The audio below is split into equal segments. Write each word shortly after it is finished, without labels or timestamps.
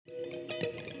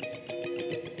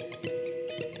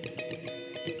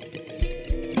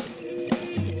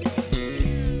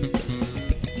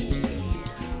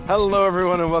Hello,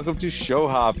 everyone, and welcome to Show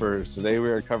Hoppers. Today we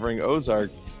are covering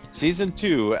Ozark, Season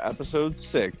 2, Episode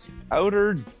 6,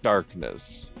 Outer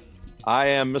Darkness. I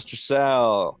am Mr.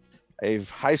 Sal, a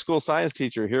high school science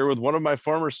teacher, here with one of my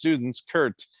former students,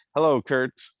 Kurt. Hello,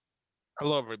 Kurt.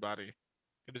 Hello, everybody.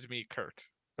 It is me, Kurt,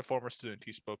 the former student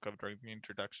he spoke of during the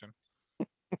introduction.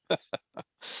 I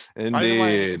didn't want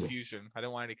any Indeed. confusion. I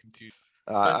didn't want any confusion.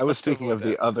 I was Let's to speaking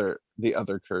avoid of that. the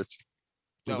other Kurt,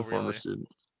 Oh, the former really? student.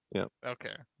 Yeah.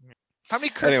 Okay. How many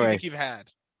Kurts do you Anyway, think you've had?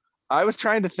 I was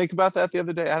trying to think about that the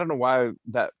other day. I don't know why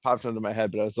that popped into my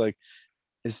head, but I was like,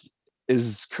 is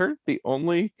is Kurt the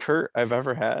only Kurt I've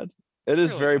ever had? It is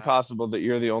Really very not. possible that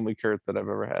you're the only Kurt that I've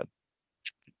ever had.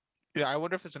 Yeah, I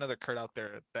wonder if there's another Kurt out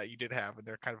there that you did have and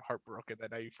they're kind of heartbroken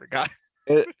that now you forgot.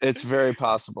 It's very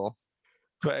possible.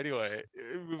 But anyway,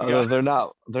 moving Although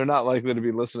on. they're not likely to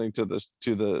be listening to this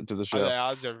to the The show.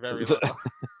 odds are very low.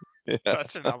 Yeah,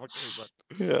 Astronomically,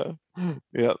 but yeah,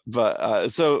 yeah. But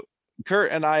so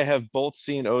Kurt and I have both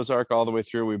seen Ozark all the way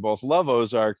through. We both love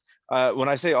Ozark. When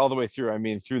I say all the way through, I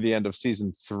mean through the end of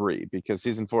season 3, because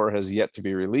season 4 has yet to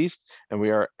be released, and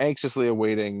we are anxiously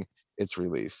awaiting its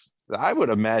release. I would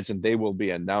imagine they will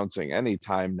be announcing any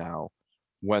time now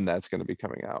when that's going to be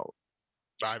coming out.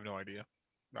 I have no idea.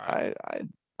 I I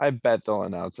I bet they'll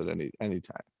announce it any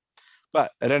time.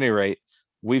 But at any rate,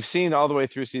 we've seen all the way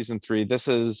through season 3. This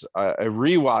is a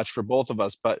rewatch for both of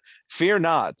us, but fear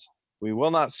not, we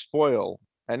will not spoil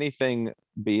anything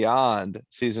beyond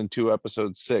season 2,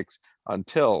 episode 6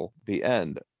 until the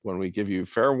end when we give you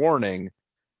fair warning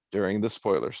during the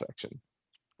spoiler section.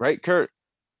 Right, Kurt?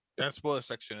 That spoiler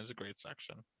section is a great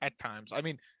section at times. I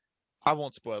mean, I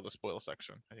won't spoil the spoil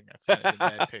section. I think that's kind of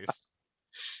in bad taste.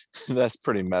 That's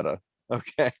pretty meta.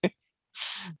 Okay.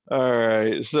 All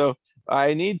right. So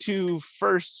I need to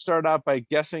first start out by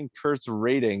guessing Kurt's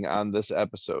rating on this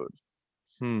episode.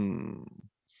 Hmm.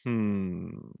 Hmm.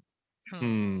 Hmm.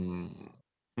 Hmm.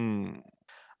 Hmm.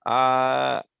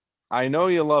 Uh, I know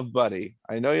you love Buddy.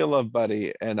 I know you love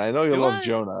Buddy, and I know you Do love I?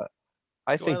 Jonah.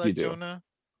 I Do I think you like do. Jonah?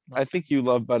 I Okay. think you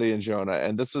love Buddy and Jonah,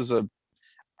 and this is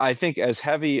I think, as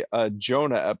heavy a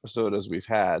Jonah episode as we've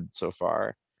had so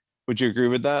far. Would you agree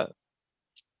with that?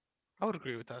 I would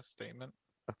agree with that statement.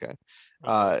 Okay. I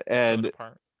love the Jonah And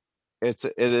part. it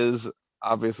is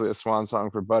obviously a swan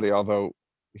song for Buddy, although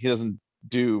he doesn't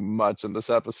do much in this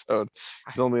episode.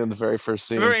 I, He's only in the very first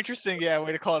scene. very interesting. Yeah,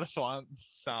 way to call it a swan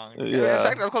song. In Yeah,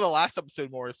 fact, I would call the last episode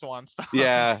more a swan song.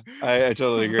 yeah, I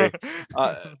totally agree.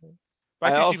 Uh,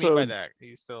 But I I see what you mean by also that.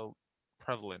 He's still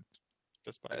prevalent,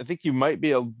 despite. I think you might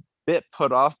be a bit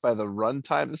put off by the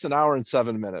runtime. It's an hour and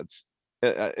 7 minutes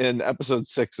in episode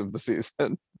 6 of the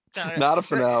season. Yeah, Not a it,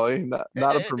 finale, not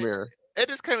a it, premiere. it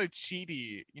is kind of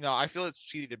cheaty. I feel it's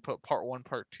cheaty to put part one,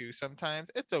 part two. Sometimes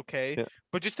it's okay, Yeah.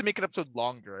 but just to make an episode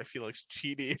longer, I feel like it's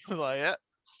cheaty. Like, yeah,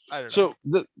 I don't know.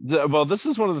 So well, this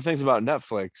is one of the things about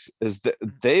Netflix is that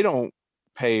they don't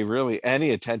pay really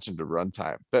any attention to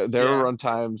runtime. There Yeah, are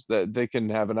runtimes that they can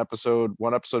have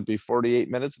one episode be 48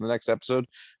 minutes, and the next episode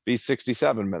be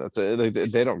 67 minutes.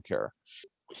 They don't care.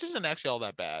 which isn't actually all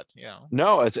that bad.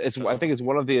 No, it's I So think it's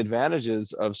one of the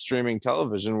advantages of streaming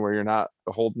television where you're not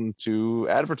beholden to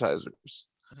advertisers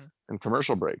mhm. and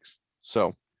commercial breaks.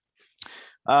 So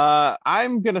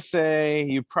I'm gonna say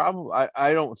you probably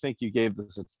I don't think you gave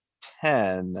this a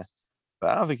 10, but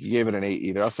I don't think you gave it an 8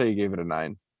 either. I'll say you gave it a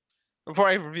 9. before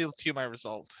I reveal to you my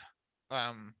result,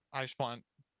 I just want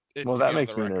it Well, to that be on the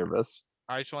makes me record. nervous.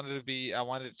 I just wanted to be. I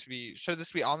wanted it to be. Should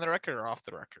this be on the record or off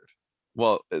the record?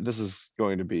 Well, this is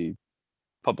going to be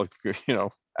public,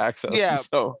 access. Yeah,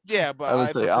 So yeah, but I would I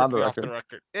say prefer it on to the be off the record.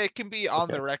 record. It can be on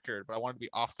Okay. the record, but I want to be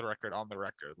off the record on the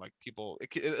record. Like people,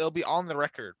 it'll be on the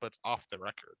record, but it's off the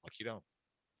record. Like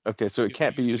Okay, so it you don't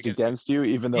can't be use it used against me. against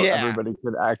you, even though Yeah, everybody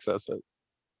could access it.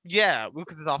 yeah,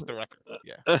 because it's off the record.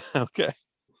 Yeah, Okay.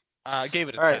 I gave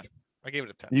it a All right. 10. I gave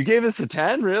it a 10. You gave this a 10,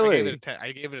 I gave it a really? 10.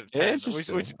 I gave it a 10, which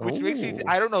Interesting. which makes me. Oh.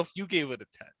 I don't know if you gave it a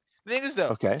 10. The thing is though,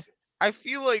 Okay. I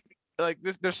feel like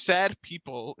this. There's sad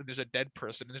people and there's a dead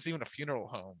person and there's even a funeral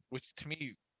home, which to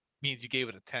me means you gave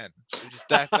it a 10. Which is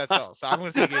that. That's all. So I'm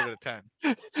gonna say you gave it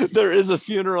a 10. There is a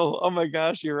funeral. Oh my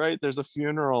gosh, you're right. There's a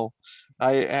funeral.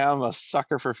 I am a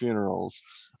sucker for funerals.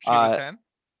 Should give it a Uh, 10.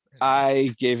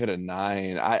 I gave it a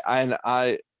 9.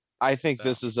 I think So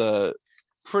this is a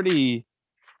pretty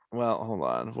well, hold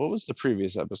on. What was the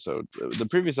previous episode? The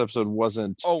previous episode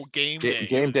wasn't oh, game day. It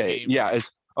Game was Day. game Yeah, day.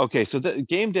 it's okay. So the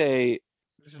Game Day,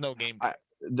 This is no game I,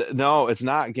 day. no, it's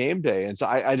not Game Day, and so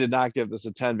I did not give this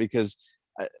a 10 because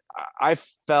I, I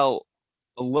felt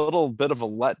a little bit of a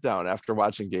letdown after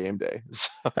watching Game Day.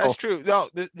 That's So true. No,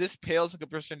 this pales in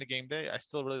comparison to game day. I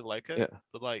still really like it, yeah,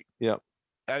 but like yeah.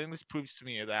 I think this proves to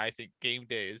me that I think Game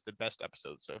Day is the best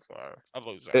episode so far of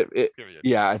Ozark. It Period.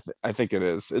 yeah, I think it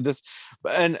is.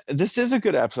 And this is a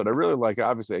good episode. I really like it.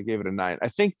 Obviously, I gave it a 9. I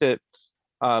think that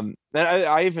and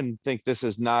I even think this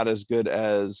is not as good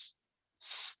as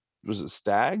was it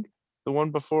Stag, the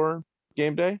one before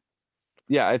Game Day?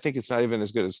 Yeah, I think it's not even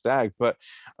as good as Stag, but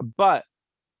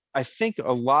I think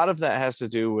a lot of that has to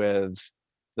do with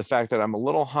the fact that I'm a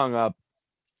little hung up.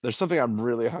 There's something I'm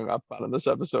really hung up on in this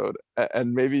episode,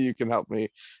 and maybe you can help me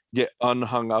get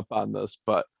unhung up on this,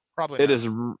 but Probably it not. is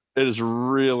it is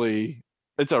really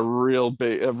it's a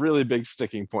really big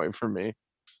sticking point for me.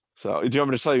 So do you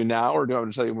want me to tell you now, or do you want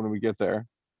me to tell you when we get there?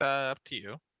 Up to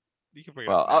you. You can bring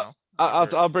it up Well,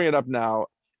 now. I'll bring it up now.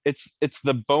 It's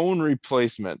the bone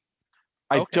replacement.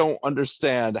 I Okay. don't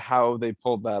understand how they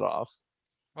pulled that off.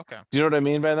 Okay. Do you know what I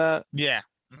mean by that? Yeah.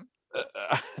 Mhm.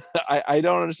 I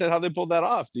don't understand how they pulled that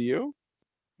off. Do you?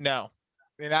 No.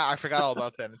 I forgot all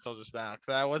about that until just now.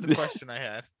 So that was a question I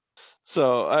had.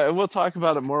 So we'll talk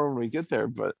about it more when we get there,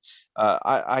 but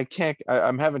I can't.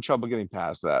 I'm having trouble getting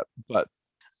past that. But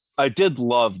I did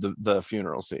love the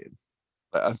funeral scene.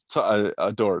 I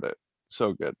adored it.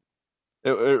 So good.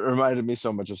 It reminded me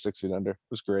so much of 6 Feet Under. It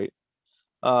was great.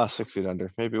 6 Feet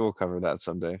Under. Maybe we'll cover that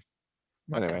someday.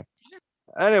 Okay.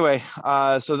 Anyway,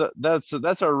 so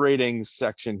that's our ratings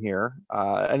section here.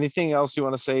 Anything else you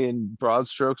want to say in broad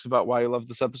strokes about why you love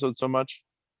this episode so much?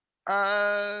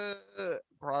 Uh,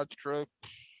 broad stroke.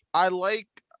 I like.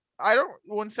 I don't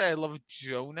wouldn't say I love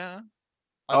Jonah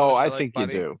as Oh, much as I I like think you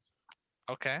Buddy. do.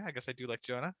 Okay, I guess I do like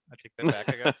Jonah. I take that back,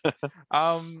 I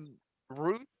guess.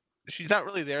 Ruth, she's not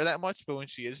really there that much, but when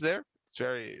she is there, it's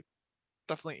very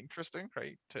definitely interesting,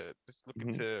 right? To just look Mhm.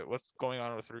 into what's going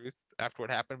on with Ruth after what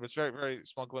happened. But it's very, very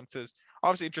small glimpses.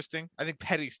 Obviously interesting. I think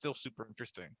Petty's still super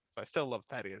interesting. So I still love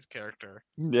Petty as a character.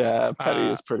 Yeah, Petty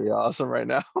Uh is pretty awesome right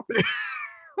now.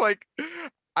 like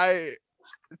I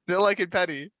still like it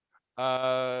Petty.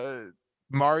 Uh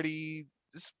Marty,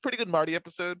 this is a pretty good Marty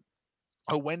episode.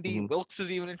 Oh, Wendy Mhm. Wilkes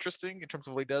is even interesting in terms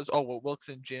of what he does. Oh, well, Wilkes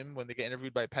and Jim when they get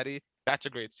interviewed by Petty, that's a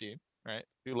great scene, right?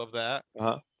 We love that.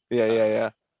 Uh-huh. Yeah, yeah, Uh, yeah.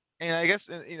 and I guess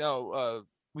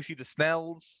we see the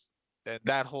Snells, and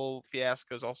that whole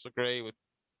fiasco is also great with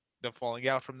them falling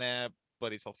out from that.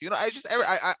 Buddy's whole funeral. I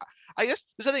guess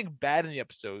there's nothing bad in the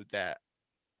episode that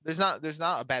there's not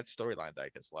a bad storyline that I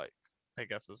dislike. I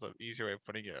guess is an easier way of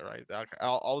putting it, right?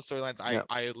 All the storylines Yeah.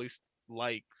 I at least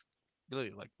like, really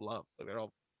like love. Like they're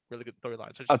all really good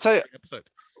storylines. So it's I'll just an tell you interesting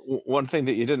episode. one thing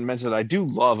that you didn't mention that I do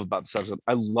love about this episode.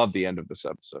 I love the end of this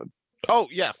episode. Oh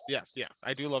yes, yes, yes.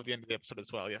 I do love the end of the episode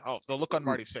as well. Yeah. Oh, the look on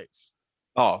Marty's face.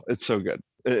 Oh, it's so good.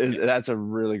 Yeah. That's a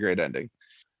really great ending.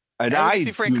 And And we can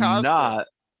see Frank Cosgrove.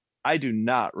 I do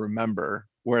not remember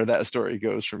where that story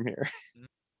goes from here. Mm.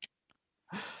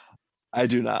 I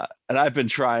do not. And I've been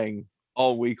trying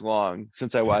all week long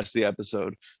since I watched the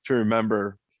episode to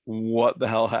remember what the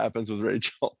hell happens with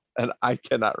Rachel. And I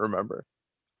cannot remember.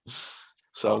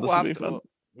 So Well, this will be fun.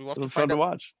 we'll have It'll to be fun find to out.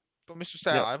 watch. But Mr.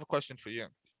 Sal, Yep. I have a question for you,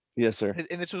 Yes, sir.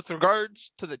 and it's with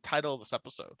regards to the title of this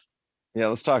episode. Yeah,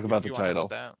 let's talk about If the you want to know about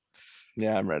title. that,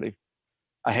 Yeah, I'm ready.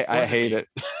 what I does it hate mean? it.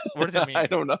 What does it I mean?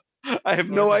 don't know. I have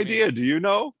What does no it mean? idea. Do you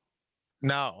know?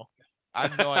 No, I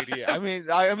have no idea. I mean,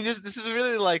 this is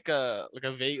really like a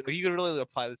vague. Like you could really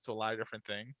apply this to a lot of different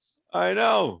things. I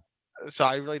know. So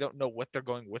I really don't know what they're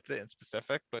going with it in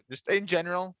specific, but just in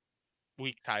general,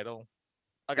 weak title.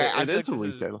 Like I It feel like is a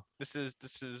weak title. this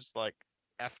is like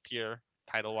F tier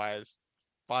title wise,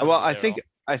 Well, bottom of the barrel.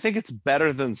 I think it's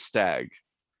better than Stag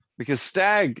because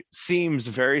Stag seems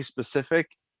very specific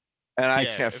and I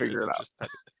Yeah, can't if figure it it's out. just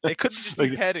petty. It could just be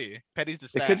Like petty. Petty's the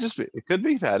it could stat. just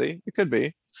be Patty. It could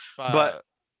be. But But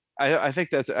I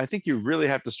think you really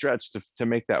have to stretch to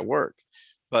make that work.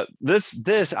 But this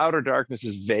Outer Darkness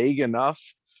is vague enough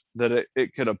that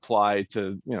it could apply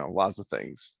to, lots of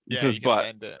things. yeah, you can But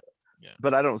bend it. Yeah.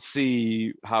 I don't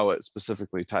see how it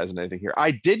specifically ties into anything here. I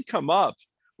did come up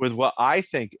with what I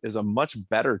think is a much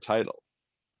better title.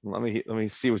 Let me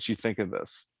see what you think of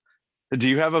this. Do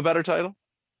you have a better title?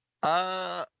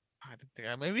 I don't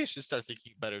think maybe I should start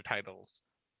thinking better titles.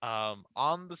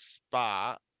 On the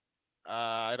spot.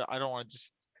 I don't want to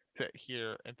just sit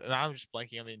here and I'm just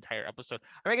blanking on the entire episode.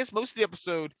 I mean, I guess most of the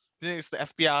episode, I think it's the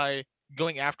FBI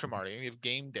going after Marty. And we have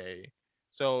game day,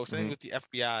 so something Mhm. with the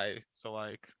FBI. So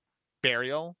like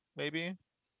burial, maybe.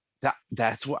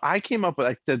 That's what I came up with.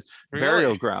 I said Really?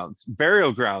 burial grounds.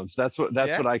 That's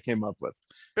Yeah. what I came up with.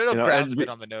 Burial grounds a bit And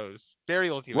on the nose.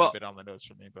 Burial is even a well, bit on the nose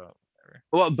for me, but whatever.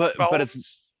 well, but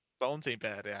it's Bones ain't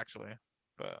bad actually,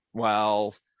 but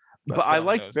well. But I Who only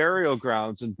like knows? burial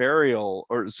grounds and burial,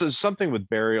 or so something with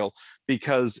burial,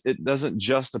 because it doesn't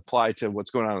just apply to what's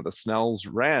going on at the Snell's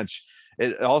ranch.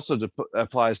 It also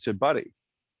applies to Buddy.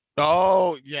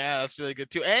 Oh yeah, that's really good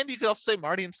too. And you could also say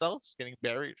Marty himself is getting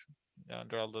buried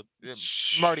under all the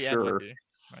Marty and Sure. Wendy,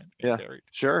 right? Getting Yeah. buried.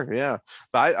 Sure. Yeah.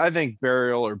 But I think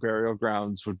burial or burial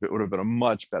grounds would have been a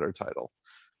much better title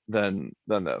than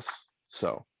this.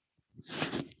 So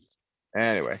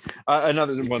anyway,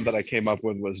 another one that I came up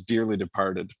with was Dearly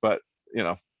Departed, but you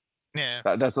know, Yeah,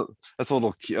 that's a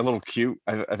little cute.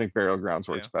 I think burial grounds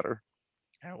yeah. works better.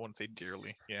 I wouldn't say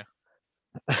dearly. Yeah.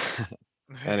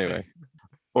 Anyway,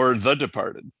 or The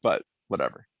Departed, but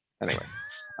whatever. Anyway,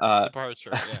 uh,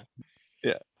 Departure. Yeah.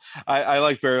 yeah, I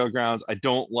like burial grounds. I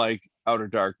don't like Outer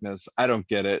Darkness. I don't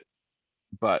get it,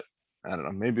 but I don't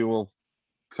know. Maybe we'll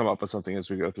come up with something as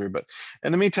we go through. But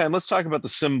in the meantime, let's talk about the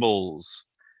symbols,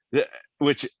 Yeah,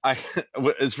 which I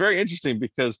is very interesting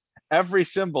because every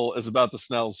symbol is about the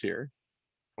Snells here.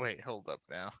 Wait, hold up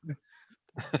now.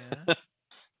 Yeah.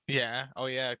 Yeah. Oh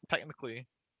yeah. Technically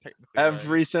right.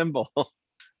 Every symbol. And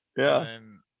Yeah.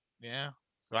 then yeah.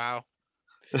 Wow.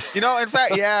 In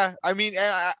fact, yeah. I mean,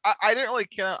 and I didn't really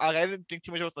care. I didn't think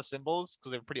too much about the symbols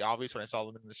because they were pretty obvious when I saw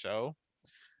them in the show.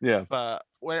 Yeah. But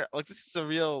when like this is a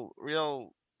real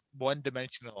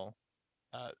one-dimensional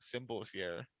symbols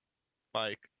here.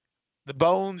 Like the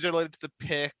bones are related to the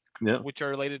pick, Yeah. which are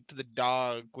related to the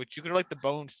dog, which you can relate the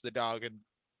bones to the dog, and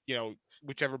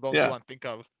whichever bones you Yeah. want to think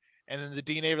of. And then the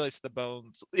DNA relates to the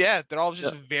bones. Yeah, they're all Yeah.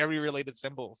 just very related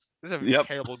symbols. This is a Yep.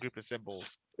 terrible group of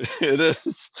symbols. It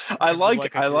is. I do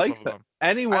like a I group like of that them.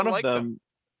 any I one of like them.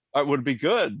 them would be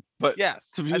good, but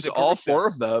Yes, to as use a all group four though.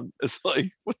 of them is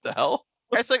like, what the hell?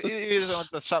 It's like it is like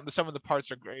some of the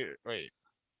parts are great. Right.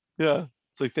 Yeah.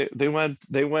 It's like they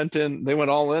went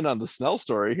all in on the Snell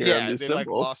story here on Yeah, these they like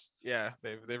symbols. lost. Yeah,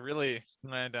 they really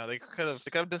and they could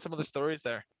have done some other stories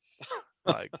there.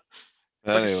 Like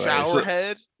like a Anyway, shower so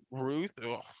head, Ruth.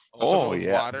 Ugh, oh someone with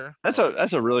yeah. water. Oh,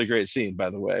 That's a really great scene, by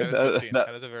the way. that is a good scene. That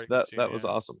is a very good scene. That was Yeah.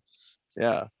 awesome.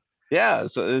 Yeah. Yeah,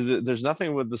 so there's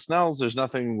nothing with the Snells, there's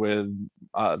nothing with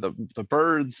the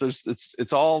birds,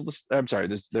 it's all I'm sorry,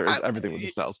 there I, is everything with the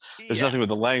Snells. There's yeah, nothing with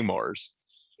the Langmores.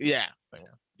 yeah, yeah.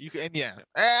 You can, yeah.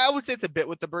 I would say it's a bit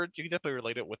with the birds. You can definitely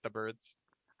relate it with the birds.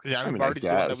 'Cause, yeah, I I mean, mean, I Marty's the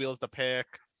one that guess. wheels the pick.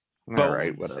 All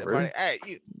right, Bones and Marty.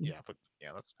 whatever. Yeah, but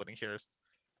yeah, that's splitting hairs.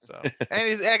 So, and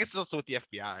I guess it's also with the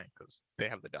FBI because they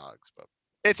have the dogs, but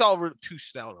it's all too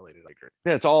Snell related. I agree.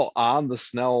 Yeah, it's all on the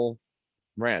Snell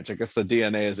ranch. I guess the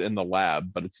DNA is in the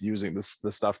lab, but it's using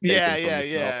the stuff Yeah, taken from yeah,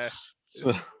 the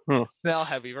Snell. yeah. So, Snell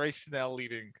heavy, very Snell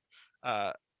leading.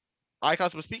 Uh,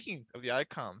 icons. But speaking of the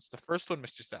icons, the first one,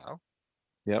 Mr. Sal,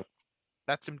 yep.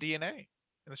 that's some DNA in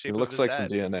the It shape of looks a like some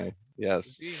Z. DNA.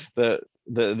 Yes. Z. The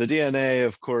DNA,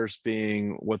 of course,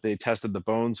 being what they tested the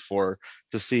bones for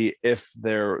to see if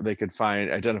they could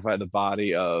identify the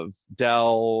body of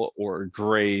Dell or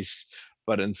Grace,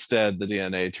 but instead the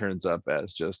DNA turns up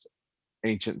as just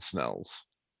ancient Snells.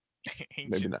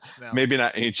 Ancient Snell. Maybe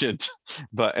not ancient,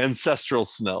 but ancestral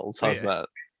Snells. How's Yeah, that?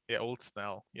 yeah, old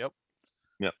Snell. Yep.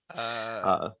 Yep.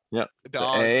 Uh, Yep. The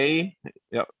dog. A.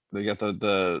 Yep. They got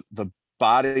the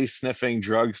body sniffing,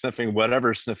 drug sniffing,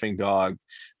 whatever sniffing dog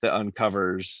that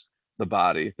uncovers the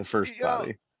body, the first You know,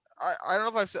 body. I don't know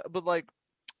if I've said, but like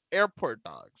airport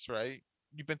dogs, right?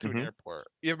 You've been through an Hmm. airport.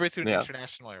 You've been through an Yeah.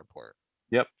 international airport,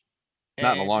 Yep.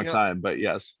 Not in a and long time, but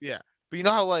yes. yeah, but you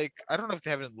know how like I don't know if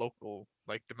they have it in local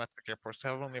like domestic airports.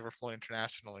 'Cause I've only ever flown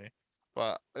internationally,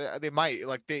 but they might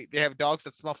like they have dogs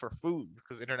that smell for food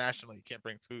because internationally you can't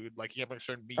bring food like you can't bring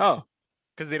certain meat Oh,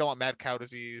 because they don't want mad cow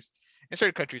disease. In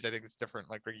certain countries, I think it's different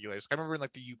like regulations. I remember in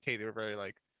like the UK they were very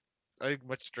like I think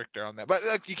much stricter on that. But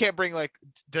like you can't bring like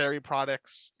dairy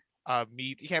products,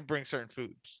 meat. You can't bring certain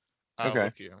foods okay.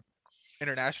 with you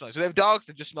internationally. So they have dogs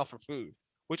that just smell for food,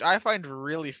 which I find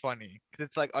really funny because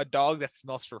it's like a dog that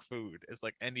smells for food is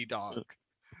like any dog.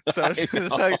 So it's, I it's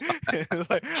know. like, it's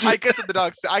like I get that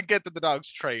the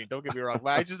dog's trained. Don't get me wrong,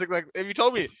 but I just think like if you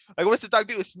told me like what's the dog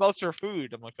do? It smells for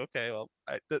food. I'm like okay, well,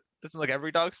 doesn't like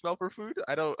every dog smell for food?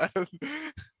 I don't.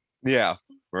 Yeah.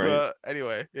 Right. But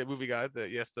anyway, yeah, moving on.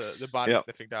 The body Yep.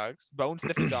 sniffing dogs, bone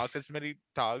sniffing dogs. There's many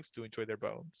dogs do enjoy their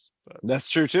bones. But That's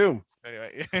true too.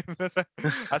 anyway,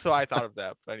 that's why I thought of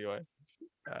that. But anyway,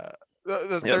 uh,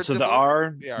 the Yeah. third So symbol,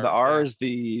 The yeah, R yeah, is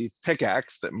the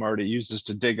pickaxe that Marty uses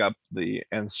to dig up the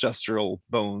ancestral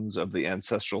bones of the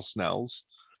ancestral Snells,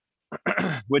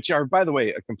 which are, by the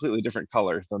way, a completely different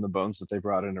color than the bones that they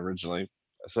brought in originally.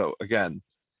 So again,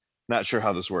 not sure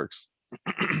how this works.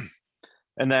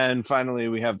 And then finally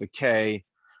we have the K,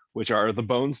 which are the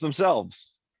bones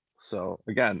themselves. So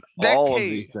again, that all of K.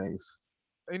 these things.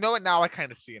 You know what? Now I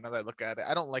kind of see it. Now that I look at it,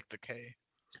 I don't like the K.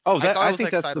 Oh, I that, thought it I was think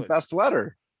like that's the sideways. best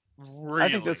letter. Really? I I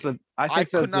think could that's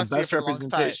the not see it best for the longest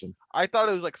time. representation. I thought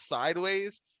it was like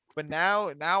sideways, but now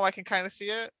I can kind of see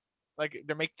it. Like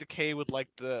they make the K with like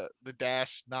the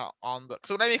dash not on the.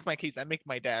 So when I make my keys, I make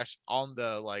my dash on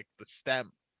the like the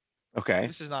stem. Okay,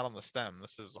 This is not on the stem.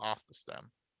 This is off the stem,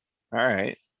 all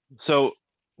right. So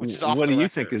which is off the record.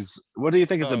 what do you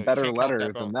think is a So you better can't count that letter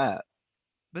than bone. that?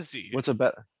 The Z. What's a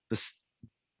better, this,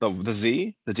 the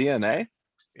Z, the DNA?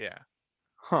 Yeah.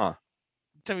 Huh,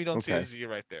 Tell me you don't see a okay. Z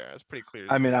right there. That's pretty clear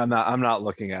I mean, Z. I'm not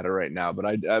looking at it right now, but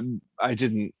I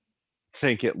didn't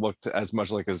think it looked as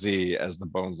much like a Z as the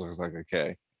bones looks like a K.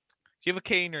 Do you have a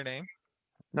K in your name?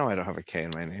 No, I don't have a K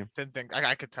in my name. Didn't think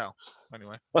I could tell.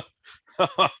 Anyway.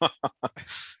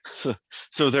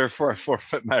 So therefore I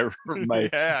forfeit my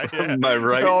Yeah, yeah. my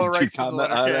right All to rights to the comment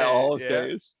letter on K. all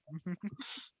Yeah. Ks.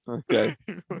 Okay,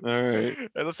 all right.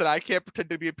 And listen, I can't pretend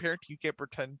to be a parent. You can't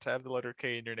pretend to have the letter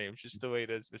K in your name. It's just the way it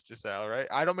is, Mr. Sal, right?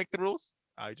 I don't make the rules.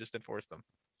 I just enforce them.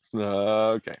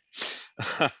 Okay.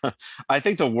 I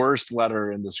think the worst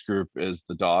letter in this group is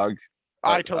the dog.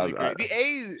 I totally agree. The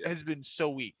A has been so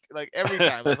weak. Like every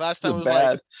time. Like It's a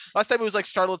bad, last time it was like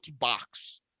Charlotte's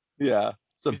box. yeah,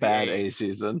 it's a It was the bad A. A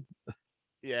season.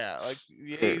 Yeah, like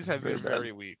the Very, A's have very been bad.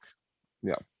 very weak.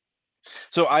 Yeah.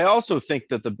 So I also think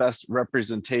that the best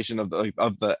representation of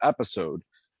the episode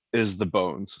is the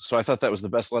bones. So I thought that was the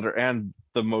best letter and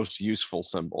the most useful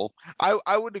symbol.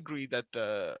 I would agree that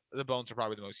the bones are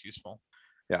probably the most useful.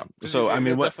 Yeah. Because So I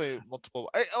mean, what? definitely multiple.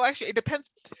 Actually, it depends.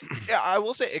 Yeah, I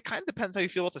will say it kind of depends how you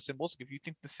feel about the symbols. If you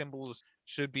think the symbols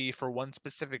should be for one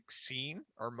specific scene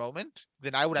or moment,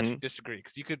 then I would actually Mhm. disagree.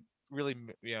 Because you could really,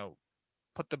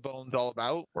 put the bones all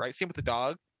about, right? Same with the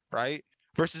dog, right?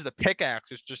 Versus the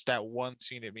pickaxe is just that one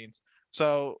scene it means.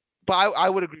 So, but I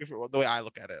would agree for the way I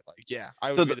look at it. Like, yeah,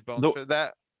 I would So agree the bones for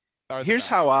that are the here's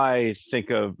how best. I think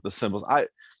of the symbols.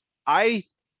 I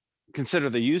consider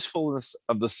the usefulness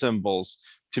of the symbols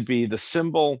to be the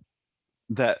symbol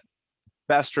that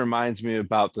best reminds me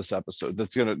about this episode.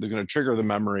 They're gonna trigger the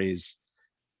memories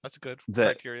That's a good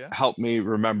that criteria. help me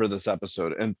remember this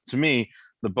episode. And to me,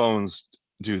 the bones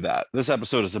do that. This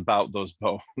episode is about those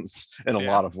bones in a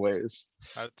Yeah. lot of ways.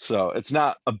 That's So it's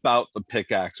not about the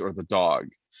pickaxe or the dog.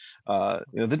 The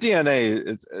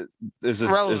DNA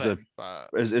relevant, but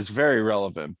is very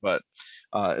relevant, but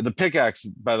the pickaxe,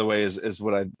 by the way, is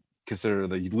what I consider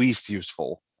the least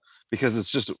useful because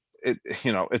it's just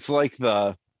it's like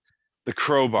the the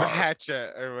crowbar.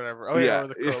 hatchet or whatever. Oh yeah, Yeah, or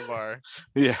the crowbar.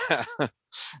 yeah.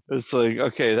 It's like,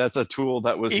 okay, that's a tool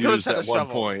that was You could have just used had a at one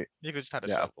shovel. point. You could just had a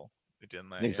Yeah, shovel. It didn't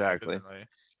like, yeah, it exactly. didn't really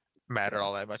matter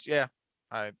all that much. Yeah,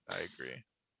 I agree.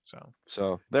 So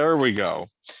So there we go.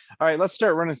 All right, let's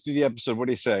start running through the episode. What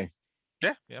do you say?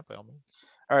 yeah, by all means.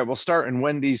 All right, we'll start in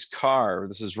Wendy's car.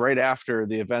 This is right after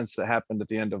the events that happened at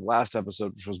the end of last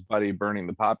episode, which was Buddy burning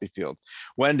the poppy field.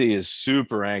 Wendy is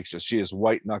super anxious. She is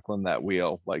white knuckling that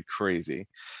wheel like crazy.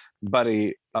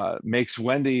 Buddy makes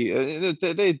Wendy,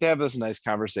 they have this nice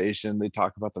conversation. They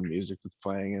talk about the music that's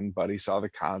playing, and Buddy saw the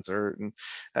concert, and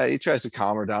he tries to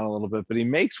calm her down a little bit, but he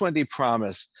makes Wendy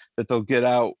promise that they'll get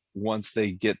out once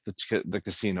they get the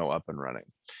casino up and running.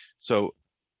 So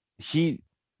he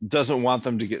doesn't want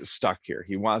them to get stuck here.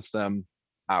 He wants them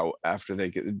out after they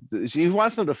get, he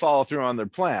wants them to follow through on their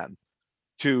plan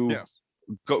to Yes.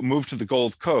 go move to the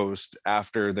Gold Coast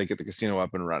after they get the casino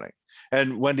up and running.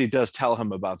 And Wendy does tell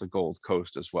him about the Gold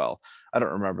Coast as well. I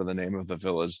don't remember the name of the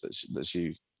village that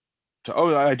she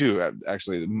oh, I do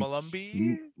actually.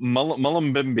 Mulumby.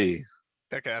 Mullumbimby.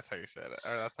 Okay, that's how you said it.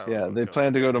 Or that's how Yeah, it they goes.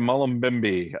 plan to Okay, go to yeah.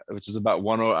 Mullumbimby, which is about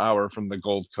 1 hour from the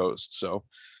Gold Coast. So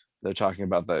they're talking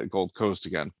about the Gold Coast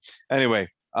again. Anyway,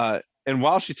 and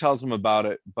while she tells him about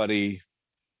it, Buddy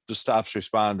just stops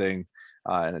responding,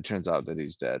 and it turns out that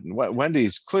he's dead. And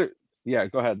Wendy's clear. Yeah,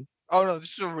 go ahead. Oh no,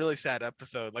 this is a really sad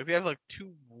episode. Like they have like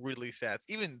two really sad.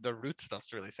 Even the root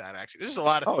stuff's really sad. Actually, there's a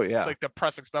lot of Oh yeah, like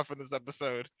depressing stuff in this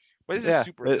episode, but this is yeah,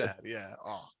 super sad. Yeah.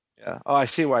 Oh. yeah. Oh, I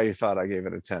see why you thought I gave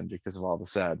it a 10 because of all the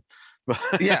sad. But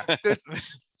Yeah.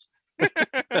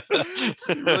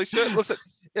 You really should listen.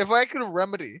 If I could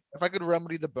remedy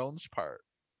the bones part,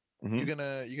 Mhm. you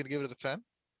gonna give it a 10?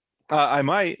 I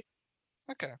might.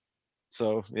 Okay.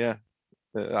 So yeah,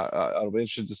 I'll be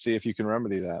interested to see if you can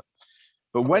remedy that.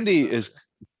 But I'll make Wendy that is for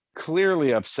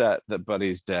clearly upset that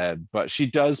Buddy's dead, but she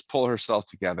does pull herself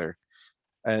together.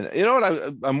 And you know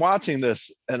what? I'm watching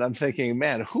this and I'm thinking,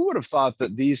 man, who would have thought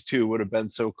that these two would have been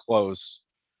so close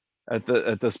at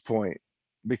this point?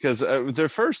 Because the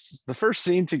first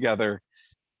scene together,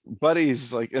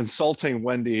 Buddy's like insulting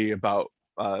Wendy about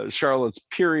Charlotte's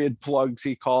period plugs,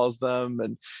 he calls them,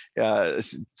 and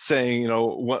saying,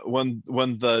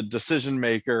 when the decision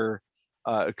maker,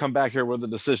 come back here with the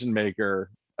decision maker,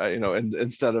 and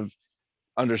instead of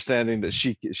understanding that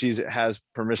she has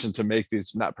permission to make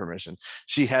these, not permission,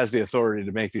 she has the authority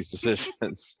to make these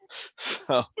decisions.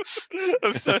 So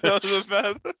I'm sorry, that was a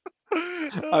bad.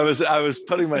 I was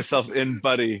putting myself in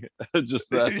Buddy just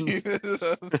then.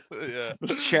 Yeah,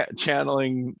 Was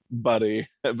channeling Buddy,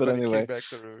 but but he came anyway. back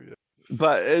to the room. Yeah.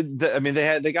 But I mean,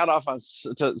 they got off on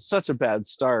such a bad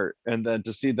start, and then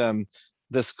to see them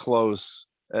this close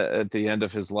at the end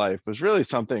of his life was really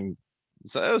something.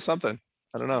 So it was something.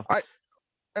 I don't know.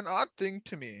 An odd thing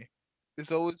to me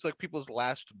is always like people's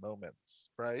last moments,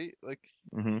 right? Like,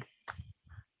 Hmm.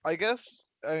 I guess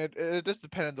it does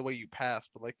depend on the way you pass,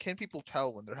 but like, can people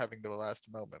tell when they're having their last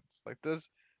moments? Like, does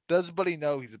Buddy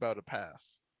know he's about to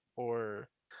pass, or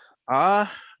Uh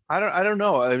I don't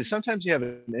know. I mean, sometimes you have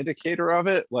an indicator of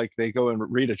it, like they go and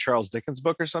read a Charles Dickens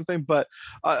book or something. But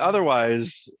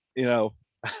otherwise,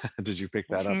 did you pick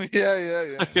that up?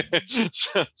 yeah.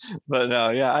 So, but no,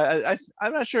 yeah,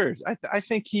 I'm not sure. I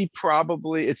think he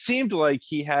probably. It seemed like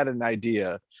he had an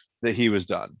idea that he was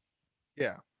done.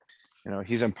 Yeah.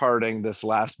 He's imparting this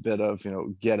last bit of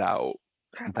get out.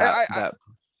 I, That I I that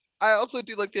I also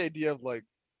do like the idea of like,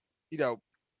 you know,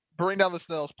 burning down the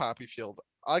Snell's poppy field.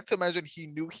 I like to imagine he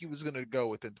knew he was gonna go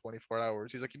within 24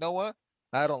 hours. He's like, you know what?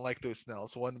 I don't like those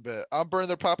Snells one bit. I'm burning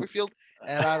their poppy field,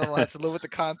 and I don't have to live with the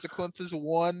consequences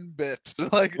one bit.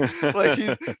 like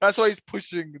that's why he's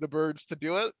pushing the birds to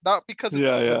do it. Not because it's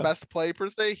the yeah, best play per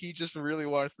se. He just really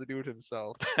wants to do it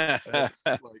himself. And yeah.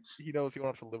 like he knows he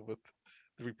wants to live with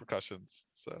the repercussions.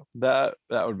 So That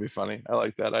would be funny. I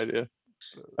like that idea.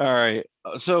 All right.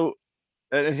 So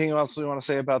anything else we want to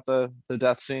say about the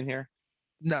death scene here?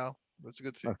 no, it's a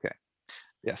good scene. Okay.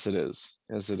 Yes, it is.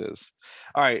 Yes, it is.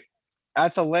 All right.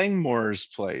 At the Langmore's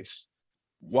place,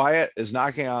 Wyatt is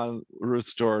knocking on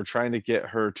Ruth's door, trying to get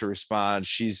her to respond.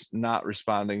 She's not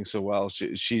responding so well.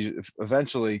 She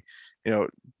eventually,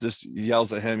 just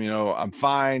yells at him, I'm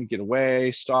fine, get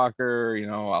away, stalker,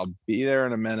 I'll be there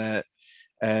in a minute.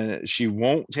 And she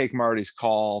won't take Marty's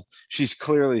call. She's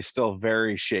clearly still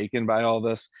very shaken by all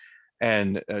this.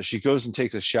 And she goes and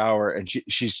takes a shower, and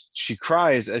she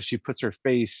cries as she puts her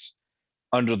face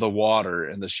under the water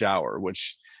in the shower,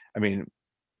 which, I mean,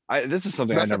 this is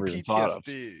something I That's some never even thought of.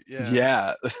 PTSD. Yeah.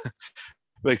 Yeah.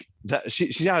 Like that,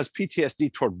 she now has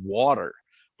PTSD toward water,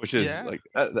 which is Yeah. like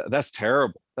that's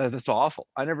terrible. That's awful.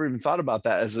 I never even thought about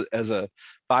that as a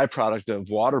byproduct of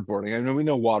waterboarding. I mean, we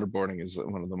know waterboarding is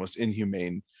one of the most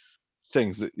inhumane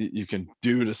things that you can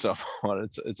do to someone.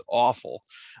 It's awful.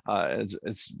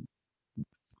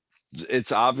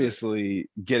 It's obviously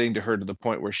getting to her to the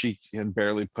point where she can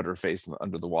barely put her face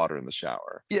under the water in the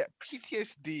shower. Yeah,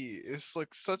 PTSD is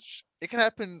like such. It can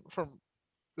happen from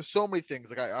so many things.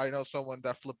 Like I know someone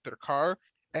that flipped their car,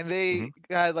 and Hmm.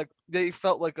 they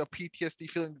felt like a PTSD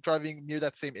feeling driving near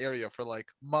that same area for like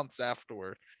months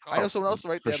afterward. I know Oh, someone else,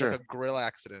 right? for They had like sure. a grill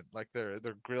accident, like their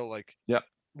grill like Yep.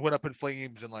 went up in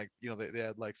flames, and like they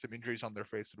had like some injuries on their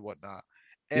face and whatnot.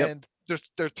 Yep. And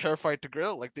they're terrified to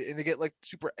grill, like they get like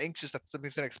super anxious that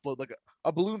something's gonna explode, like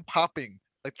a balloon popping.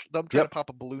 Like them trying to Yep. pop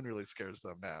a balloon really scares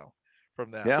them now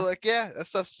from that. So Yeah. like yeah, that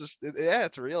stuff's just yeah,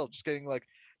 it's real. Just getting like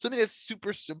something that's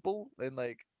super simple and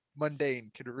like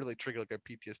mundane could really trigger like a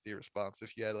PTSD response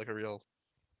if you had like a real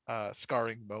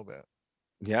scarring moment.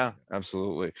 Yeah,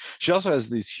 absolutely. She also has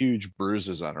these huge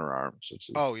bruises on her arms, which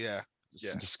is Oh yeah,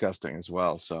 yeah. disgusting as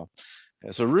well. So,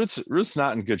 yeah, so Ruth's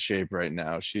not in good shape right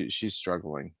now. She's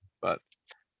struggling. But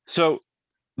so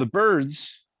the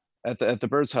birds at the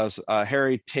birds house,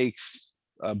 Harry takes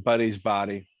Buddy's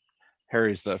body.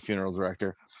 Harry's the funeral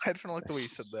director. I don't like the way you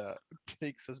said that.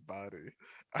 Takes his body.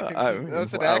 I I mean, mean,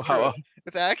 that's inaccurate. how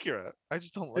It's accurate. I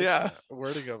just don't like yeah, that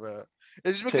wording of it.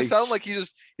 It just makes it sound takes like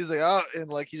he's like, oh, and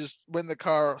like he just when the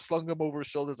car slung him over his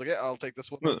shoulders, like, yeah, I'll take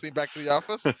this one with me back to the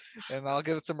office, and I'll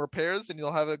give it some repairs, and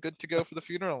you'll have it good to go for the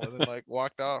funeral, and then like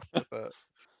walked off with it.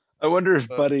 I wonder if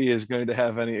But Buddy is going to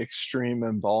have any extreme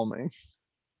embalming.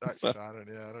 I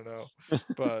don't know.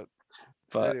 But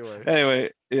But anyway,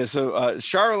 anyway, yeah. So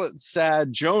Charlotte's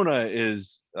sad. Jonah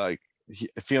is like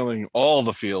feeling all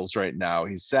the feels right now.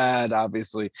 He's sad.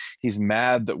 Obviously, he's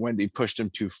mad that Wendy pushed him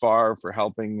too far for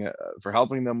helping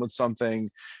them with something.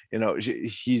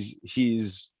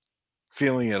 He's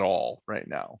feeling it all right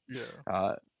now.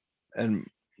 yeah, And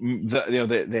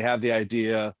they have the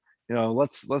idea.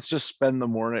 Let's just spend the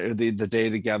morning or the day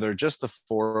together, just the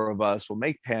four of us. We'll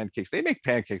make pancakes. They make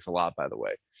pancakes a lot, by the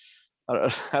way. I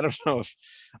don't know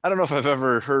if I've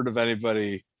ever heard of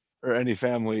anybody or any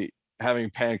family having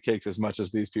pancakes as much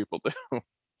as these people do.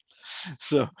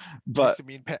 So, but Makes it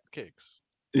mean pancakes.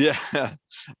 yeah,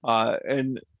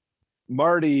 and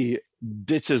Marty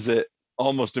ditches it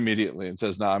almost immediately and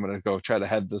says, "No, I'm going to go try to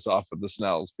head this off with the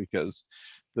Snells because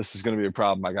this is going to be a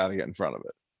problem. I got to get in front of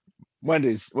it."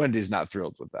 Wendy's not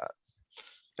thrilled with that.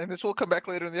 And this will come back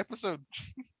later in the episode.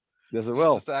 Yes, it It's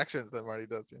will. just actions that Marty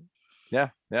does. Yeah,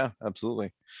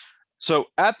 absolutely. So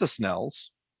at the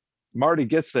Snells, Marty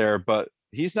gets there, but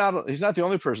he's not the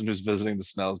only person who's visiting the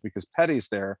Snells because Petty's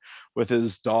there with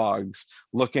his dogs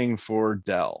looking for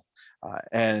Dell,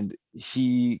 and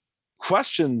he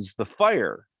questions the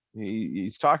fire.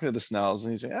 He's talking to the Snells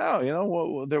and he's saying, "Oh,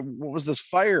 what was this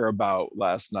fire about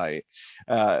last night?"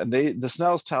 The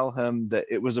Snells tell him that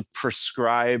it was a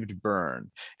prescribed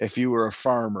burn. If you were a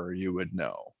farmer, you would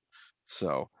know.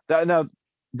 So that now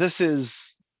this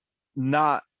is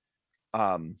not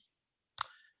um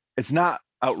it's not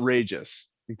outrageous.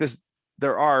 Like this,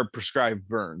 there are prescribed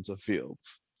burns of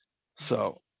fields,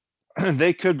 so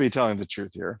they could be telling the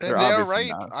truth here. They're And they are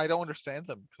obviously right. not. I don't understand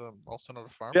them because I'm also not a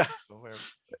farmer. Yeah, So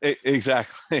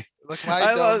exactly. like my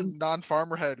I love. dumb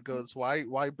non-farmer head goes, why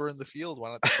burn the field?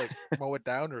 Why not just like mow it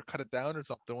down or cut it down or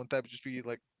something? Wouldn't that just be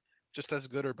like just as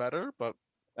good or better? But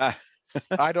Ah,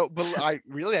 I don't. But I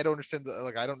don't understand the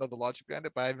like. I don't know the logic behind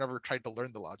it, but I've never tried to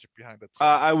learn the logic behind it. So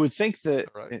I would think that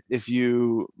right. if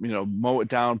you mow it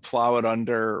down, plow it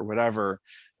under, or whatever,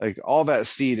 like all that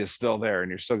seed is still there, and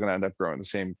you're still going to end up growing the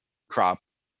same crop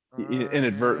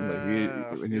inadvertently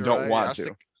Yeah, when you you're don't right. want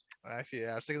to. I see.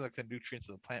 I was thinking like the nutrients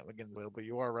of the plant would get in the oil, but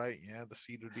you are right. Yeah, the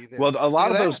seed would be there. Well, a Look lot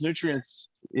at of that. those nutrients,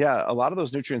 yeah, a lot of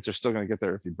those nutrients are still going to get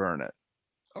there if you burn it.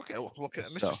 Okay, well,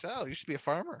 Mr. So, Sal, you should be a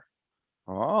farmer.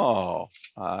 oh,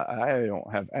 I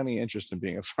don't have any interest in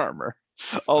being a farmer.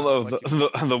 Sounds Although like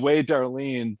it. the way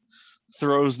Darlene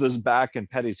throws this back in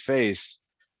Petty's face,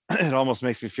 it almost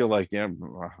makes me feel like,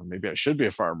 maybe I should be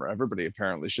a farmer. Everybody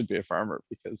apparently should be a farmer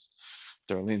because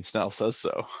Darlene Snell says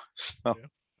so. So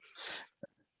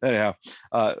Yeah.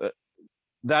 anyhow,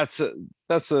 that's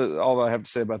all I have to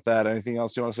say about that. Anything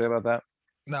else you want to say about that?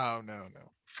 No.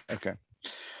 Okay.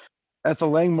 At the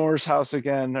Langmore's house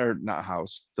again, or not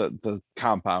house, the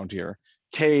compound here,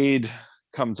 Cade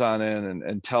comes on in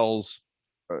and tells,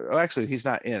 actually he's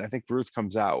not in. I think Ruth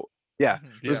comes out. Yeah,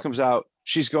 Ruth Yeah. comes out.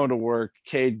 She's going to work.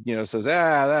 Cade, says,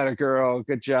 that a girl,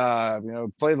 good job.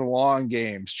 Play the long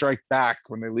game, strike back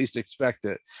when they least expect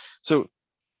it. So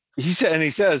he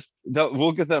says that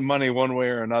we'll get that money one way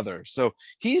or another. So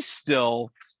he's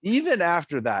still, even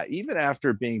after that, even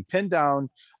after being pinned down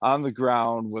on the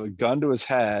ground with a gun to his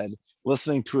head,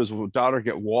 listening to his daughter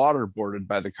get waterboarded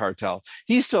by the cartel,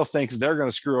 he still thinks they're going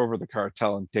to screw over the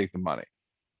cartel and take the money.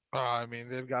 I mean,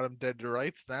 they've got him dead to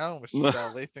rights now, Mr.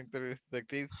 Sal. They think that like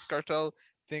this cartel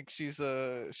thinks she's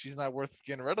not worth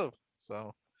getting rid of.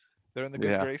 So they're in the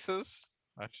good Yeah. graces.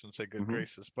 I shouldn't say good Mhm.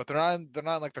 graces, but they're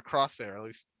not like the crosshair, at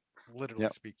least literally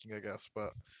Yep. speaking, I guess.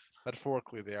 But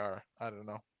metaphorically, they are. I don't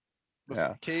know. Listen,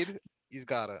 Yeah. Cade, he's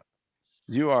got it.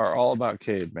 You are all about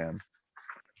Cade, man.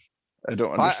 I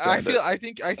don't understand it. I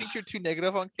think you're too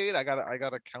negative on Cade. I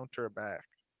gotta counter back.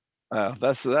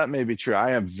 That may be true.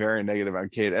 I am very negative on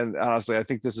Cade, and honestly, I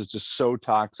think this is just so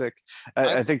toxic.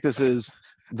 I- I think this is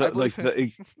I the believe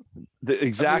the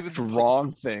exact in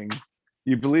wrong thing.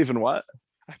 You believe in what?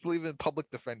 I believe in public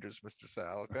defenders, Mr.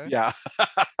 Sal. Okay. Yeah.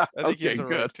 I think he Okay, has a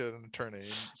good. right to an attorney.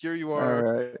 And here you All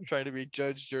are right. trying to be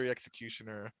judge, jury,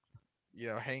 executioner.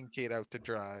 Hang Kate out to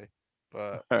dry.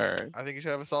 But All right. I think you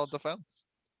should have a solid defense.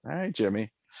 All right,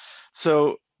 Jimmy.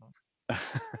 So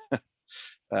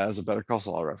as a Better Call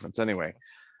Saul reference. Anyway,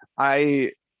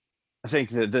 I think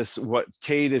that what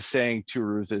Cade is saying to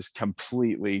Ruth is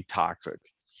completely toxic.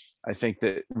 I think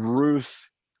that Ruth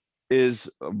is,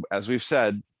 as we've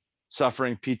said,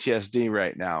 suffering PTSD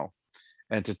right now.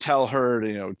 And to tell her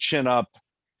to, chin up,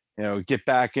 get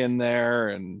back in there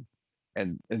and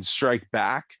strike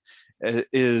back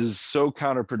is so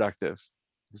counterproductive,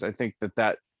 because I think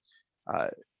that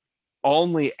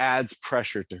only adds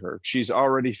pressure to her. She's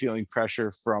already feeling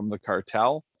pressure from the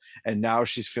cartel, and now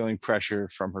she's feeling pressure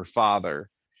from her father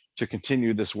to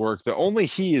continue this work that only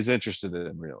he is interested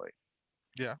in, really.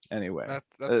 Yeah. Anyway, that's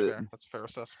fair. That's a fair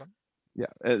assessment.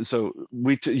 Yeah. So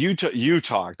you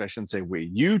talked. I shouldn't say we.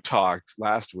 You talked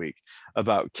last week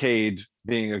about Cade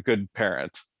being a good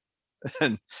parent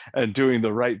and doing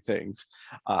the right things.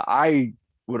 I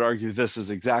would argue this is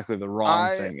exactly the wrong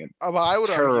thing and I would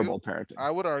terrible argue, parenting.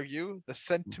 I would argue the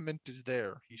sentiment is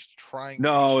there. He's trying.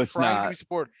 No, he's it's trying not. to be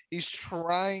supportive. He's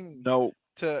trying No,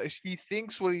 to. If he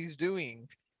thinks what he's doing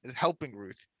is helping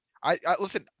Ruth. I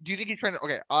listen. Do you think he's trying to?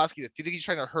 Okay, I'll ask you this. Do you think he's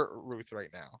trying to hurt Ruth right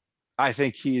now? I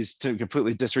think he's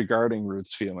completely disregarding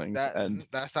Ruth's feelings, and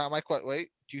That's not my question. Wait,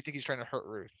 do you think he's trying to hurt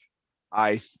Ruth?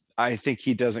 I I think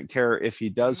he doesn't care if he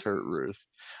does hurt Mm, Ruth.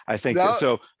 I think No.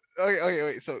 so. Okay,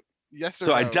 wait. So yes or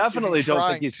So I no? Is he definitely don't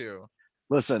think trying he's to?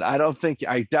 listen. I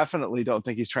definitely don't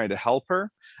think he's trying to help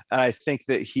her, and I think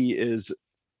that he is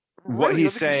what Really? You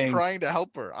don't he's think he's saying. trying to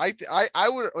help her? I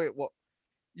would wait. Well,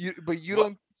 but you What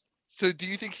don't. So do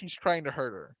you think he's trying to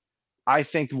hurt her? I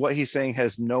think what he's saying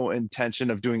has no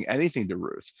intention of doing anything to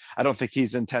Ruth. I don't think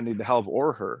he's intending to help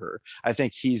or hurt her. I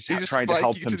think he's He's just trying to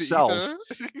help spiking to the himself. ether.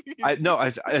 I no,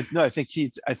 I no, I think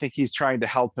he's trying to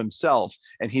help himself,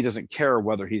 and he doesn't care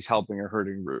whether he's helping or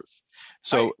hurting Ruth.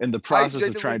 I So in the I process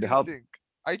of genuinely trying to do help, think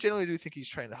I genuinely do think he's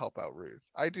trying to help out Ruth.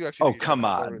 I do actually oh think he's trying to come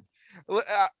help out Ruth. on,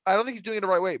 I don't think he's doing it the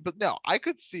right way, but no, I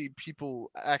could see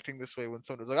people acting this way when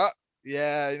someone's like, "Oh,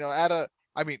 yeah, add a."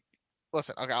 I mean,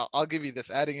 listen, okay, I'll give you this.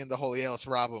 Adding in the Holy Alice,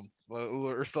 rob him.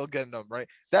 We're still getting them right.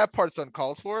 That part's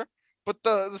uncalled for, but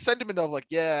the sentiment of like,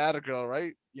 yeah, add a girl,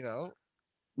 right?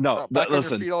 no, Back on your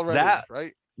listen, feet already, that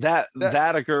right? that That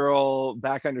that a girl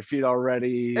back on your feet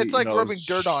already, it's like rubbing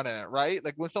dirt on it, right?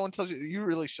 Like when someone tells you you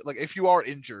really should, like if you are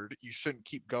injured, you shouldn't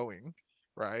keep going,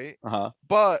 right? uh-huh.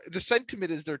 But the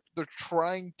sentiment is they're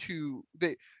trying to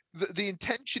the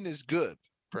intention is good,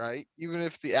 right? Even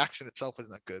if the action itself is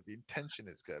not good, the intention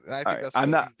is good, and I All think right, that's what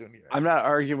he's doing here. I'm not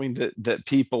arguing that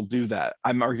people do that.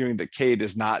 I'm arguing that Cade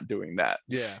is not doing that.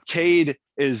 Yeah, Cade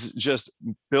is just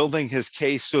building his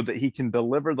case so that he can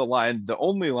deliver the line, the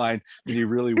only line that he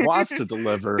really wants to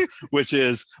deliver, which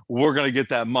is we're going to get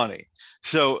that money.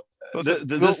 So listen,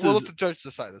 this we'll let is the judge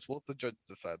decide this. We'll let the judge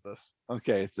decide this.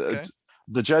 okay. Okay.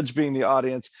 The judge being the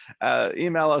audience,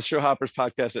 email us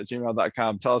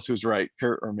showhopperspodcast@gmail.com. Tell us who's right,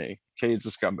 Kurt or me. Cade's a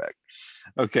scumbag.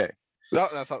 Okay. No,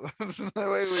 that's not.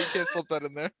 Wait, you can't slip that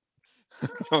in there.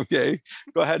 Okay.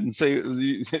 Go ahead and say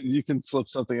you can slip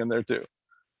something in there too.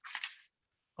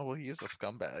 Oh well, he is a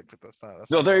scumbag, but that's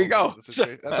No, not there you relevant to go. the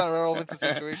situation. That's not relevant to the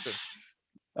situation.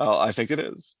 Oh, I think it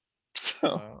is.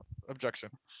 So, Objection.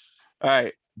 all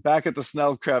right, back at the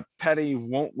Snell Crep, Petty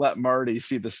won't let Marty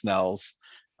see the Snells,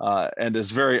 and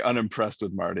is very unimpressed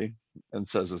with Marty and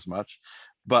says as much.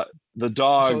 But the So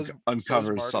dog is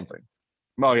uncovers Marty. something.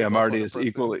 Oh yeah, He's also Marty is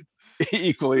unimpressed too.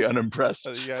 equally unimpressed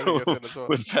Yeah, I think I said as well.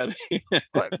 with Petty.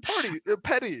 But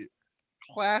Petty,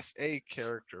 class A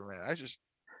character, man. He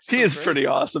So is great. pretty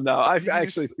awesome now. I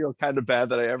actually He's, feel kind of bad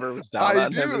that I ever was down I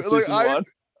on him do in like season one.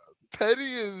 Petty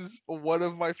is one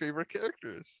of my favorite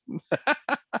characters.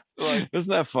 Like, Isn't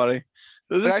that funny?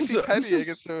 when I This is see this Petty, I get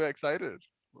is so excited.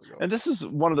 Like, oh. and this is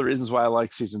one of the reasons why I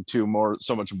like season two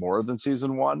so much more than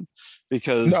season one,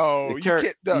 because No, the you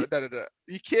character. can't. No.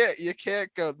 You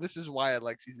can't go. This is why I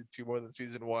like season 2 more than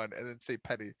season 1, and then say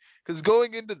Petty. Because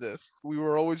going into this, we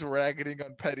were always ragging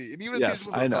on Petty, and even in Yes,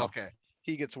 season 1, I we're like, know. okay,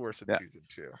 he gets worse in Yeah. season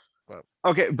 2. But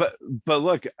Okay, but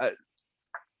look,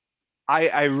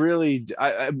 I really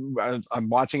I'm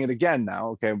watching it again now.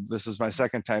 Okay, this is my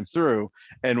second time through,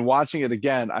 and watching it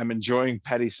again, I'm enjoying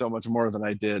Petty so much more than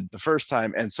I did the first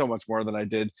time, and so much more than I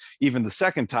did even the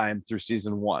second time through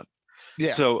season one.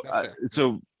 yeah, So that's fair.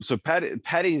 so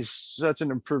Petty's such an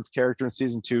improved character in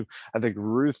season two. I think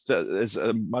Ruth is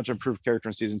a much improved character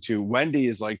in season two. Wendy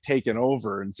is like taken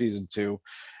over in season two,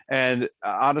 and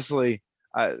honestly,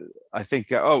 I I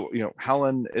think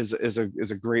Helen is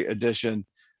a great addition.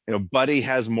 Buddy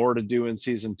has more to do in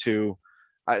season two.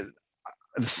 I,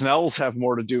 the Snells have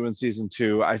more to do in season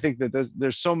two. I think that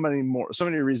there's so many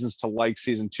reasons to like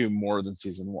season two more than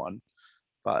season one.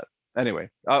 But anyway,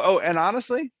 and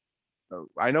honestly,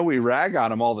 I know we rag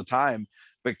on him all the time,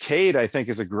 but Cade I think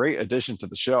is a great addition to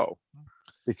the show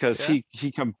because Yeah,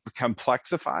 he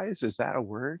complexifies. Is that a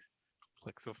word?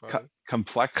 complexifies,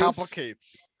 Complexes.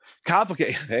 complicates.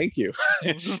 Complicate. Thank you.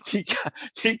 he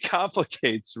he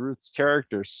complicates Ruth's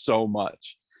character so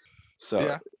much. So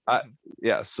Yeah, I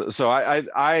yeah.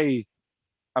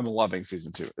 I'm loving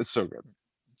season two. It's so good.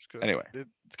 it's good. Anyway,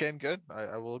 It's getting good.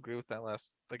 I will agree with that.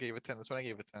 I gave it 10. That's when I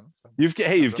gave it 10. So you've I'm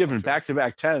given definitely back to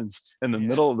back tens in the yeah,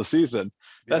 middle of the season.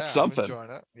 That's yeah, I'm something. enjoying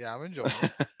it. Yeah, I'm enjoying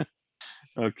it.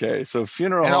 Okay, so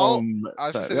funeral And home.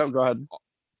 I should say Yeah, this, go ahead.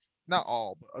 not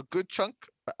all, but a good chunk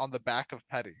on the back of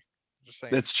Petty. Just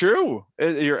saying. It's true.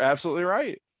 You're absolutely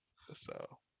right. So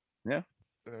Yeah.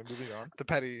 moving on. The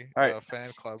Petty All right.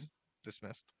 fan club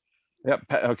dismissed. Yep.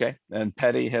 Okay. And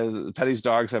Petty's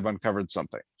dogs have uncovered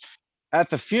something. At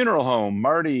the funeral home,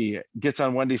 Marty gets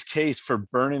on Wendy's case for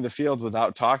burning the field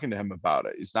without talking to him about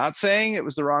it. He's not saying it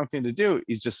was the wrong thing to do.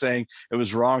 He's just saying it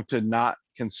was wrong to not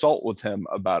consult with him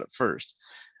about it first.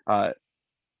 What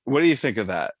do you think of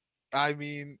that? I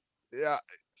mean, yeah,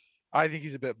 I think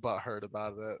he's a bit butthurt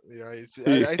about it. I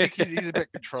Yeah. think he's a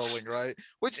bit controlling, right?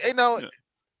 Which it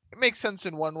makes sense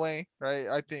in one way, right?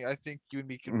 I think you and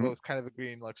me can Mhm, both kind of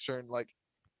agree in like certain like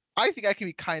I think I can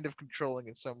be kind of controlling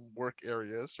in some work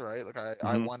areas, right? Like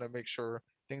I mhm, want to make sure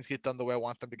things get done the way I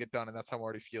want them to get done, and that's how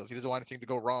Marty feels. He doesn't want anything to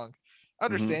go wrong, mhm.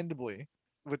 understandably,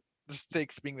 with the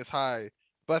stakes being this high.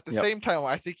 But at the Yep. same time,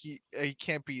 I think he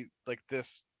can't be like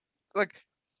this. Like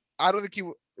I don't think he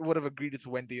would have agreed with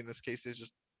Wendy in this case. It's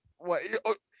just what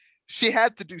she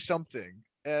had to do something,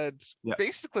 and Yeah.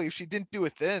 basically, if she didn't do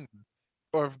it then,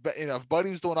 or if Buddy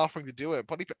was the one offering to do it,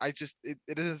 Buddy,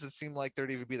 it doesn't seem like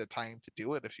there'd even be the time to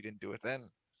do it if she didn't do it then.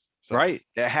 So Right.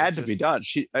 It it had to be just done.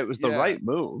 It was the yeah right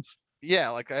move. yeah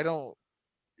like I don't.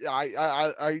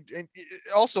 Yeah, and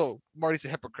also Marty's a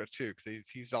hypocrite too because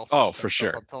he's also Oh, spent for stuff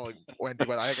sure. on telling Wendy,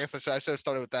 but I guess I should have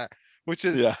started with that, which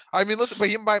is, Yeah. I mean, listen, but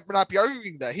he might not be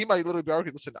arguing that. He might literally be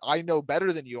arguing, listen, I know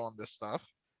better than you on this stuff,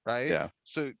 right? Yeah.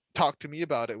 So talk to me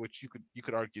about it, which you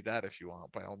could argue that if you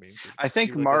want, by all means, if I he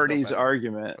think really does know Marty's better.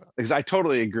 argument, But, because I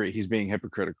totally agree, he's being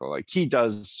hypocritical. Like he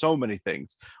does so many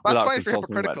things that's without fine for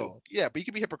consulting Wendy. hypocritical, yeah, but you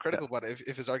can be Yeah. hypocritical about it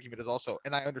if his argument is also,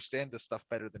 and I understand this stuff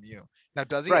better than you. Now,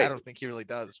 does he? I Right. don't think he really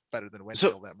does better than Wendy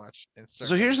So all that much in so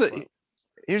certain ways, but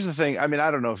here's the thing. I mean,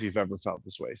 I don't know if you've ever felt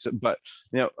this way. So, but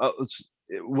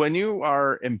when you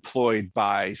are employed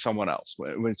by someone else,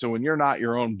 when you're not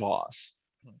your own boss,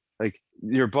 hmm, like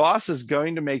your boss is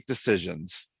going to make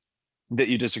decisions that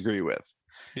you disagree with.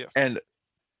 yes. And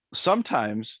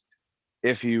sometimes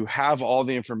if you have all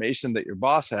the information that your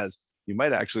boss has, you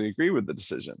might actually agree with the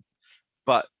decision.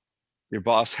 But your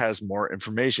boss has more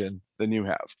information than you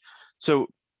have. So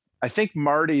I think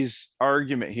Marty's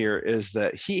argument here is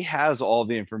that he has all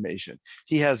the information.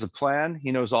 He has a plan.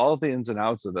 He knows all of the ins and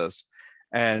outs of this,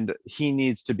 and he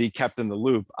needs to be kept in the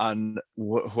loop on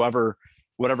whatever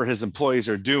his employees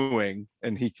are doing.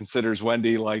 And he considers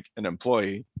Wendy like an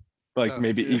employee, like That's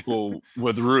maybe good. equal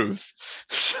with Ruth.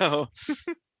 So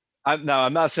I'm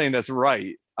not saying that's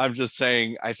right. I'm just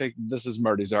saying I think this is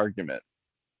Marty's argument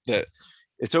that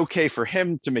it's okay for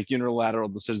him to make unilateral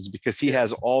decisions because he Yeah.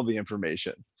 has all the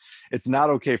information. It's not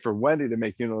okay for Wendy to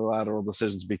make unilateral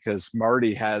decisions because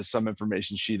Marty has some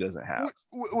information she doesn't have.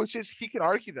 Which is, he can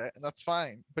argue that, and that's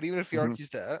fine. But even if he Mhm. argues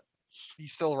that,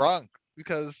 he's still wrong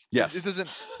because it Yes. doesn't.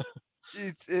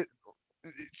 It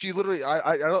she literally,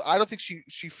 I don't think she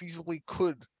feasibly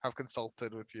could have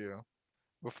consulted with you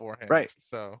beforehand. Right.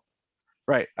 So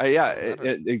Right. Yeah. let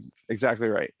her. Exactly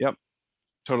right. Yep.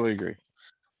 Totally agree.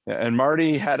 Yeah, and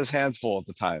Marty had his hands full at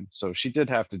the time, so she did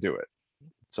have to do it.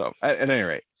 So at any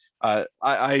rate,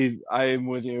 I'm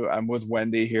with you. I'm with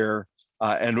Wendy here,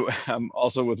 and I'm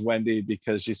also with Wendy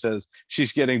because she says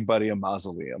she's getting Buddy a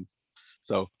mausoleum.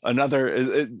 So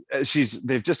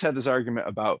they've just had this argument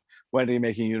about Wendy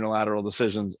making unilateral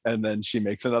decisions, and then she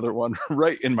makes another one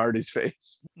right in Marty's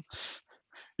face.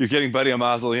 You're getting Buddy a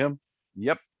mausoleum?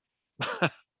 Yep.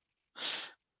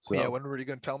 Yeah, So when were you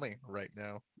gonna tell me? Right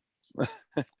now.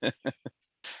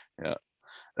 yeah.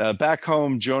 Back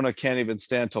home, Jonah can't even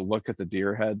stand to look at the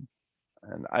deer head.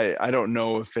 And I don't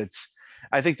know if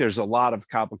I think there's a lot of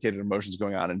complicated emotions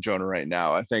going on in Jonah right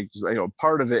now. I think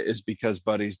part of it is because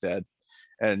Buddy's dead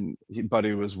and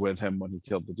Buddy was with him when he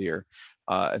killed the deer.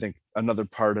 I think another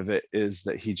part of it is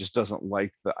that he just doesn't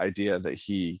like the idea that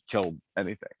he killed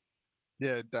anything.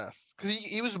 Yeah, death. Because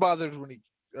he was bothered when he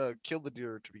killed the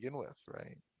deer to begin with,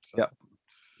 right? So. Yeah,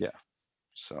 yeah.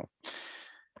 So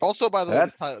Also, by the way,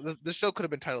 that this show could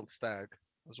have been titled Stag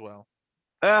as well.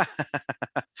 yeah,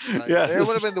 Right? It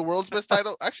would have been the world's best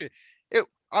title. Actually,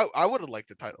 I would have liked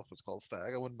the title if it's called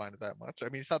Stag. I wouldn't mind it that much. I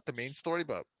mean, it's not the main story,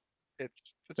 but it's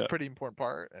a yeah, pretty important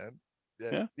part. And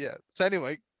yeah, yeah, yeah. So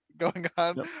anyway, going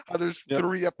on, yep, there's yep,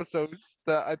 3 episodes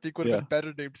that I think would have yeah, been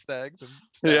better named Stag than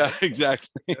yeah, Stag. But exactly,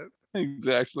 yeah.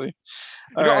 exactly.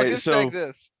 All I'll right, give Stag so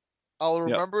this. I'll yeah,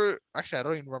 remember. Actually, I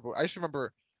don't even remember. I just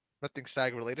remember nothing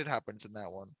Stag related happens in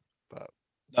that one. But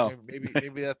no, maybe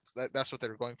that's what they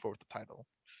were going for with the title.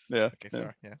 yeah, Okay, yeah.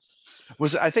 sorry. Yeah.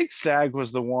 I think Stag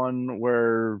was the one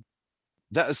where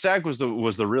that Stag was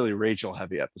the really Rachel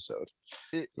heavy episode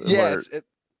Yeah, where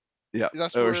yeah,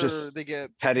 that's it was where just they get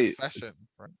the petty. confession,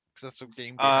 right? 'Cause that's what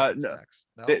game day happens No, next.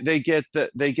 No.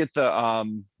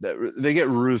 they get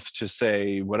Ruth to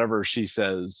say whatever she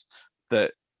says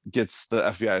that gets the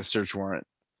FBI search warrant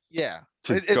Yeah.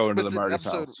 to go into the It's an Marty's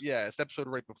episode. house. Yeah, it's the episode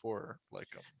right before like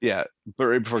Yeah, but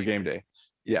right before game game day. day.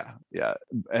 Yeah. Yeah,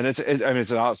 yeah, and I mean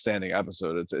it's an outstanding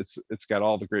episode. It's got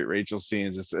all the great Rachel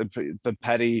scenes. The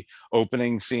petty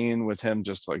opening scene with him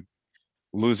just like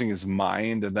losing his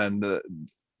mind, and then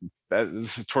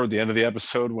toward the end of the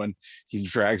episode when he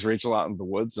drags Rachel out into the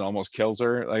woods and almost kills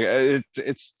her. Like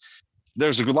it's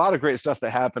there's a lot of great stuff that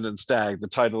happened in Stag. The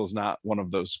title is not one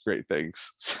of those great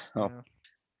things. So Yeah.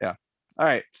 yeah. All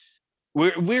right.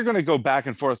 We're going to go back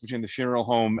and forth between the funeral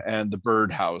home and the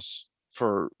birdhouse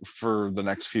for the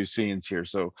next few scenes here.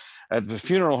 So at the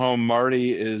funeral home,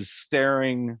 Marty is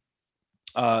staring.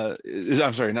 I'm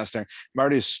sorry, not staring.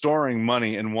 Marty is storing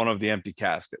money in one of the empty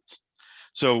caskets.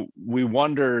 So we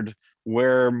wondered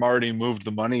where Marty moved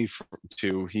the money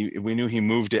to. We knew he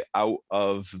moved it out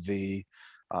of the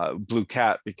Blue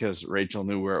Cat because Rachel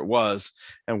knew where it was.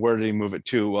 And where did he move it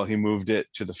to? Well, he moved it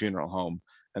to the funeral home,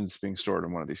 and it's being stored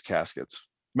in one of these caskets.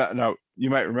 Now, you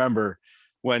might remember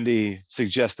Wendy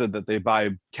suggested that they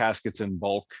buy caskets in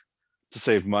bulk to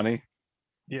save money.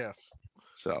 Yes.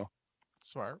 So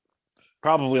Smart.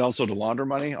 probably also to launder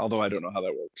money, although I don't know how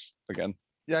that works. Again,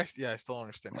 Yeah, I still don't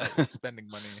understand how spending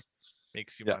money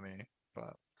makes you Yeah. money,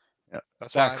 but yeah.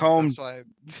 that's Back why home, that's why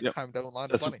yep. I don't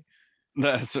launder That's money.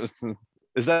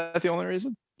 is that the only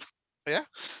reason? Yeah.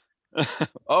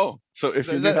 Oh, so if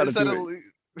you knew how to do it,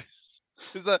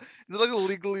 Is that like a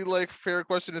legally like fair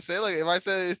question to say? Like if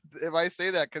I say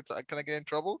that, can I get in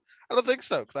trouble? I don't think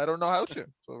so because I don't know how to.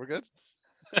 So we're good.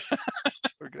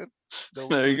 We're good. No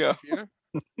there legal you go. issues here.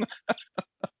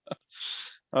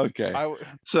 Okay. I w-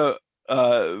 So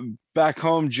back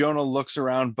home, Jonah looks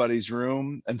around Buddy's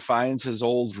room and finds his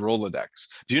old Rolodex.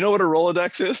 Do you know what a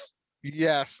Rolodex is?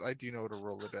 Yes, I do know what a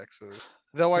Rolodex is.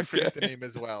 Though I forget the Okay. name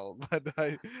as well, but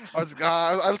I thought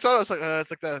it was like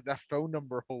it's like that phone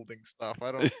number holding stuff.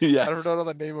 I don't Yes. know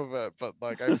the name of it, but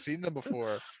like I've seen them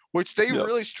before, which they Yep.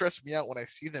 really stress me out when I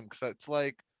see them because it's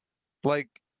like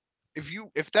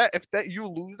if that you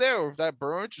lose there or if that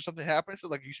burns or something happens, so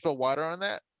like you spill water on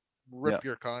that, Yeah. rip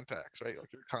your contacts, right?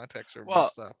 Like your contacts are Well,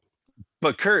 messed up.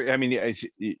 but Kurt, I mean,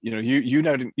 you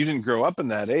didn't grow up in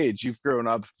that age. You've grown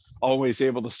up always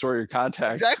able to store your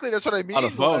contacts Exactly, that's what I on a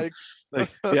mean. phone. Like Like,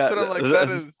 that's yeah, what I'm like. That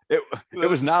is it that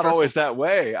was is a not stressful always that thing.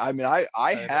 way. I mean, I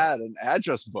I know. had an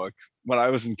address book when I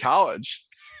was in college.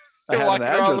 I You're had an walking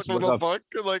around address with a book little of, book,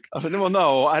 like well,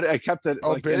 no, I kept it a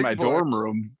like in my big book. dorm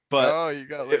room, but Oh, you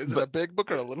got. it, Is it but a big book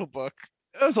or a little book?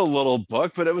 it was a little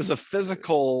book, but it was a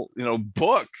physical,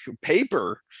 book,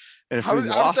 paper. And if we How does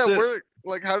lost that it, work?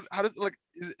 Like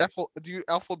do you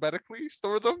alphabetically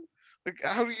store them? Like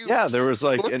how do you yeah, sort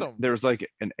them? there was like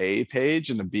an A page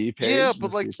and a B Yeah, page and a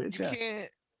but C like page. Yeah.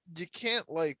 you can't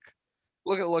like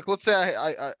look at like let's say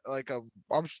I like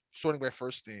I'm sorting by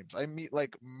first names. I meet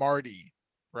like Marty,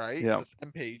 right? Yeah. That's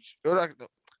M page. Oh, no.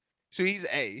 So he's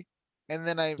A, and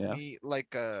then I Yeah. meet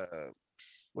like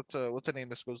what's a name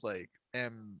this goes like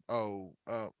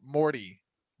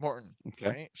Morton, Okay.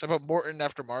 right? So I put Morton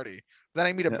after Marty. Then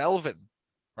I meet a Yeah. Melvin,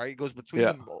 right? It goes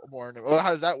Yeah. between Morton. Oh,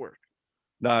 how does that work?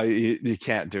 No, you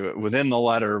can't do it. Within the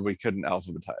letter, we couldn't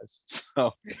alphabetize.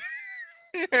 So,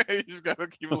 You just gotta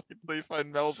keep looking until you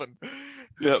find Melvin. I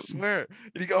yep. swear.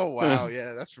 And you go, oh wow,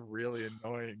 yeah, that's really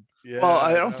annoying. Well,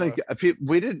 I Yeah, don't no. think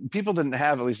people didn't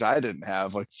have, at least I didn't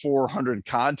have like 400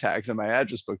 contacts in my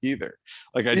address book either.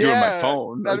 Like I do in my Yeah,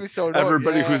 phone. that'd Like be so annoying.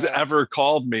 everybody who's Yeah. ever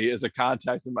called me is a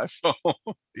contact in my phone.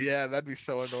 Yeah, that'd be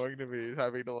so annoying to me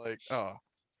having to like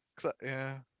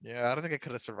yeah, I don't think I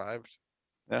could have survived.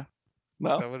 Yeah.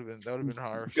 No, That would have been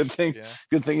harsh. good thing. Yeah.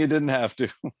 Good thing you didn't have to.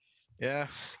 Yeah.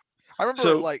 I remember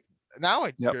So, like now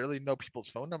I yep. barely know people's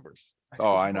phone numbers. I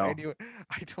Oh, I don't know know. anyone.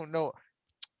 I don't know.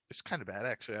 It's kind of bad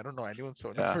actually. I don't know anyone's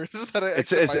phone Yeah. numbers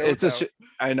except my own now.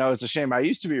 I know it's a shame. I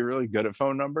used to be really good at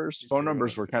phone numbers. Me Phone too.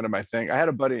 numbers were kind of my thing. I had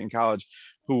a buddy in college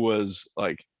who was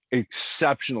like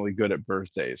exceptionally good at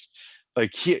birthdays.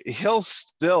 Like he'll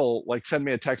still like send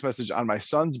me a text message on my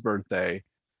son's birthday,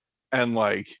 and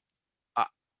like I,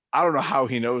 I don't know how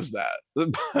he knows that,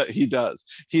 but he does.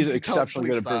 He's You tell him, exceptionally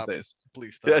please good at stop. birthdays.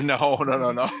 Please Yeah, stop. no.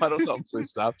 I don't know. Please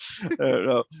stop.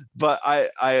 No. But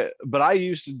I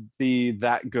used to be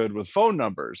that good with phone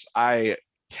numbers. I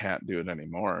can't do it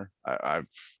anymore. I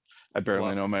barely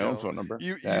Lost know the my own skill. phone number.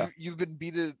 Yeah, You've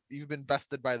been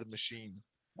bested by the machine.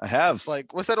 I It's have.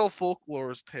 like what's that old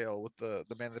folklore's tale with the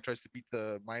man that tries to beat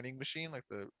the mining machine, like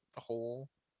the hole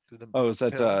through the Oh, is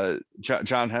that hill?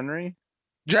 John Henry?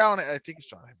 John, I think it's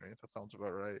John Henry. That sounds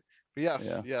about right. But Yeah,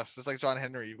 yes, it's like John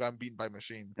Henry. You've gotten beaten by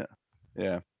machine. yeah,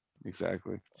 yeah.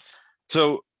 Exactly.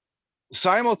 So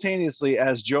simultaneously,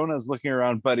 as Jonah's looking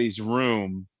around Buddy's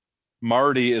room,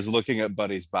 Marty is looking at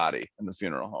Buddy's body in the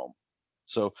funeral home.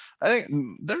 So I think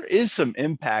there is some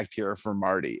impact here for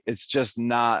Marty. It's just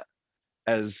not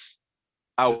as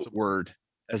Visible. outward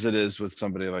as it is with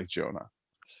somebody like Jonah.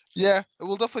 Yeah,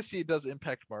 we'll definitely see it does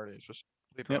impact Marty, just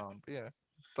later Yep. on. But yeah,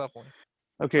 definitely.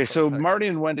 Okay, That's what I'm so texting.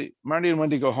 Marty and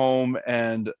Wendy go home,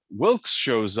 and Wilkes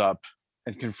shows up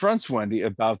and confronts Wendy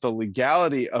about the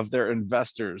legality of their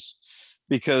investors,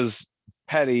 because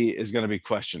Petty is going to be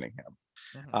questioning him.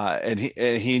 Mhm.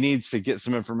 And he needs to get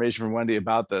some information from Wendy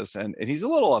about this, and he's a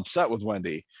little upset with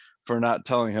Wendy for not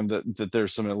telling him that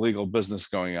there's some illegal business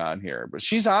going on here. But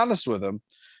she's honest with him,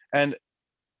 and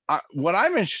what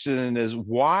I'm interested in is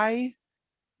why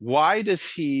does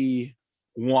he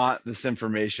want this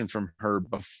information from her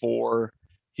before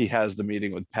he has the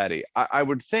meeting with Petty? I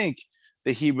would think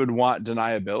that he would want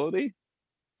deniability.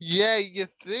 Yeah, you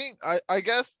think? I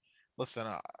guess. Listen,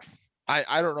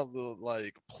 I don't know the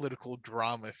like political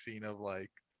drama scene of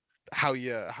like how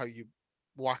you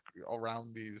walk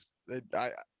around these.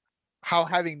 How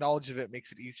having knowledge of it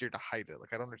makes it easier to hide it.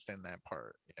 Like I don't understand that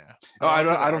part. Yeah, I Oh,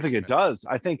 don't understand that I don't think it argument. does.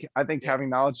 I think Yeah. having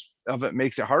knowledge of it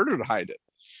makes it harder to hide it.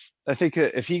 I think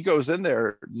if he goes in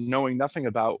there knowing nothing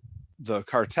about the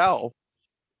cartel,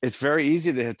 it's very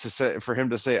easy to say for him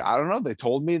to say, I don't know. They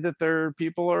told me that their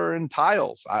people are in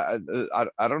tiles. I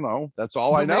don't know. That's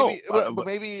all I But know. maybe, but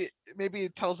maybe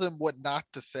it tells him what not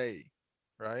to say,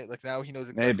 right? Like now he knows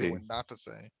exactly Maybe, what not to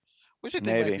say, which I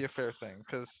think might be maybe. a fair thing.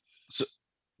 Because So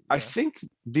I yeah, think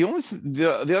the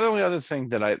only other thing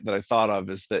that I thought of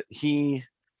is that he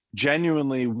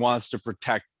genuinely wants to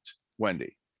protect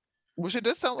Wendy. which it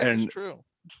does sound like it's And true.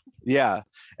 yeah,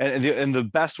 and the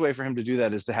best way for him to do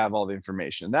that is to have all the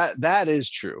information. That is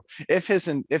true. If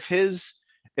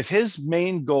his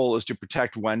main goal is to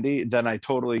protect Wendy, then I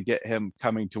totally get him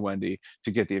coming to Wendy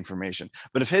to get the information.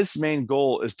 But if his main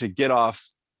goal is to get off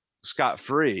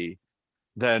scot-free,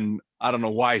 then I don't know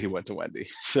why he went to Wendy.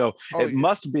 So Oh it yeah,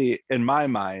 must be, in my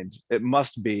mind, it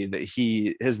must be that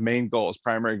his main goal, his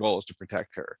primary goal is to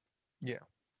protect her. yeah,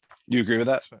 You agree with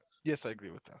that? that's right. Yes, I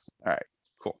agree with that. All right,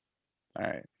 cool. All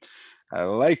right. I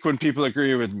like when people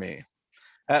agree with me.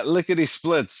 At Lickety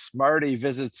Splits, Marty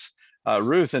visits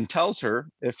Ruth and tells her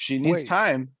if she needs Wait,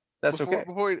 time, that's okay.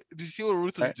 did you see what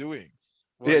Ruth was Right? doing?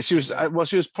 What Yeah, is she she was doing? well,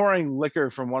 she was pouring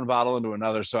liquor from one bottle into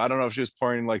another. So I don't know if she was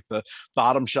pouring like the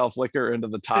bottom shelf liquor into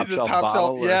the In top the shelf top shelf.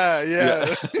 bottle, or Yeah, yeah.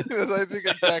 yeah. I think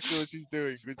exactly what she's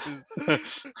doing, which is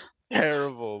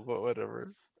terrible, but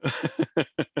whatever.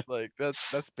 Like that's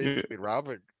basically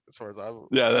robbing as far as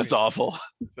Yeah, I that's mean, awful.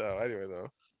 so anyway though.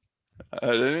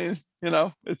 I mean,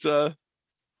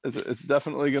 it's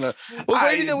definitely gonna. Well,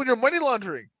 what do you I know when you're money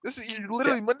laundering? This is you're Yeah,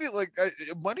 literally money like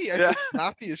money. I feel yeah, like is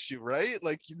not the issue, right?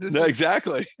 Like this no, is,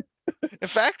 exactly. in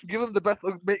fact, give them the best.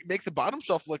 Make the bottom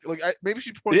shelf look like maybe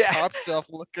she's pouring Yeah, top shelf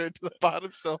liquor into the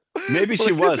bottom shelf maybe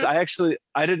she was. liquor.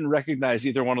 I didn't recognize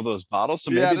either one of those bottles,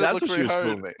 so Yeah, maybe that that's looked what she really was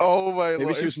hard. moving. Oh my Maybe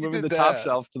lord! she If was she moving did the top that,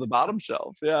 shelf to the bottom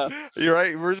shelf. Yeah. you're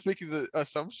right. We're just making the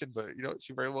assumption, but you know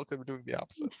she very well could be doing the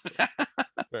opposite. So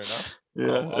fair enough.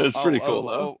 Yeah, it's pretty cool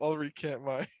though. I'll recant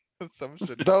my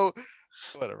assumption. Though,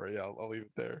 whatever. Yeah, I'll leave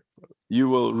it there. You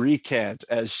will recant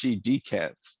as she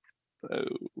decants. Oh,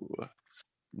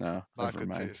 no, Not never good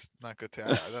mind. taste. Not good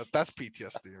taste. That's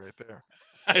PTSD right there.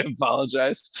 I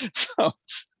apologize. So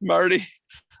Marty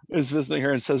is visiting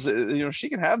her and says, she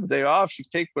can have the day off. She can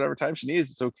take whatever time she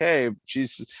needs. It's okay. She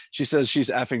says she's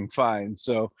effing fine.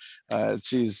 So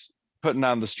she's putting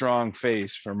on the strong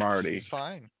face for Marty. She's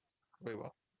fine. Wait,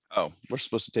 well, Oh, we're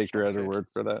supposed to take her strong at her face. word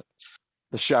for that.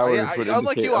 The showers would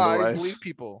Unlike indicate you, I otherwise. believe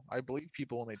people. I believe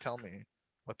people when they tell me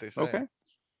what they say. Okay,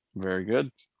 very good.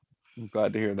 I'm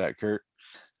glad to hear that, Kurt.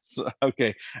 So,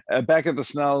 okay, back at the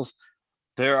Snells,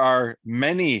 there are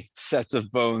many sets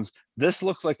of bones. This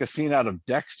looks like a scene out of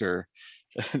Dexter.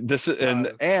 This It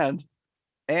does.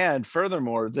 and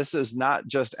furthermore, this is not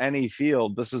just any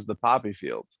field. This is the poppy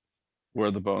field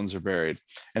where the bones are buried.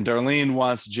 And Darlene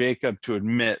wants Jacob to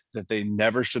admit that they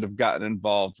never should have gotten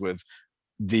involved with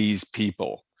these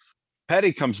people.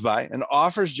 Petty comes by and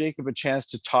offers Jacob a chance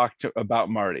to talk about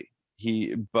Marty.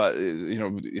 But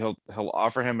he'll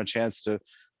offer him a chance to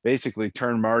basically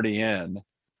turn Marty in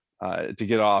to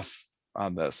get off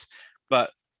on this,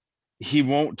 but he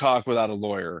won't talk without a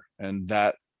lawyer, and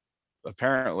that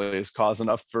apparently is cause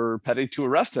enough for Petty to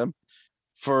arrest him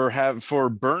for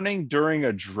burning during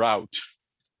a drought.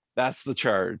 That's the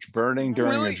charge: burning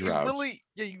during a Really, drought.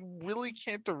 you really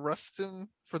can't arrest him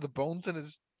for the bones in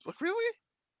his. Like, really?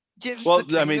 You can't just Well, I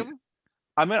detain mean, him?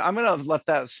 I'm gonna let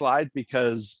that slide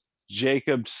because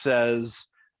Jacob says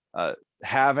uh,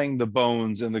 having the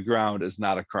bones in the ground is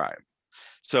not a crime.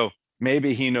 So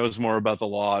maybe he knows more about the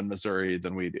law in Missouri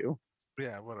than we do.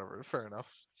 Yeah, whatever. Fair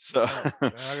enough. So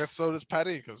I guess so does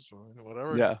Petty, because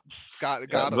whatever. yeah, Got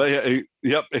him. but yeah,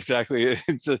 yep, exactly.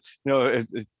 It's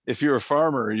if you're a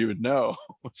farmer, you would know.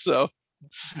 So,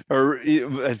 or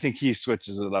I think he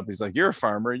switches it up. He's like, "You're a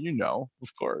farmer,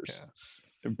 of course."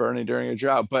 Yeah. burning during a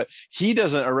drought, but he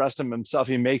doesn't arrest him himself.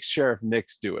 He makes Sheriff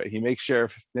Nix do it. He makes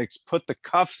Sheriff Nix put the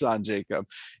cuffs on Jacob,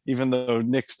 even though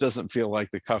Nix doesn't feel like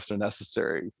the cuffs are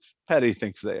necessary. Petty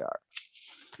thinks they are.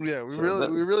 Yeah, So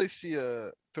that, we really see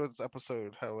through this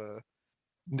episode how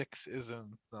Nix is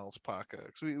in Snell's pocket.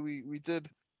 'Cause we did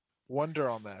wonder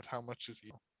on that. How much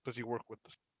does he work with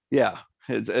this? yeah,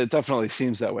 it definitely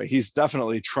seems that way. He's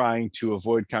definitely trying to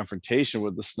avoid confrontation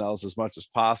with the Snells as much as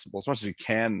possible, as much as he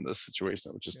can in this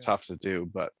situation, which is Yeah. tough to do.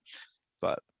 But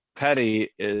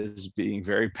Petty is being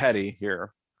very petty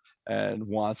here and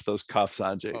wants those cuffs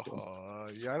on Jacob.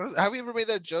 Yeah. Have we ever made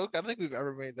that joke? I don't think we've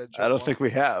ever made that joke. I don't think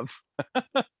we have,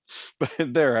 but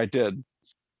there I did.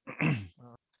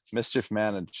 Mischief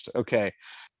managed. Okay.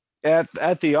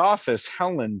 At the office,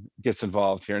 Helen gets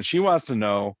involved here and she wants to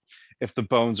know if the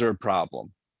bones are a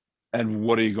problem and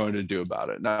what are you going to do about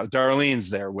it. Now, Darlene's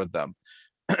there with them.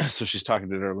 So she's talking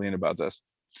to Darlene about this.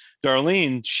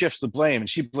 Darlene shifts the blame and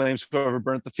she blames whoever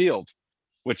burnt the field,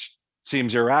 which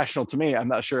seems irrational to me. I'm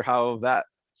not sure how that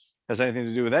has anything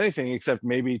to do with anything except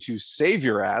maybe to save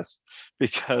your ass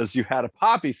because you had a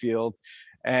poppy field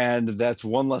and that's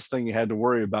one less thing you had to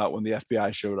worry about when the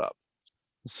FBI showed up.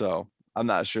 So I'm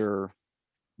not sure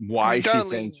why she Darlene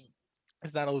thinks.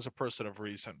 is not always a person of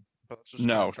reason, but that's just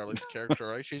No. kind of Darlene's character,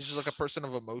 right? She's just like a person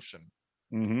of emotion,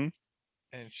 Mm-hmm.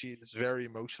 and she's very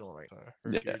emotional right now.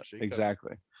 Her Yeah, dear Jacob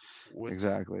exactly. with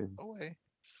Exactly. away.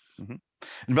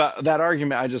 But that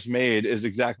argument I just made is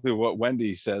exactly what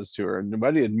Wendy says to her. And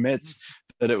Wendy admits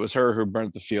that it was her who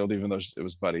burnt the field, even though it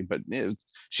was Buddy, but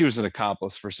she was an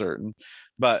accomplice for certain.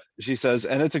 But she says,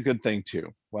 and it's a good thing too.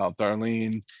 Well,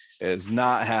 Darlene is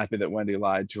not happy that Wendy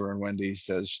lied to her. And Wendy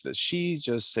says that she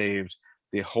just saved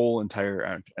the whole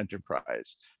entire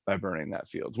enterprise by burning that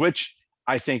field, which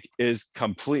I think is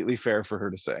completely fair for her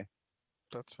to say.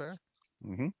 That's fair.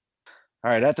 Mm-hmm.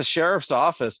 All right, at the sheriff's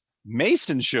office,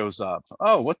 Mason shows up.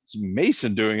 Oh, what's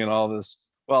Mason doing in all this?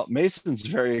 Well, Mason's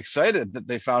very excited that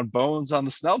they found bones on the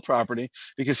Snell property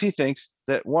because he thinks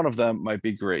that one of them might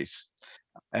be Grace.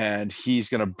 And he's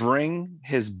going to bring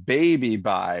his baby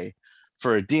by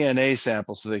for a DNA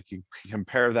sample so they can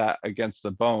compare that against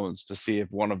the bones to see if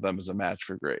one of them is a match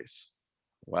for Grace.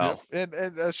 Well, yep.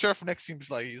 And Sheriff Nix seems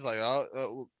like he's like,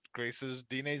 Grace's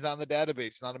DNA's not in the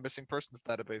database, not a missing persons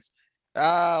database.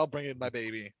 I'll bring in my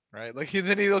baby, right? Like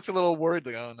then he looks a little worried,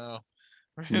 like, oh no.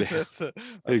 Yeah, that's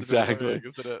exactly.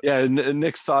 isn't it? Yeah,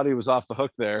 Nix thought he was off the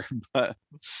hook there, but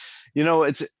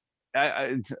it's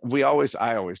I always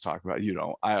talk about,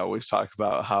 I always talk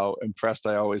about how impressed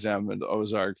I always am in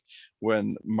Ozark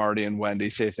when Marty and Wendy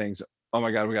say things. Oh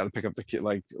my God, we got to pick up the kid.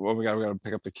 Like, oh my God, we got to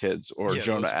pick up the kids. Or Yeah,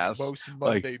 Jonah those asks, most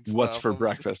like, mundane what's stuff for of just-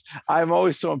 breakfast? I'm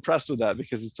always so impressed with that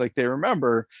because it's like they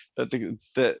remember that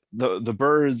the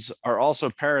birds are also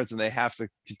parents and they have to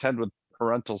contend with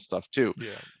parental stuff too.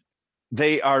 Yeah.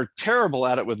 They are terrible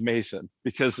at it with Mason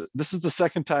because this is the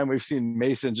second time we've seen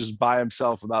Mason just by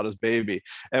himself without his baby.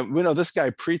 And we know this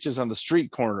guy preaches on the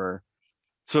street corner.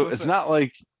 So it's Listen, not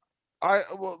like,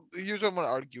 here's what I'm gonna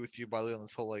argue with you, by the way, on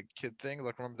this whole like kid thing.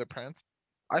 Like, remember their parents?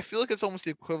 I feel like it's almost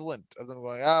the equivalent of them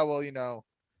going,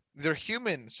 they're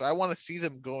human, so I want to see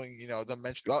them going, them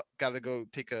mentioning, oh, gotta go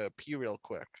take a pee real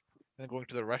quick, and going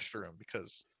to the restroom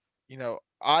because,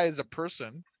 I as a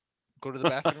person go to the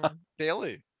bathroom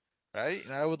daily, right?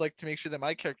 And I would like to make sure that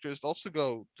my characters also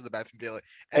go to the bathroom daily,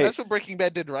 and Hey. that's what Breaking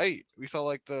Bad did right. We saw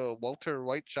like the Walter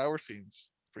White shower scenes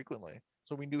frequently,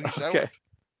 so we knew he showered. Okay.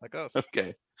 Like us.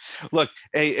 Okay. Look,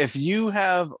 hey, if you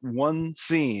have one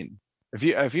scene, if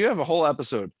you have a whole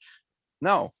episode,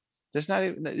 no, there's not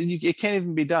even, it can't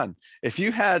even be done. If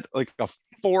you had like a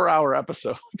 4-hour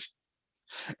episode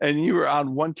and you were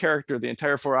on one character the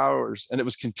entire 4 hours and it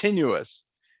was continuous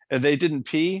and they didn't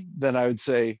pee, then I would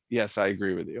say, yes, I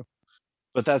agree with you.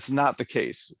 But that's not the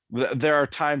case. There are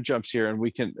time jumps here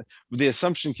and the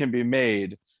assumption can be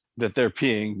made that they're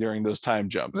peeing during those time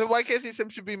jumps. Then why can't the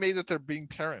assumption be made that they're being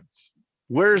parents?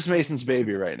 Where's Mason's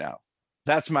baby right now?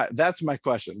 That's my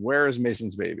question. Where is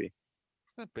Mason's baby?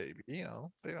 That baby, they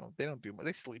don't do much.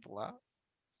 They sleep a lot.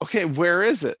 Okay, where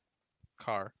is it?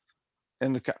 Car.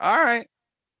 In the car. All right.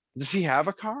 Does he have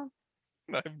a car?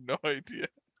 I have no idea.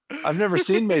 I've never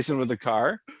seen Mason with a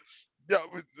car. Yeah,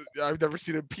 I've never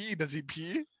seen him pee. Does he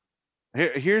pee?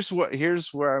 Here's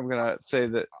where I'm gonna say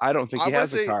that I don't think he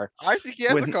has a car. I think he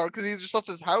has When a car because he just left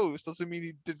his house. Doesn't mean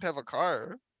he didn't have a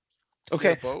car.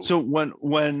 Okay, both. so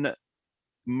when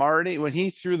he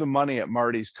threw the money at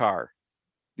Marty's car,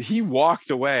 he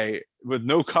walked away with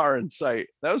no car in sight.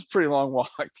 That was a pretty long walk.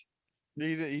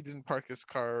 He didn't park his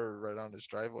car right on his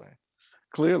driveway.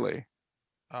 Clearly.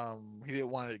 He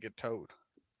didn't want it to get towed.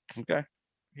 Okay.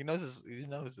 He knows his. He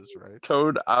knows his right.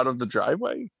 code out of the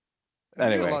driveway. I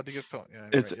think you're Anyway, allowed to get some. Yeah.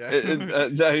 it's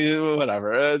Anyway, yeah.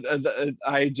 whatever.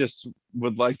 I just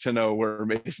would like to know where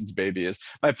Mason's baby is.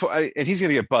 And he's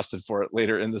gonna get busted for it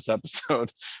later in this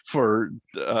episode for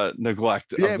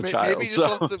neglect Yeah, of the maybe child. just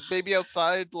So left the baby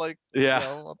outside, like yeah,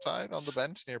 outside on the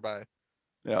bench nearby.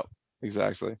 yeah,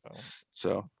 exactly. So,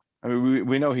 So I mean,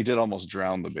 we know he did almost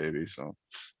drown the baby. So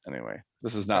anyway,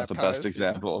 this is not the best baptized. Yeah.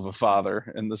 example of a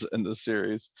father in this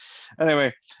series.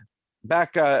 Anyway,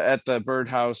 back at the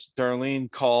birdhouse,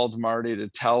 Darlene called Marty to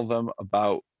tell them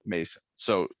about Mason.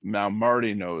 So now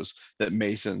Marty knows that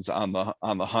Mason's on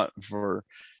the hunt for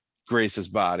Grace's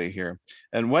body here.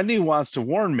 And Wendy wants to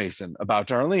warn Mason about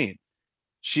Darlene.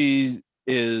 She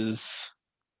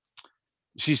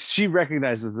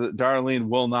recognizes that Darlene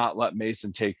will not let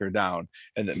Mason take her down,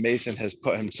 and that Mason has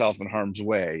put himself in harm's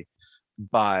way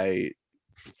by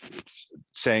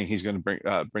saying he's going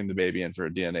to bring the baby in for a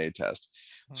DNA test.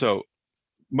 Hmm. So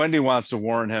Wendy wants to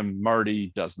warn him.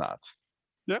 Marty does not.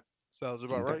 Sounds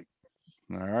about Okay.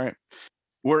 right. All right.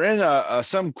 We're in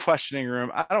some questioning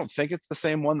room. I don't think it's the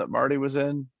same one that Marty was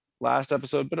in last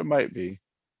episode, but it might be.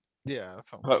 Yeah.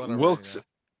 But Whatever,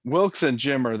 Wilkes and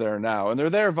Jim are there now, and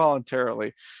they're there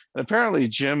voluntarily. And apparently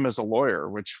Jim is a lawyer,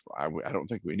 which I don't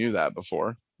think we knew that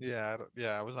before. Yeah.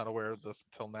 I was not aware of this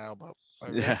until now, but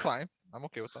Yeah. it's fine. I'm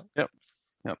okay with that.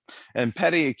 Yep. And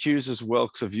Petty accuses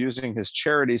Wilkes of using his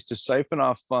charities to siphon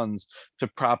off funds to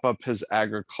prop up his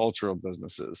agricultural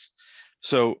businesses.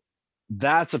 So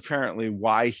that's apparently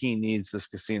why he needs this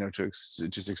casino to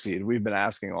succeed. We've been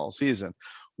asking all season,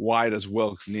 why does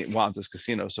Wilkes want this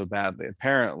casino so badly?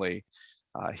 Apparently,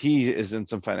 he is in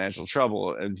some financial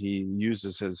trouble, and he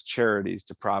uses his charities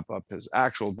to prop up his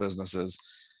actual businesses,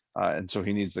 and so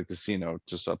he needs the casino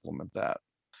to supplement that.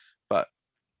 But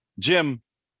Jim,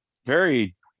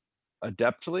 very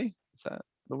adeptly, is that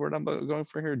the word I'm going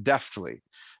for here? Deftly,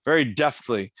 very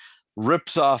deftly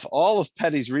rips off all of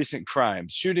Petty's recent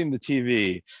crimes, shooting the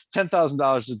TV,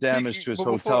 $10,000 of damage to his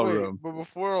hotel room. But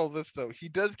before all this, though, he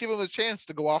does give him a chance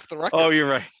to go off the record. Oh, you're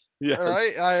right. Yeah. All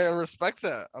right, I respect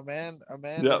that. A man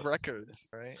Yep. of records,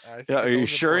 right? I think Yeah. it's Are you always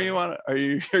sure important. are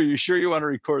you sure you want to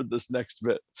record this next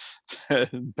bit?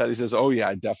 And Petty says, "Oh yeah,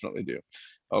 I definitely do."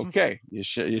 Okay, you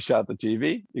shot the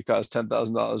TV. You caused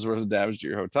 $10,000 worth of damage to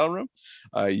your hotel room.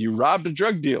 You robbed a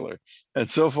drug dealer, and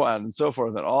so on and so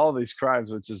forth, and all these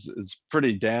crimes, which is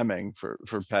pretty damning for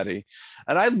Petty.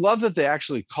 And I love that they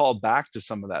actually call back to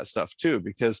some of that stuff too,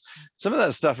 because some of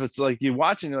that stuff, it's like you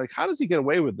watch and you're like, how does he get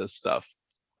away with this stuff?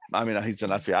 I mean, he's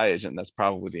an FBI agent, and that's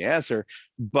probably the answer,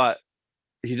 but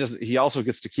he also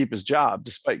gets to keep his job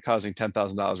despite causing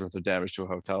 $10,000 worth of damage to a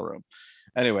hotel room.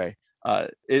 Anyway,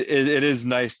 it is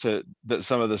nice that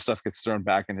some of this stuff gets thrown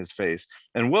back in his face.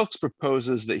 And Wilkes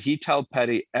proposes that he tell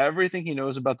Petty everything he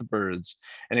knows about the birds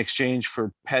in exchange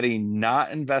for Petty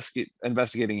not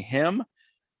investigating him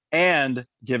and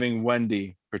giving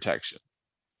Wendy protection.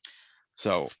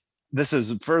 So this is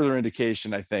a further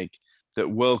indication, I think, that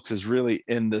Wilkes is really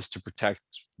in this to protect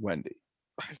Wendy.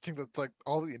 I think that's like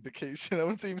all the indication. I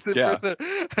wouldn't even say Yeah. further.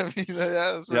 I mean,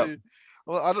 yeah, it's Yep. really.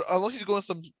 Well, unless he's going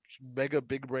some mega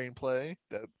big brain play.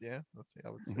 That let's see. I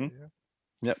would say Mhm. yeah.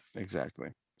 Yep, exactly.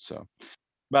 So,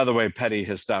 by the way, Petty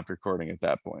has stopped recording at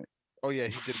that point. Oh yeah,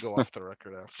 he did go off the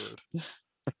record afterward.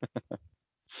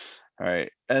 All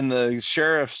right. And the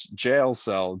sheriff's jail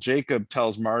cell, Jacob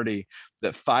tells Marty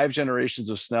that 5 generations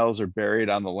of Snells are buried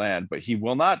on the land, but he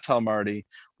will not tell Marty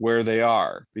where they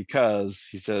are because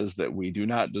he says that we do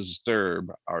not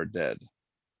disturb our dead.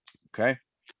 Okay.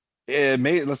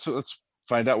 Let's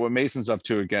find out what Mason's up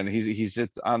to again. He's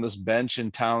on this bench in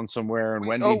town somewhere, and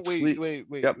Wendy. Wait.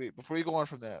 Before you go on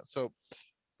from that, so,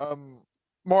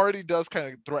 Marty does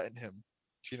kind of threaten him,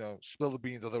 to, spill the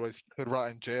beans, otherwise he could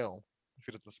rot in jail if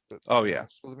he doesn't Oh, yeah.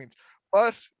 spill the beans.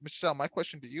 But Michelle, my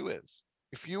question to you is,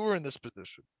 if you were in this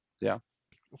position, Yeah.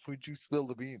 would you spill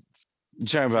the beans? You're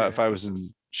talking to your about if I was in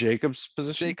ancestors? Jacob's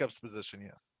position? Jacob's position,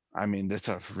 yeah. I mean, that's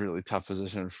a really tough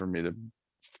position for me to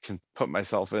can put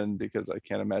myself in because I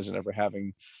can't imagine ever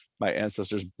having my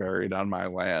ancestors buried on my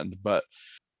land. But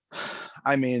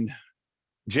I mean,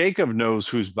 Jacob knows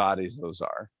whose bodies those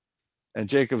are. And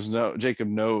Jacob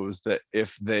knows that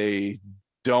if they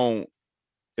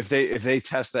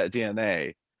test that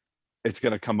DNA, it's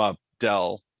going to come up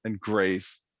Dell and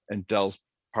Grace and Dell's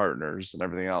partners and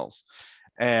everything else.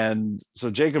 And so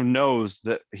Jacob knows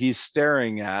that he's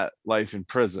staring at life in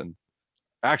prison.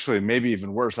 Actually, maybe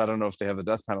even worse. I don't know if they have the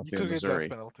death penalty You in could get Missouri.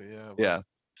 death penalty, yeah. but Yeah,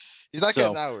 He's not So-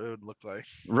 getting out, it would look like.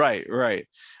 right.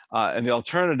 And the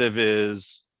alternative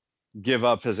is give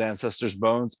up his ancestors'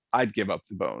 bones. I'd give up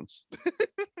the bones.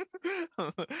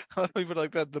 I'll leave it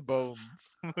like that. The bones.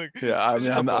 Like, Yeah, I it's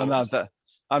mean, just the bones.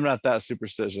 I'm not that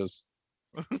superstitious.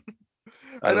 I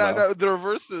I don't know, I know. know. The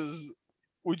reverse is,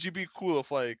 would you be cool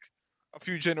if like a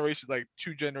few generations, like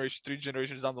 2 generations, 3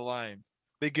 generations down the line,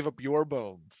 they give up your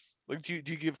bones? Like, do you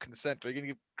give consent? Are you gonna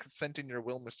give consent in your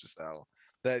will, Mr. Sal,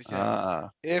 that Ah,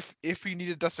 if you need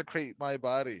to desecrate my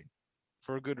body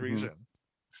for a good mhm. reason,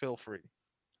 feel free.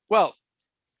 Well,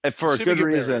 and for a Assuming good you're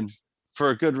married.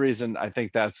 reason, I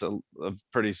think that's a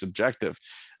pretty subjective.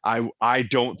 I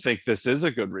don't think this is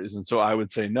a good reason, so I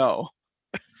would say no.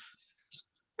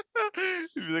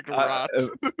 You'd be like a I, rot.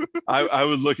 I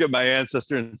would look at my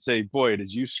ancestor and say, "Boy,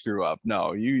 did you screw up?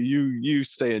 No, you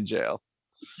stay in jail."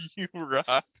 You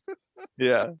rot.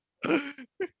 Yeah, Okay.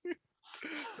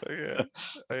 Okay,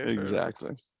 fair enough.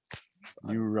 exactly.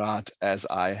 You rot as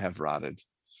I have rotted.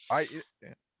 I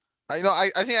yeah. I know. I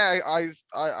think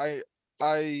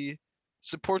I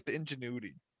support the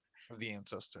ingenuity of the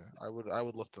ancestor. I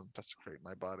would let them desecrate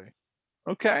my body.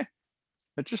 Okay,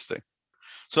 interesting.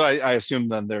 So I assume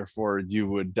then, therefore, you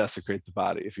would desecrate the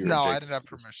body if you were No, I Jacob. didn't have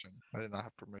permission. I did not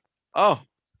have permission. Oh,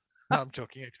 No, I'm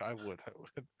joking. I would. I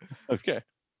would. okay.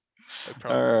 I All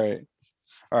probably would. right.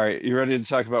 All right. You ready to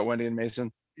talk about Wendy and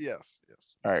Mason? Yes. Yes.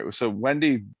 All right. So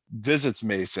Wendy visits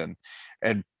Mason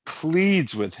and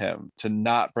pleads with him to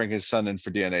not bring his son in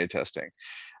for DNA testing.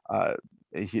 Uh,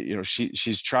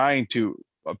 she's trying to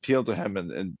appeal to him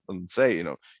and say,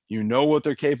 you know what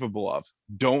they're capable of.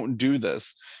 Don't do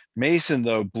this. Mason,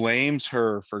 though, blames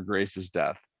her for Grace's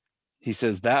death. He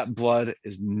says that blood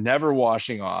is never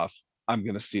washing off. I'm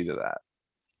going to see to that.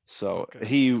 So Okay.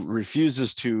 he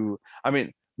refuses to. I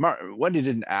mean, Wendy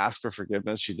didn't ask for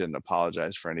forgiveness. She didn't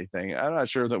apologize for anything. I'm not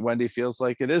sure that Wendy feels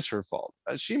like it is her fault.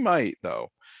 She might, though.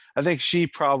 I think she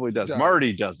probably He does.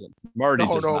 Marty does. doesn't. Marty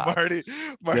No, does no, not. Marty.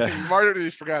 Yeah. Marty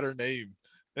forgot her name.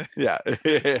 Yeah.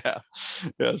 Yeah.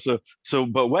 Yeah.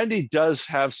 But Wendy does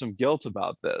have some guilt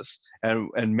about this, and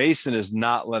Mason is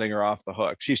not letting her off the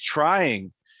hook. She's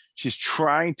trying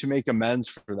to make amends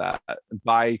for that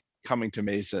by coming to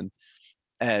Mason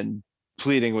and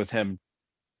pleading with him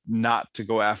not to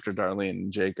go after Darlene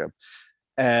and Jacob.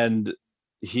 And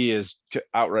he is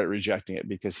outright rejecting it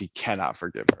because he cannot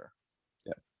forgive her.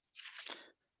 Yeah.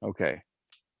 Okay.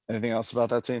 Anything else about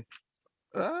that scene?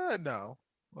 No.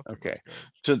 Nothing Okay.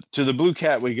 good. To the Blue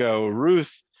Cat we go.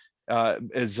 Ruth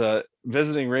is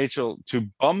visiting Rachel to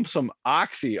bum some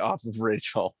oxy off of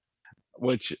Rachel,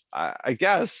 which I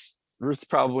guess Ruth's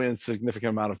probably in a significant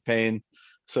amount of pain.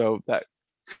 So that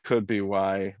could be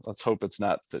why. Let's hope it's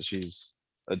not that she's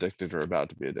addicted or about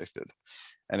to be addicted.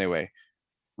 Anyway,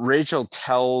 Rachel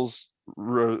tells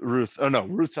Ruth, oh no,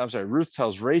 Ruth, I'm sorry, Ruth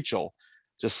tells Rachel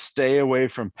to stay away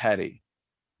from Petty,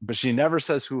 but she never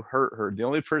says who hurt her. The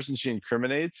only person she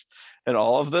incriminates in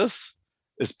all of this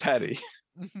is Petty,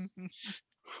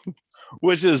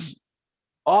 which is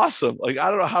awesome. Like, I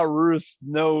don't know how Ruth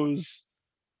knows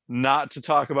not to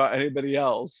talk about anybody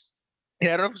else.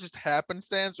 Yeah, I don't know if it's just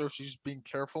happenstance or if she's being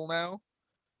careful now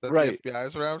that Right. the FBI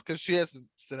is around, because she hasn't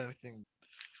said anything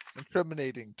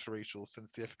incriminating to Rachel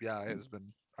since the FBI has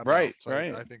been about. Right, So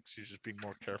right. I think she's just being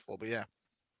more careful. But yeah.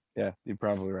 Yeah, you're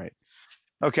probably right.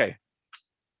 Okay.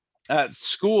 At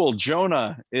school,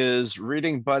 Jonah is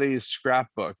reading Buddy's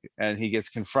scrapbook and he gets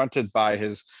confronted by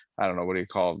his, I don't know, what do you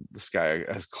call this guy,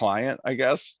 his client, I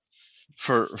guess,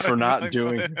 for not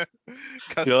doing. You like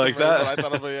Customer is what I that?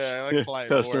 thought of. Yeah, I like Yeah, client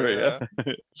more. customer, Yeah.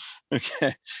 yeah.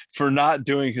 Okay. For not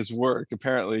doing his work.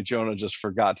 Apparently Jonah just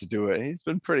forgot to do it.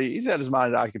 He's had his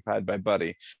mind occupied by Buddy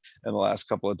in the last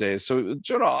couple of days. So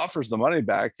Jonah offers the money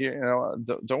back.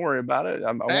 Don't worry about it. I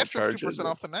And won't charge it. 50%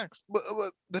 off the next. But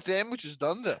the damage is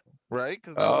done though, right?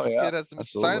 Because now Oh this yeah, kid has the missed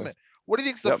absolutely. assignment. What do you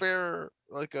think's the Yep. fair,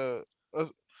 like a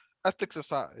ethics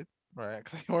aside, right?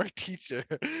 Because you are a teacher,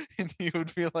 and you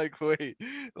would be like, wait,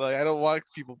 like I don't want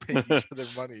people paying each other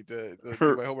money to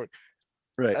do my homework.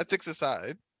 Right. Ethics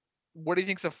aside, what do you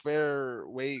think's a fair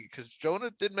way? Because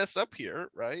Jonah did mess up here,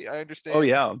 right? I understand. Oh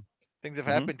yeah. Things have Mhm.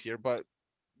 happened here, but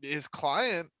his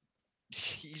client,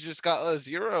 he just got a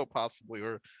 0 possibly,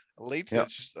 or a late. Yep.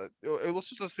 Just let's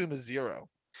just assume a 0.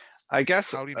 I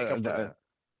guess How do you make up for that?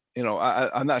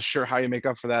 I'm not sure how you make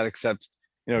up for that, except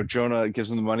Jonah gives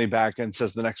him the money back and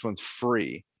says the next one's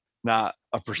free, not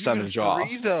a Even percentage free off.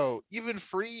 though, even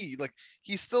free, like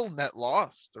he's still net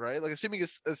lost, right? Like assuming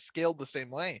it's scaled the same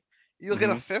way, you'll get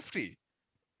a 50.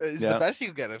 Is the Yeah. best you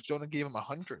could get if Jonah gave him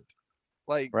 100.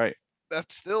 Like Right.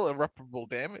 that's still irreparable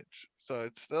damage. So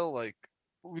it's still like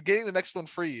we're getting the next one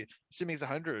free, assuming it's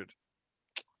 100.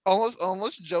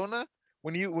 Unless Jonah,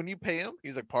 when you pay him,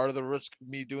 he's like part of the risk of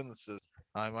me doing this is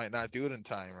I might not do it in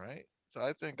time, right? So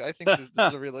I think this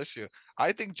is a real issue.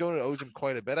 I think Jonah owes him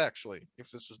quite a bit actually. If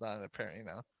this was not an apparent,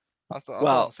 that's all I'm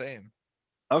Well, saying.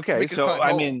 okay, Make his so client I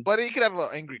whole, mean, but he could have an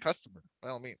angry customer by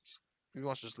all means. If he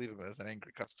wants to just leave him as an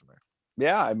angry customer.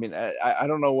 yeah, I mean, I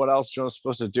don't know what else Joe's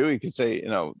supposed to do. He could say,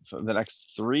 for the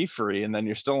next 3 free, and then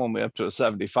you're still only up to a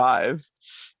 75.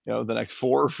 The next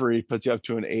 4 free puts you up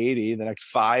to an 80. The next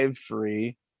 5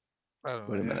 free. I don't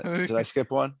Wait a minute. know. Did I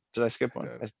skip one? Did I skip I one?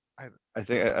 don't, I, I don't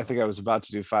think I know. think I was about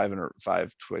to do 5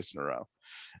 twice in a row.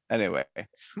 Anyway,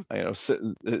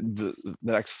 the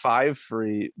next 5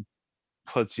 free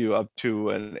puts you up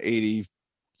to an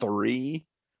 83.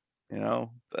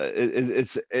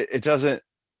 It doesn't.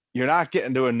 You're not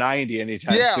getting to a 90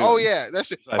 anytime Yeah. soon. Oh yeah.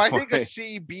 That's. My But I think a point.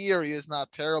 C B area is not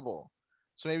terrible.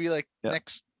 So maybe like Yeah.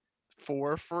 next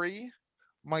 4 free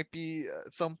might be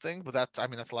something. But that's. I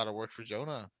mean, that's a lot of work for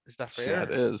Jonah. Is that Yeah, fair?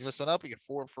 it You is. mess one up, you get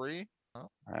 4 free. Oh,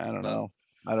 I don't no. know.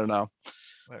 I don't know.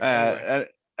 Anyway,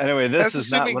 Anyway, this that's is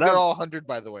not assuming they're whatever. all 100.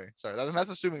 By the way, sorry. That's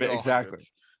assuming they're all Exactly.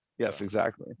 hundreds. Yes, So.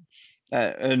 exactly.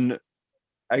 And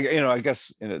I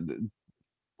guess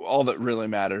all that really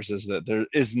matters is that there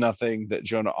is nothing that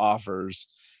Jonah offers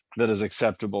that is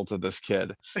acceptable to this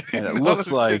kid. And it No,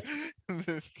 looks like,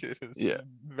 this kid is yeah,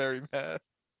 very mad.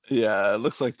 it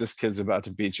looks like this kid's about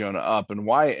to beat Jonah up, and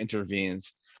Wyatt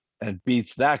intervenes and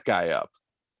beats that guy up.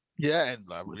 Yeah, and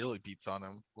really beats on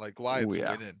him. Like Wyatt's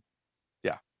Yeah. winning.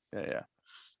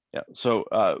 Yeah. So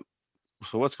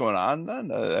what's going on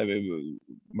then? I mean,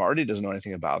 Marty doesn't know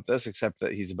anything about this except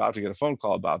that he's about to get a phone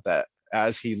call about that.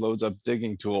 As he loads up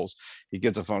digging tools, he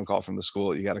gets a phone call from the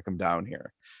school. You got to come down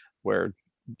here, where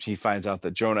he finds out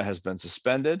that Jonah has been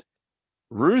suspended.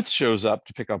 Ruth shows up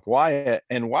to pick up Wyatt,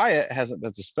 and Wyatt hasn't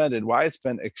been suspended. Wyatt's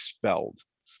been expelled.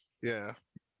 Yeah,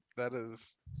 that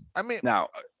is. I mean, Now,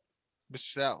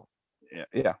 Michelle,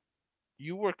 yeah,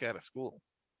 you work at a school.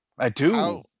 I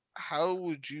do. How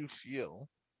would you feel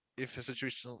if a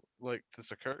situation like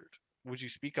this occurred? Would you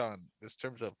speak on this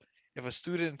terms of if a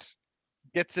student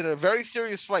gets in a very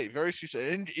serious fight, very serious,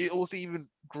 and it was even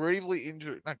gravely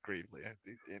injured, not gravely,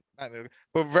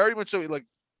 but very much so, like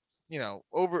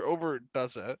over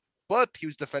does it, but he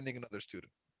was defending another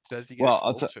student. Does he get Well,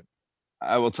 expulsion?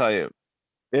 I will tell you,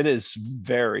 it is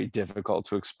very difficult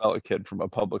to expel a kid from a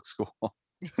public school.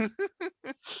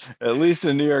 At least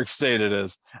in New York State, it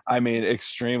is. I mean,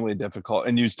 extremely difficult,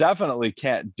 and you definitely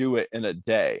can't do it in a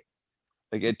day.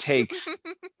 Like it takes,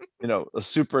 a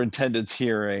superintendent's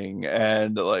hearing,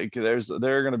 and like there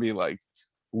are going to be like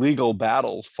legal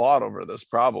battles fought over this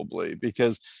probably,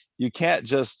 because you can't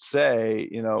just say,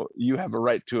 you have a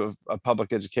right to a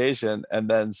public education and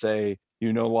then say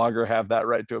you no longer have that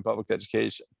right to a public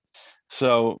education.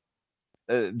 So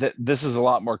this is a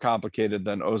lot more complicated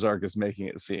than Ozark is making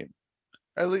it seem.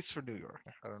 At least for New York.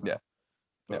 I don't know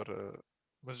Yeah. about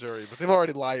Missouri, but they've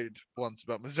already lied once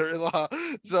about Missouri law.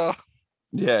 So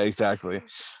Yeah, exactly.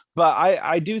 But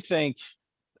I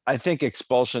think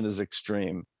expulsion is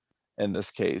extreme in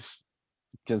this case,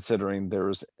 considering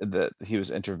that he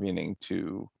was intervening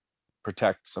to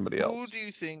protect somebody who else. do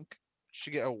you think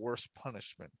should get a worse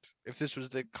punishment if this was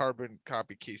the carbon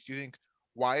copy case? Do you think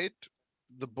Wyatt,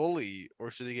 the bully,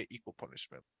 or should they get equal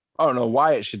punishment? Oh no,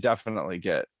 Wyatt should definitely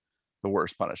get the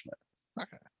worst punishment.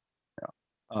 Okay.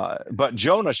 But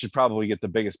Jonah should probably get the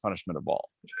biggest punishment of all,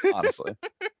 honestly.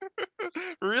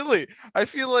 Really? I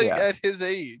feel like Yeah. at his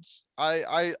age,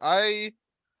 I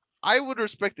would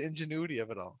respect the ingenuity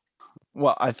of it all.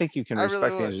 Well, I think you can I really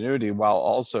respect the would. ingenuity while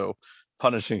also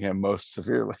punishing him most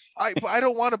severely. But I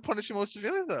don't want to punish him most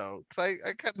severely though, because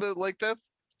I kind of like that's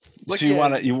like So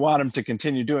you want him to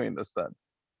continue doing this then?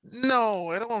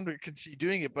 No, I don't want him to continue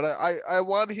doing it, but I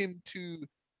want him to,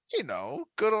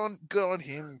 good on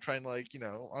him trying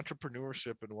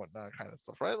entrepreneurship and whatnot kind of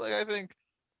stuff, right? Like I think.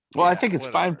 Well, I Yeah, think it's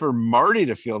fine whatever. for Marty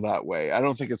to feel that way. I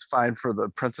don't think it's fine for the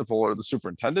principal or the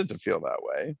superintendent to feel that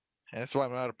way. And that's why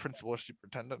I'm not a principal or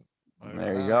superintendent.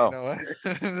 There you You go. know what?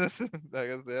 I guess,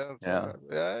 yeah, that's Yeah.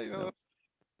 yeah, that's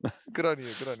good on you.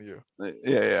 Good on you.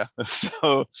 Yeah.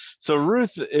 So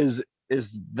Ruth is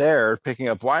there picking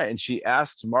up Wyatt, and she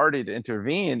asks Marty to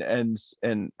intervene and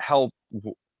help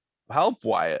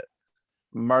Wyatt.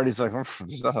 Marty's like,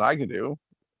 there's nothing I can do.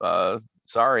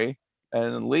 Sorry,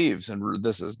 and leaves. And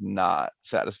this is not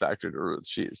satisfactory to Ruth.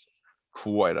 She's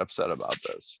quite upset about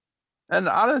this. And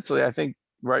honestly, I think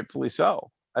rightfully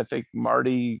so. I think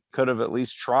Marty could have at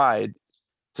least tried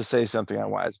to say something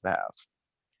on Wyatt's behalf.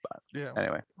 Yeah.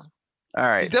 Anyway, all He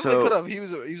right. definitely could So have. He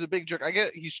was a big jerk. I get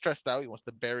he's stressed out. He wants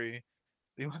to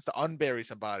unbury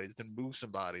some bodies, then move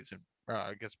some bodies, and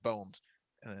I guess bones,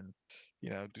 and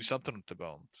then do something with the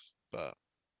bones. But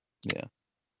Yeah.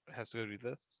 it has to go do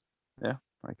this. Yeah.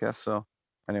 I guess so.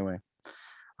 Anyway,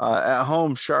 at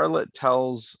home, Charlotte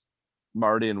tells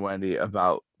Marty and Wendy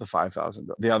about the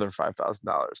the other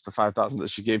 $5,000, the 5,000 that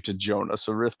she gave to Jonah.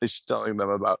 So really, she's telling them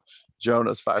about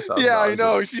Jonah's five thousand Yeah, I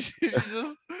dollars. know. She's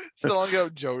just selling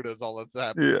out Jonas. All that's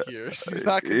happening Yeah, here. She's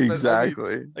not confessing. I mean,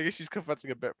 exactly. I guess she's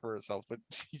confessing a bit for herself, but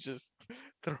she just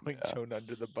throwing Yeah. Jonah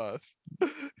under the bus.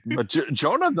 But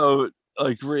Jonah though,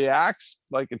 like reacts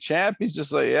like a champ. He's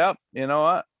just like, "Yep, you know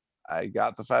what? I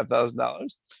got the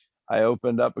 $5,000. I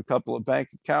opened up a couple of bank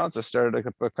accounts. I started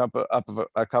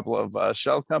a couple of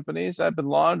shell companies. I've been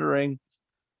laundering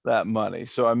that money.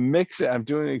 So I'm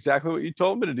doing exactly what you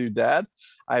told me to do, Dad.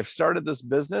 I've started this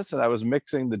business and I was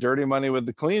mixing the dirty money with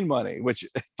the clean money, which,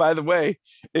 by the way,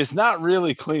 is not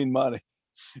really clean money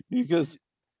because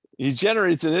he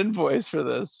generates an invoice for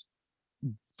this,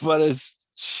 but it's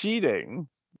cheating.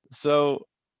 So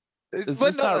it's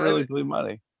But just no, not really clean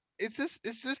money. it's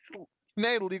just. Can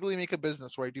I legally make a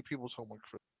business where I do people's homework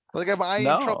for? Like, am I in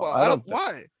trouble? No, I I don't. don't think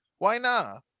Why? Why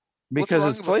not? What's because wrong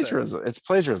it's about that? plagiarism. It's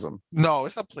plagiarism. No,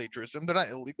 it's not plagiarism. They're not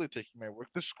illegally taking my work.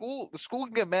 The school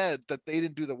can get mad that they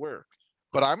didn't do the work,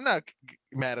 but I'm not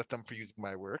mad at them for using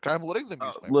my work. I'm letting them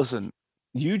use my work. Listen,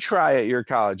 you try at your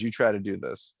college, you try to do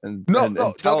this and No, and, no,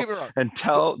 and don't tell get me wrong. and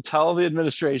tell the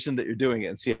administration that you're doing it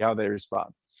and see how they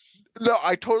respond. No,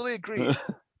 I totally agree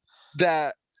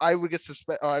that I would get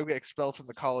I would get expelled from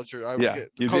the college, or I would Yeah, get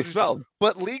you'd be college. expelled.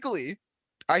 But legally,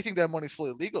 I think that money's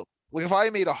fully legal. Like if I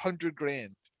made 100 grand,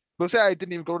 let's say I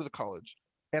didn't even go to the college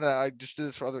and I just did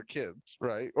this for other kids,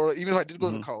 right? Or even if I did go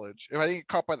to the Mhm. college, if I didn't get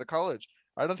caught by the college,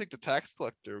 I don't think the tax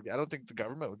collector, I don't think the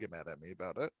government would get mad at me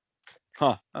about it.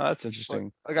 Huh. Oh, that's Like,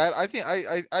 interesting. like I think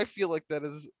I feel like that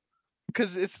is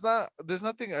because it's not. There's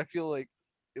nothing I feel like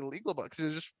illegal about because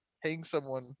you're just paying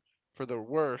someone for their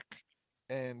work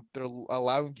and they're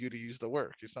allowing you to use the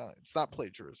work. It's not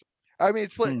plagiarism. I mean,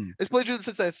 Hmm. it's plagiarism in the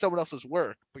sense that it's someone else's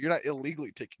work, but you're not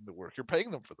illegally taking the work. You're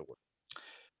paying them for the work.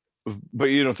 But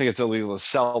you don't think it's illegal to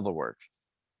sell the work?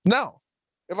 No,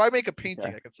 if I make a painting,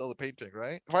 Okay. I can sell the painting,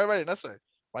 right? If I write an essay,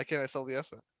 why can't I sell the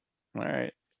essay? All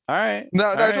right. All right. No,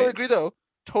 All no, I totally right. agree though.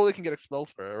 Totally can get expelled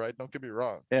for it, right? Don't get me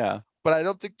wrong. Yeah. But I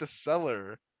don't think the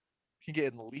seller can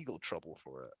get in legal trouble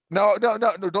for it. No, no,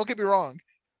 no, no. Don't get me wrong.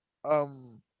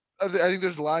 I think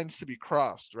there's lines to be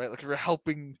crossed, right? Like if you're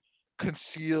helping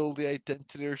conceal the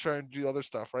identity or trying to do other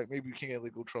stuff, right? Maybe you can get in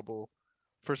legal trouble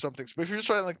for something. But if you're just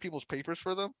writing like people's papers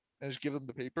for them and just give them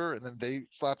the paper and then they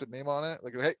slap the name on it,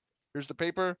 like hey, here's the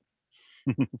paper.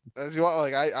 As you want,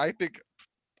 like I think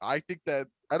that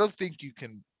I don't think you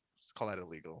can call that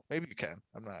illegal. Maybe you can.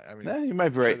 I'm not. I mean, Yeah, you might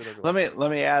be I'm sure right. that doesn't Let work me for it.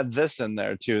 let me add this in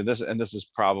there too. This is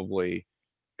probably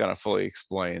gonna fully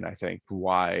explain, I think,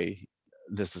 why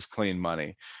this is clean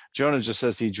money. Jonah just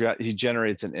says he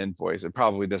generates an invoice. It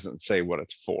probably doesn't say what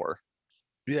it's for.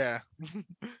 Yeah.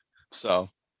 So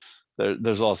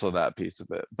there's also that piece of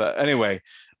it. But anyway,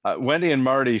 Wendy and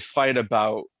Marty fight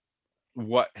about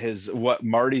what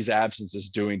Marty's absence is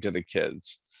doing to the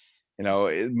kids. You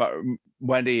know,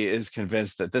 Wendy is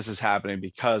convinced that this is happening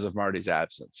because of Marty's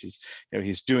absence.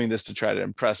 He's doing this to try to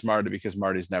impress Marty because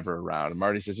Marty's never around. And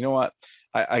Marty says, you know what?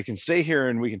 I can stay here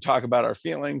and we can talk about our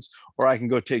feelings, or I can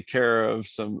go take care of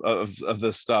some of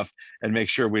this stuff and make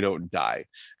sure we don't die.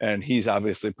 And he's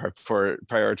obviously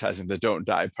prioritizing the don't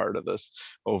die part of this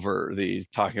over the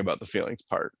talking about the feelings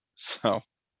part. So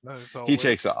That's all he it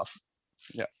takes works. off.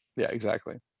 Yeah, yeah,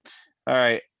 exactly. All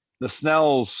right, the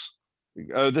Snells.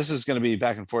 This is going to be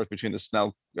back and forth between the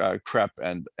Snell crep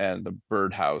and the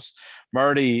birdhouse.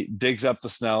 Marty digs up the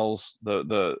Snells,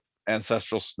 the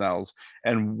ancestral Snells,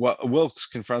 and what Wilkes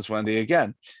confronts Wendy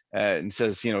again and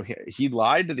says, you know, he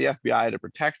lied to the FBI to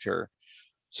protect her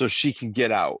so she can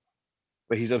get out,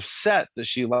 but he's upset that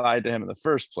she lied to him in the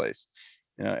first place.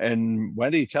 You know, and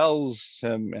Wendy tells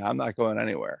him, I'm not going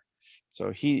anywhere. So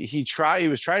he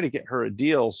was trying to get her a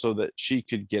deal so that she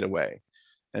could get away,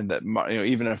 and that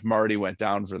even if Marty went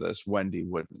down for this, Wendy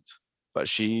wouldn't. But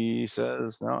she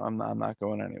says, no, I'm not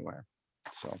going anywhere.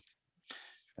 So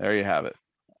there you have it.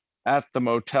 At the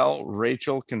motel,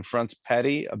 Rachel confronts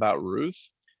Petty about Ruth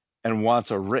and wants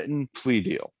a written plea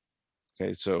deal.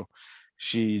 Okay, so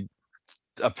she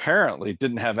apparently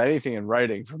didn't have anything in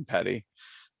writing from Petty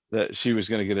that she was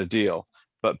going to get a deal.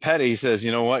 But Petty says,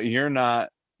 you know what, you're not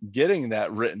getting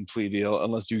that written plea deal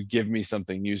unless you give me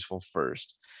something useful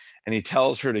first. And he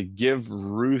tells her to give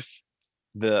Ruth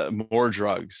the more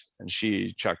drugs, and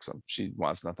she chucks them. She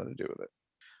wants nothing to do with it.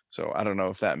 So I don't know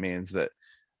if that means that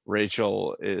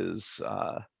Rachel is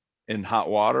in hot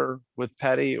water with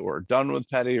Petty or done with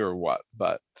Petty or what,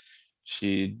 but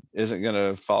she isn't going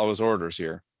to follow his orders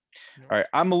here. Yeah. All right,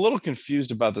 I'm a little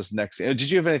confused about this next scene. Did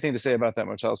you have anything to say about that,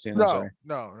 Chelsea? I'm No, sorry.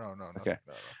 no, no, no, Okay. nothing,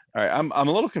 no, no. All right, I'm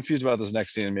a little confused about this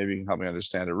next scene, and maybe you can help me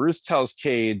understand it. Ruth tells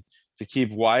Cade to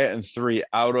keep Wyatt and 3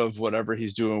 out of whatever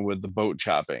he's doing with the boat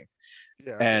chopping.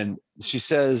 Yeah. And she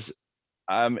says,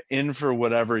 I'm in for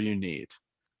whatever you need,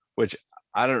 which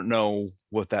I don't know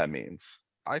what that means.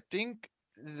 I think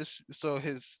this. So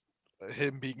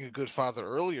him being a good father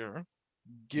earlier,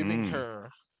 giving Mm, her,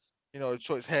 a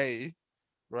choice. Hey,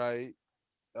 right?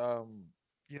 Um,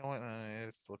 you know what?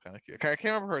 It's still kind of cute. I can't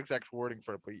remember her exact wording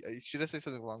for it, but she does say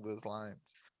something along those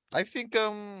lines. I think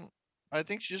I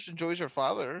think she just enjoys her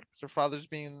father because her father's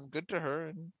being good to her,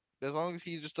 and as long as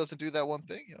he just doesn't do that one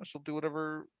thing, she'll do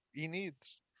whatever he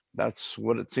needs. that's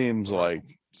what it seems like.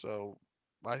 So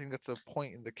I think that's a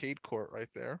point in the Cade court right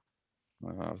there.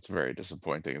 It's very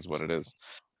disappointing, is what it is.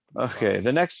 Move Okay, on.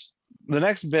 the next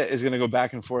bit is going to go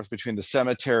back and forth between the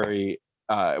cemetery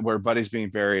where Buddy's being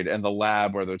buried and the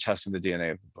lab where they're testing the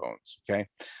DNA of the bones. Okay,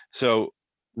 so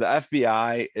the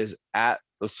FBI is at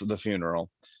the funeral.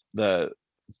 The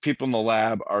people in the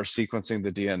lab are sequencing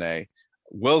the DNA.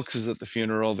 Wilkes is at the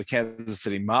funeral. The Kansas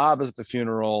City mob is at the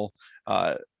funeral.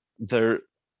 They're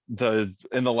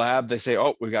in the lab. They say,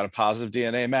 "Oh, we got a positive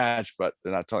DNA match," but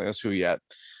they're not telling us who yet.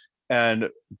 And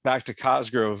back to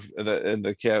Cosgrove,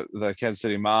 the Kansas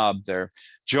City mob there.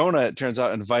 Jonah, it turns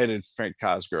out, invited Frank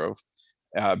Cosgrove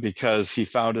because he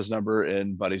found his number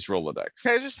in Buddy's Rolodex.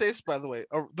 Can I just say this, by the way?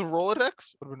 The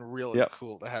Rolodex would have been really Yep.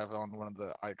 cool to have on one of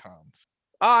the icons.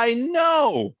 I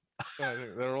know. I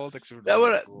think the Rolodex would That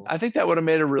really would. cool. I think that would have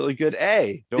made a really good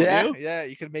A. Don't Yeah, you? yeah,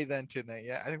 you could have made that into an.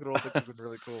 Yeah, I think the Rolodex would have been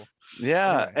really cool.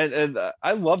 Yeah, Anyway. and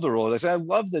I love the Rolodex. I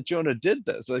love that Jonah did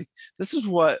this. Like, this is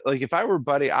what, like, if I were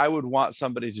Buddy, I would want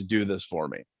somebody to do this for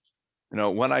me.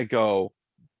 When I go,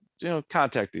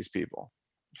 contact these people.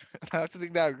 I have to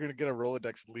think now you're gonna get a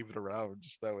Rolodex and leave it around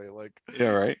just that way. Like, Yeah,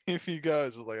 right. if you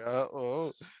guys are like,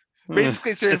 oh,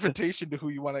 basically it's your invitation to who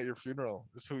you want at your funeral.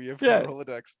 Is who you have Yeah. for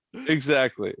Rolodex.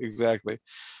 Exactly.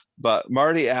 But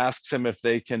Marty asks him if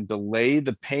they can delay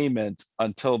the payment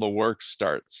until the work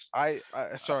starts.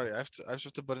 Sorry, I have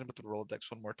to butt in with the Rolodex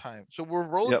one more time. So were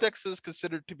Yep. Rolodexes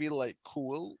considered to be like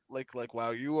cool? Like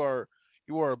wow, you are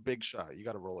a big shot. You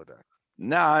got a Rolodex.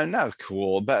 Nah, not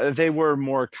cool, but they were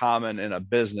more common in a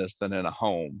business than in a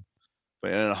home.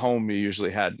 But in a home, you usually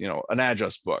had, an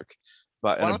address book.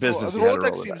 But in Why a not business, the you had a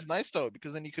Rolodex Rolodex. seems nice though,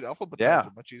 because then you could alphabetize Yeah,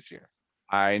 it much easier.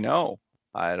 I know.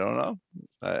 I don't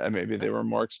know. Maybe they were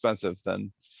more expensive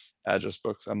than address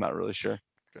books. I'm not really sure.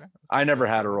 Okay. I never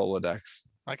had a Rolodex.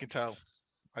 I can tell.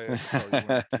 I can tell you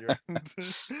weren't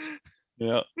here.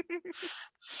 Yeah.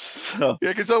 So Yeah,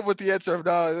 I can tell with the answer of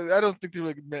no, I don't think they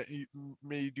really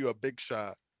made you a big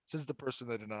shot. Says the person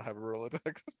that did not have a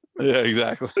Rolodex. yeah,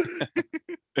 exactly.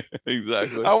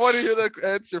 Exactly. I want to hear that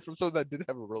answer from someone that did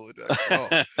have a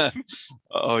Rolodex. Oh,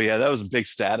 Oh yeah, that was a big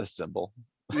status symbol.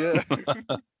 yeah.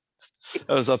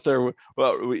 That was up there.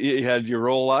 Well, you had your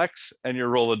Rolex and your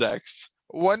Rolodex.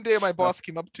 One day my boss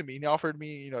came up to me and he offered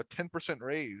me, a 10%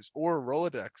 raise or a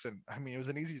Rolodex. And I mean, it was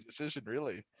an easy decision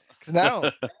really. Because now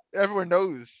everyone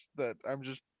knows that I'm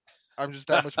just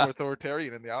that much more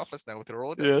authoritarian in the office now with the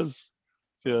Rolodex. Yes.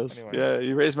 So, Yes. anyway. Yeah.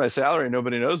 You raised my salary.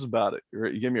 Nobody knows about it.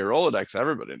 You give me a Rolodex.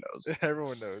 Everybody knows.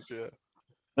 Everyone knows,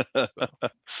 yeah.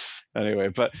 Anyway,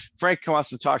 but Frank wants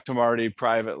to talk to Marty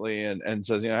privately and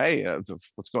says, hey,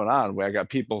 what's going on? I got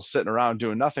people sitting around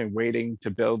doing nothing, waiting to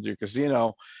build your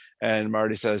casino. And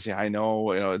Marty says, yeah, I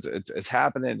know, it's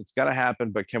happening. It's going to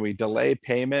happen, but can we delay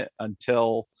payment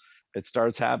until it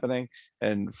starts happening?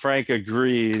 And Frank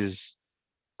agrees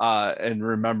in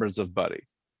remembrance of Buddy.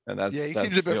 And Yeah, he that's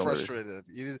seems a bit the only- frustrated.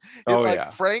 Oh, Like yeah.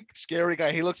 Frank, scary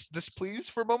guy. He looks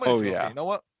displeased for a moment. Oh, He's like, yeah. "Okay, you know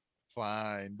what?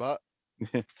 Fine, but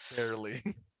barely."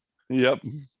 Yep.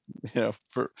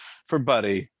 For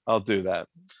Buddy, I'll do that.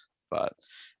 But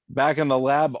back in the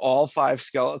lab, all 5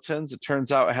 skeletons, it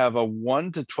turns out, have a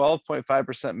 1 to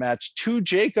 12.5% match to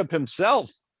Jacob himself.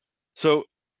 So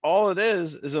all it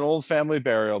is an old family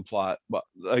burial plot. But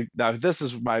now this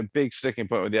is my big sticking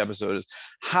point with the episode is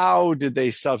how did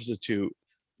they substitute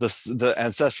the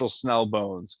ancestral Snell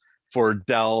bones for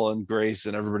Dell and Grace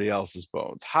and everybody else's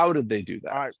bones? How did they do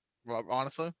that? Well,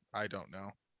 honestly, I don't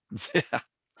know. Yeah.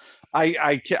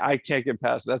 I can't get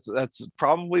past that's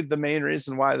probably the main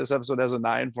reason why this episode has a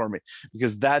 9 for me,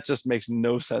 because that just makes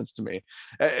no sense to me.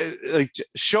 Like,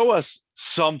 show us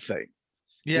something.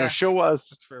 Yeah, show us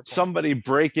that's a fair point. somebody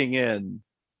breaking in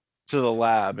to the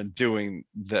lab and doing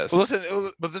this. Well,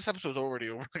 listen, but this episode's already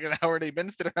over like an hour and 8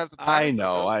 minutes. Didn't have the time. I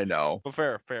know. But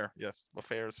fair, yes. But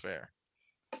fair is fair.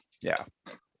 Yeah.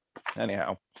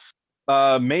 Anyhow,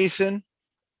 Mason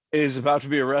is about to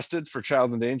be arrested for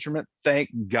child endangerment. Thank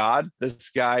God this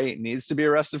guy needs to be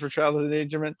arrested for child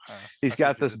endangerment. He's I see what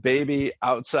got you this did there. baby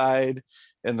outside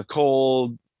in the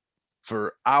cold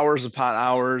for hours upon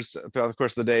hours throughout the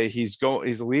course of the day. He's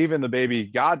leaving the baby,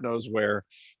 God knows where,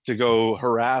 to go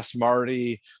harass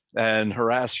Marty and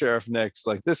harass Sheriff Nix.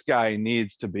 Like, this guy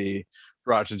needs to be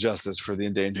brought to justice for the You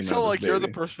endangerment sound of this like you're the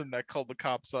baby. person that called the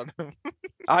cops on him.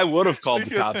 I would have called the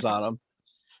Because- cops on him.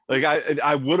 Like,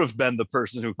 I would have been the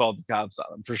person who called the cops on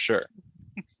him for sure.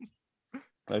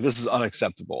 Like, this is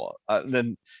unacceptable.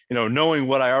 Then, knowing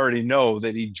what I already know,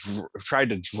 that he tried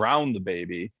to drown the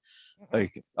baby.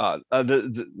 Like,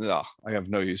 no, I have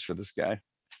no use for this guy.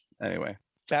 Anyway,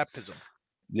 Baptism.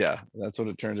 yeah, that's what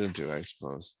it turned into, I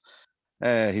suppose.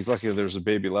 He's lucky there's a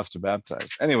baby left to baptize.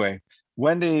 Anyway,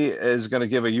 Wendy is going to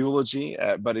give a eulogy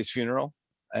at Buddy's funeral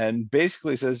and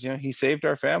basically says, he saved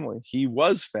our family. He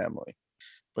was family,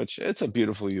 which it's a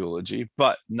beautiful eulogy,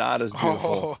 but not as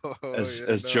beautiful as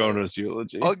no. Jonah's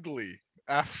eulogy. Ugly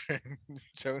after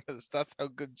Jonas. That's how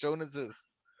good Jonas is.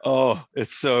 Oh,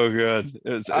 it's so good.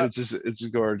 It's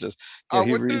just gorgeous. I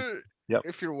he wonder reads. Yep.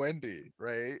 if you're Wendy,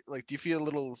 right? Like, do you feel a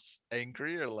little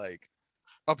angry or like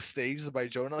upstaged by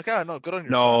Jonah? Like, oh no, good on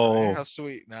your son, right? No. How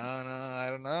sweet. No, I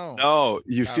don't know. No,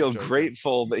 you I'm feel joking.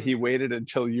 grateful that he waited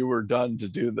until you were done to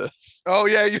do this. Oh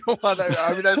yeah, you don't want to.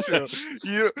 I mean, that's true.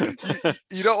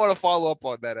 You don't want to follow up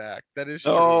on that act. That is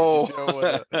true. No. You don't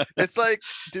wanna- It's like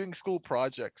doing school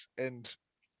projects, and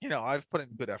I've put in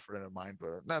good effort into mine,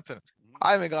 but nothing.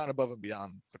 I haven't gone above and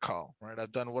beyond the call, right?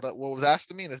 I've done what was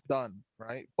asked of me, and it's done,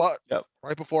 right? But Yep.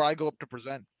 right before I go up to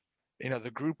present,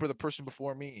 the group or the person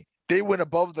before me, they went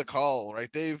above the call, right?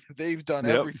 They've done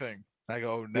Yep. everything. I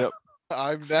go, no, Yep.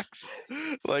 I'm next.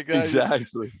 Like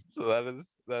Exactly. So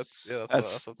that's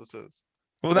That's what this is.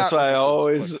 Well, That's not why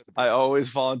what this is, I always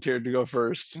volunteered to go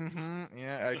first.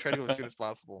 Yeah, I try to go as soon as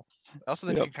possible. Also,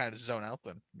 then Yep. you can kind of zone out.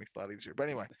 Then it makes it a lot easier. But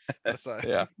anyway, that's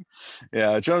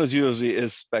Yeah. Jonah's eulogy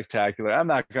is spectacular. I'm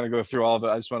not going to go through all of it.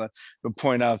 I just want to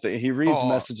point out that he reads Oh.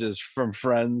 messages from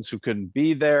friends who couldn't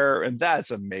be there, and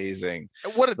that's amazing.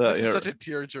 This is such a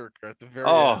tearjerker at the very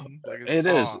Oh, end. Like, it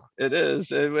is. It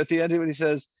is. At the end, when he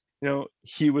says,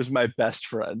 he was my best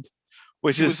friend,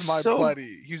 which he is was my so.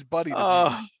 buddy. He was buddy to me.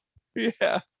 Oh,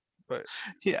 yeah. But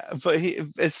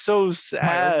it's so my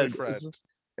sad. only friend.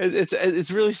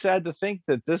 It's really sad to think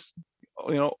that this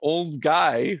old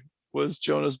guy was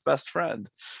Jonah's best friend,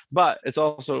 but it's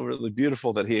also really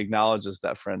beautiful that he acknowledges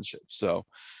that friendship. So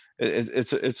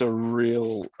it's a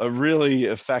really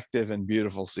effective and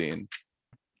beautiful scene.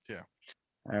 Yeah.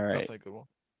 All right. Definitely a good one.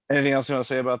 Anything else you want to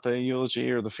say about the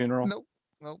eulogy or the funeral? Nope.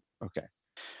 Okay.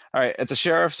 All right. At the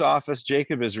sheriff's office,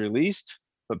 Jacob is released,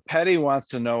 but Petty wants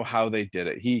to know how they did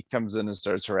it. He comes in and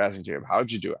starts harassing Jacob.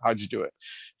 How'd you do it? How'd you do it?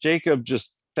 Jacob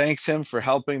just thanks him for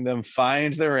helping them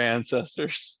find their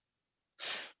ancestors.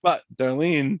 But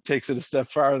Darlene takes it a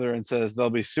step farther and says they'll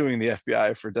be suing the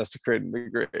FBI for desecrating the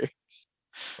graves.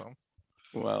 So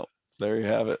Well, there you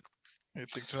have it.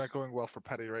 things are not going well for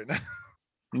Petty right now.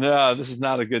 No, this is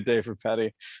not a good day for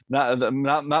Petty. Not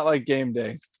like game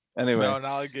day. Anyway. No,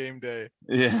 not a game day.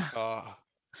 Yeah.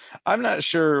 I'm not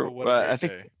sure. What a great I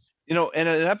think day. in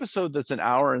an episode that's an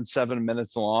hour and 7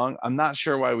 minutes long, I'm not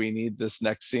sure why we need this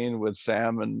next scene with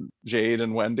Sam and Jade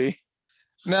and Wendy.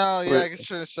 No, yeah, We're- I guess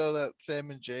trying to show that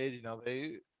Sam and Jade,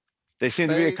 They seem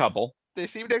to be a They- couple. they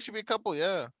seem to actually be a couple,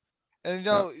 yeah. And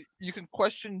you can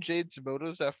question Jade's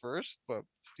motives at first, but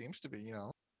seems to be, yeah,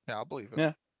 I'll believe it.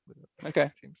 Yeah.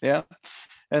 Okay. Seems- Yeah.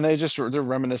 And they're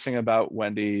reminiscing about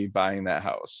Wendy buying that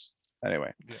house.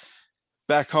 Anyway. Yeah.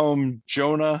 Back home,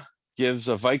 Jonah gives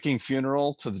a Viking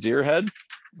funeral to the deer head.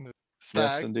 Yes,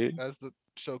 Stag, indeed. as the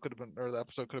show could have been, or the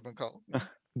episode could have been called.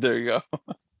 There you go.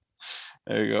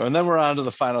 There you go. And then we're on to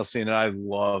the final scene, and I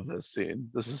love this scene.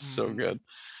 This is so Mhm. good.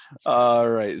 All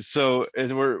right. So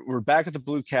we're back at the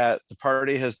Blue Cat. The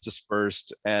party has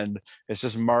dispersed, and it's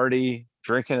just Marty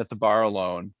drinking at the bar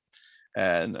alone.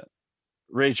 And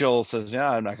Rachel says, "Yeah,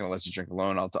 I'm not going to let you drink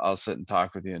alone. I'll sit and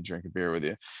talk with you and drink a beer with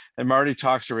you." And Marty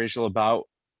talks to Rachel about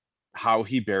how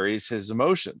he buries his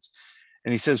emotions.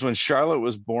 And he says, when Charlotte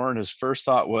was born, his first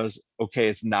thought was, okay,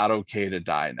 it's not okay to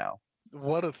die now.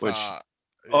 What a Which- thought.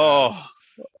 Yeah.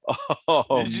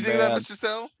 Oh, Did you think that, man. Mr.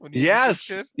 Sell? When you were a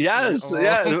kid? Yes, Oh.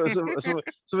 yeah.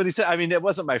 So when he said, I mean, it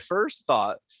wasn't my first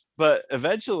thought, but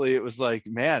eventually it was like,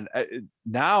 man,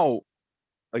 now,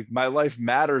 like, my life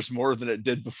matters more than it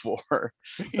did before.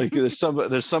 Like, there's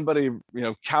somebody,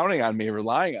 counting on me,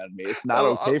 relying on me. It's not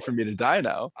Oh, okay for me to die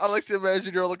now. I like to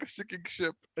imagine you're like a sinking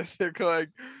ship, and they're going,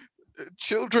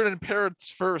 children and parents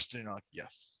first, and you're like,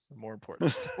 yes, more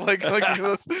important. Like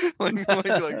yes,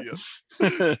 like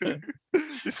yes.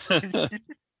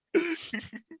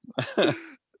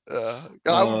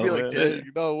 I would Oh, be like, man.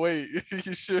 dang, no, wait,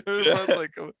 you sure? But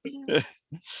like, Yep.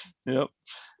 y-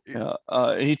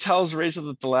 Yeah. He tells Rachel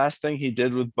that the last thing he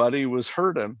did with Buddy was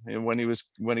hurt him, and when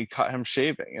he caught him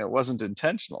shaving. It wasn't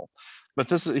intentional. But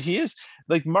he is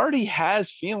like, Marty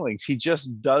has feelings. He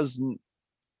just doesn't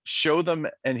show them,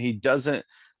 and he doesn't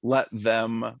let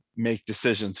them make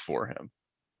decisions for him.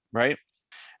 Right.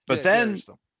 But yeah, he then buries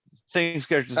them.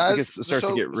 things As the start to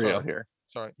show, get real sorry, here.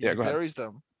 sorry, Yeah, he go ahead. buries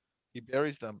them. He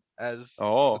buries them as the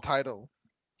Oh, title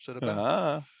should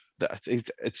have been.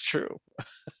 it's true.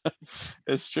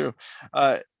 It's true.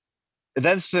 Uh,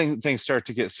 then things start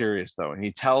to get serious though, and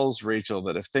he tells Rachel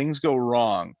that if things go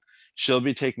wrong, she'll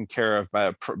be taken care of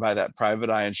by that private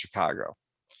eye in Chicago.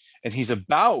 And he's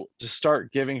about to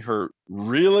start giving her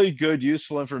really good,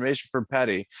 useful information from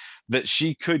Petty that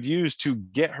she could use to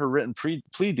get her written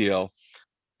plea deal,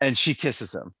 and she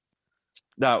kisses him.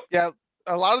 Now, Yeah,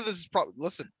 a lot of this is probably,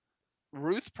 listen,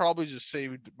 Ruth probably just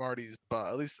saved Marty's butt,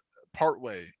 at least part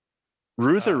way.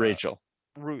 Ruth or Uh, Rachel?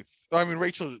 Ruth. I mean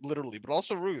Rachel literally, but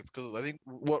also Ruth, because I think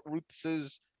what Ruth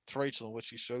says to Rachel and what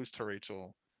she shows to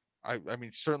Rachel, I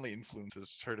mean certainly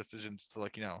influences her decisions to,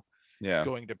 like, Yeah.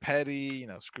 going to Petty,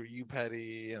 screw you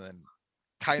Petty, and then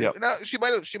kind Yep. of, no, she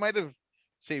might have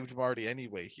saved Marty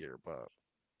anyway here, but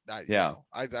Yeah.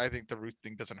 I think the Ruth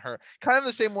thing doesn't hurt. Kind of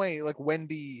the same way like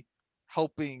Wendy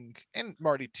helping, and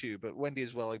Marty too, but Wendy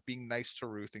as well, like being nice to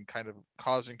Ruth and kind of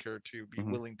causing her to be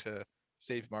Mhm. willing to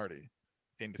save Marty.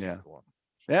 Into Yeah. season one.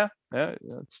 Yeah.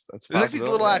 That's It's like these possible.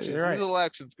 little Yeah, actions. you're These right. little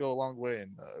actions go a long way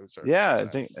in certain Yeah,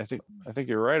 events. I think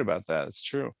you're right about that. It's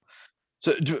true.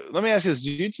 So let me ask you this: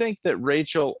 do you think that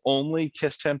Rachel only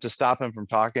kissed him to stop him from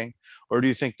talking, or do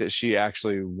you think that she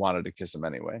actually wanted to kiss him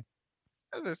anyway?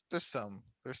 There's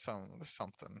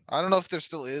something. I don't know if there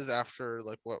still is after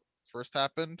like what first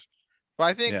happened, but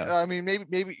I think Yeah. I mean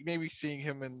maybe seeing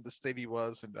him in the state he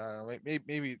was, and I don't know,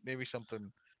 maybe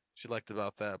something she liked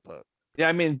about that, but Yeah,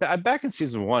 I mean, back in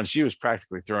season one, she was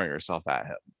practically throwing herself at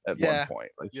him at one yeah, point.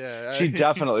 Like, yeah. she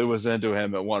definitely was into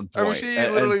him at one I mean, point. she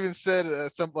And literally even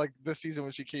said some like this season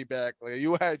when she came back, like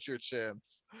you had your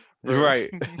chance, bro. right,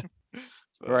 So,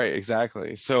 right,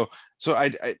 exactly. So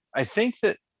I think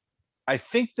that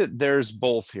there's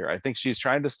both here. I think she's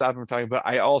trying to stop him from talking, but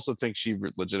I also think she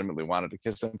legitimately wanted to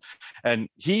kiss him, and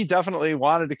he definitely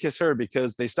wanted to kiss her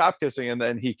because they stopped kissing, and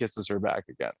then he kisses her back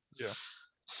again. yeah.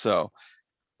 So,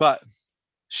 but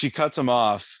she cuts him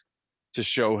off to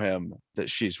show him that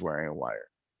she's wearing a wire.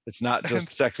 It's not And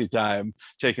just sexy time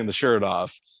taking the shirt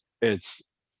off. It's,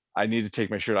 I need to take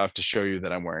my shirt off to show you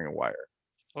that I'm wearing a wire.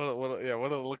 what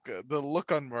a look, the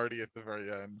look on Marty at the very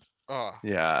end. Oh,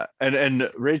 Yeah. And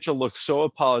Rachel looks so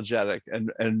apologetic, and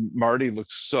Marty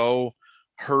looks so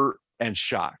hurt and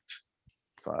shocked.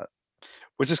 But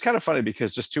which is kind of funny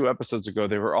because just 2 episodes ago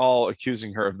they were all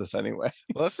accusing her of this anyway.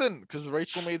 listen, because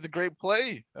Rachel made the great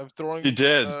play of She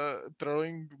did.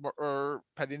 or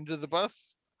Petty into the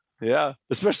bus. Yeah.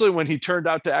 Especially when he turned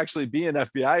out to actually be an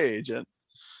FBI agent.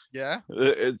 Yeah.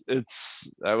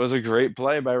 That was a great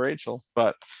play by Rachel.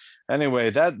 But anyway,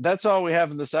 that's all we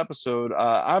have in this episode.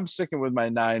 I'm sticking with my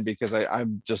 9 because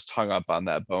I'm just hung up on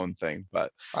that bone thing.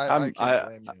 But I can't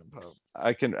blame you, Pope.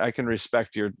 I can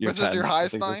respect your Was it 10. your I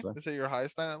highest think that's 9? Is it your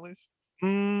highest 9 at least?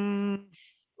 fine.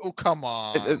 Oh, come It,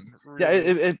 on. yeah,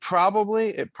 Really? it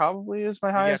probably is my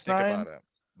You gotta highest think 9. about it.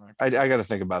 I Okay. got to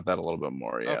think about that a little bit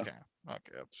more. Yeah. Okay.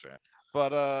 Okay, that's fair.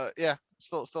 But yeah,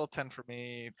 still 10 for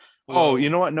me. Oh, you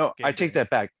Below know what? No, I game take day. that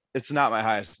back. It's not my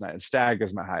highest 9. Stag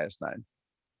is my highest 9.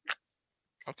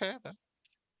 Okay, then.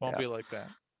 Won't Yeah. be like that.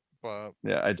 But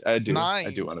Yeah, I do. I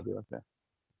 9 do want to be like that.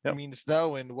 Yep. means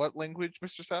no in what language,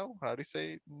 Mr. Sal? How do you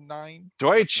say 9?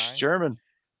 Deutsch, 9? German.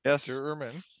 Yes.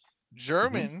 German.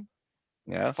 German.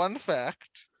 Yeah. Fun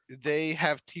fact, they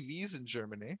have TVs in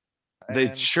Germany. They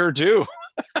And sure do.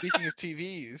 speaking of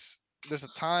TVs, there's a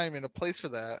time and a place for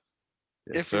that.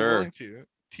 Yes, If you're sir. willing to.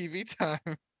 TV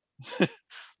time.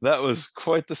 That was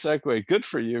quite the segue. Good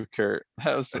for you, Kurt.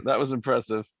 That was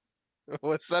impressive.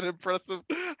 Was that impressive?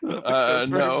 I don't think that's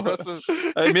very No. impressive.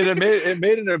 I mean, it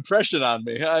made an impression on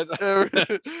me. And I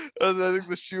think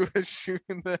the shoe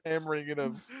and the hammering in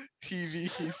of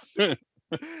TVs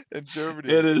in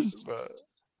Germany. It is,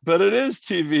 but it is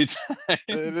TV time.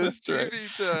 It is That's right.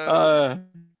 TV time.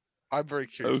 I'm very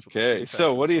curious. what the Okay. TV So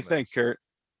time what do you for this one think, is. Kurt?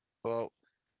 Well,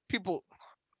 people,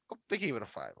 they gave it a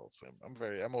 5.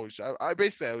 I'm always, I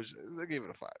basically, they gave it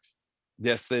a 5.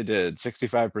 Yes, they did.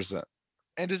 65%.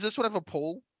 And does this one have a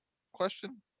poll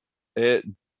question? It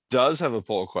does have a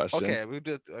poll question. Okay, we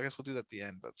do. I guess we'll do that at the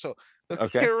end. But so the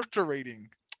Okay. character rating.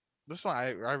 This one,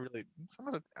 I really some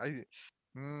of the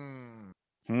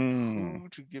who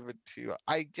to give it to?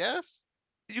 I guess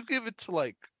you give it to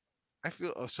like. I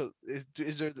feel so. Is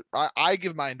there? I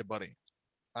give mine to Buddy.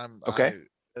 Okay.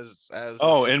 As it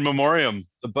Oh, should in be. memoriam,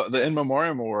 the in Yes.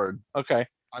 memoriam award. Okay,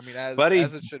 I mean, as Buddy.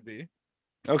 it should be.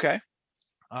 Okay.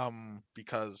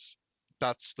 Because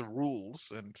that's the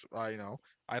rules, and I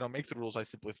don't make the rules. I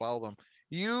simply follow them.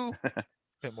 You a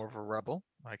bit more of a rebel.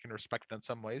 I can respect it in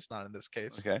some ways, not in this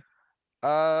case. Okay.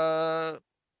 I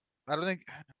don't think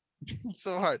it's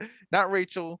so hard. Not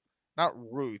Rachel, not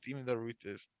Ruth, even though Ruth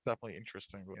is definitely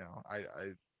interesting. But,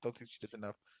 I don't think she did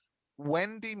enough.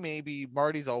 Wendy, maybe.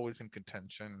 Marty's always in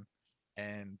contention,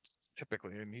 and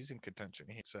typically, and he's in contention.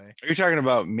 He'd say Are you talking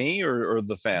about me or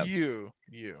the fans? you,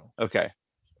 Okay.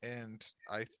 and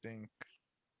I think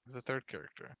the third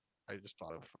character I just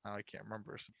thought of. Now I can't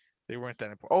remember. They weren't that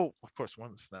important. Oh, of course,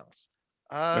 one of the Snells.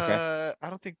 Okay. I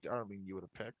don't think Arlene you would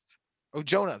have picked. Oh,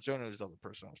 Jonah. Jonah is the other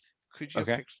person. Could you have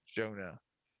Okay. picked Jonah?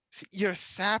 See, you're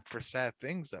sap for sad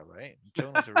things, though, right?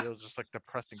 Jonah's a real, just like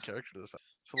depressing character. So,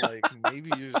 like,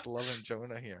 maybe you're just loving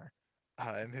Jonah here,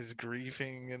 and his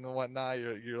grieving and whatnot.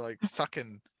 You're like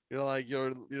sucking. You're like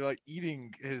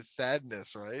eating his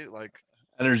sadness, right? Like,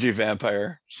 Energy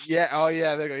vampire. yeah. Oh,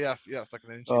 yeah. There you go. Yes. Like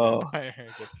an energy Oh. vampire.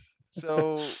 Okay.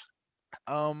 So,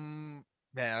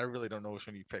 man, I really don't know which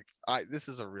one you picked. This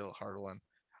is a real hard one.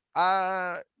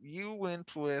 You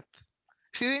went with.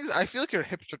 See, things. I feel like you're a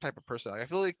hipster type of person. Like, I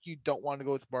feel like you don't want to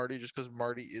go with Marty just because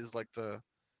Marty is like the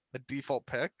default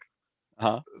pick.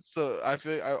 Huh? So I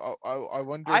feel I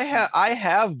wonder. I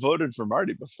have voted for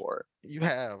Marty before. You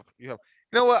have. You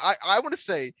know what? I want to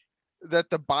say that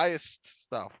the biased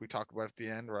stuff we talk about at the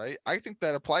end, right? I think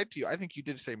that applied to you. I think you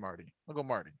did say Marty. I'll go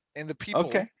Marty. And the people.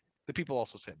 Okay. The people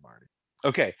also say Marty.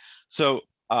 Okay. So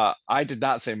I did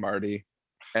not say Marty,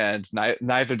 and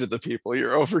neither did the people.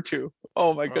 You're over 2.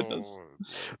 Oh my goodness. Oh,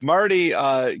 Marty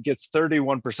gets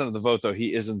 31% of the vote, though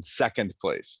he is in second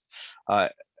place.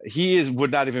 He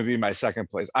would not even be my second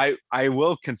place. I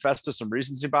will confess to some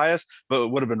recency bias, but it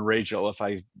would have been Rachel if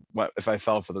I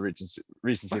fell for the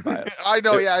recency bias. I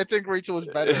know. Yeah, I think Rachel was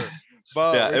better,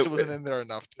 but Yeah, Rachel wasn't in there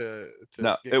enough to.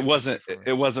 No, get it wasn't. convinced for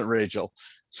me. It wasn't Rachel.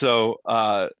 So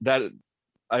that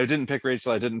I didn't pick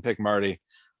Rachel. I didn't pick Marty.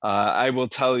 I will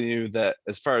tell you that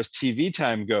as far as TV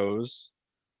time goes,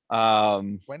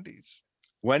 Wendy's.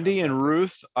 Wendy Okay. and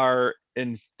Ruth are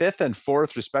in 5th and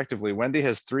 4th respectively. Wendy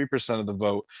has 3% of the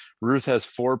vote. Ruth has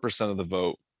 4% of the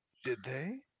vote. Did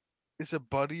they? Is it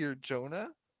Buddy or Jonah?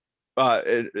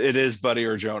 It is Buddy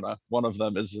or Jonah. One of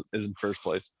them is in first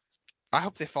place. I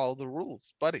hope they follow the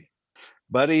rules, Buddy.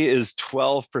 Buddy is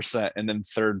 12% and in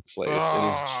third place. It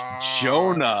is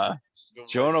Jonah.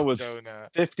 Jonah was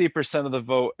 50% of the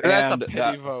vote. That's and a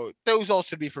pity vote. Those all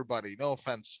should be for Buddy. No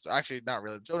offense. Actually, not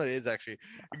really. Jonah is actually.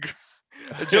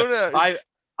 Jonah.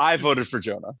 I voted for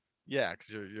Jonah. Yeah,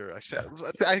 because you're.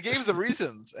 I gave the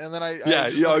reasons, and then I. Yeah,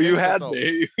 you had myself.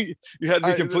 me. You had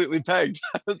me completely pegged.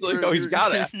 I was like, oh, he's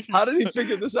got it. How did he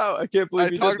figure this out? I can't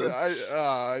believe he did this.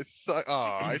 I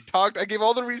gave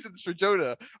all the reasons for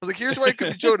Jonah. I was like, here's why it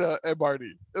could be Jonah and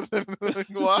Marty.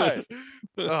 Why?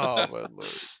 Oh my lord.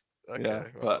 Okay, Yeah,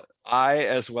 well. but I,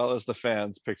 as well as the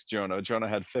fans, picked Jonah. Jonah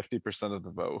had 50% of the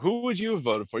vote. Who would you have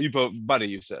voted for? You vote Buddy,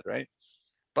 you said, right?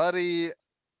 Buddy,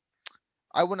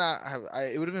 I would not have.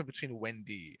 It would have been between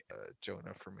Wendy,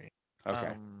 Jonah for me.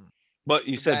 Okay. But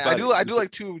you said I Buddy. I do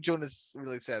like 2 of Jonah's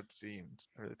really sad scenes.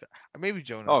 Maybe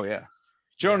Jonah. Oh yeah,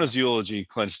 Jonah's eulogy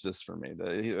clinched this for me.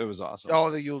 It was awesome. Oh,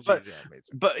 the eulogy is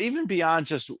amazing. But even beyond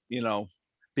just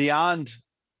beyond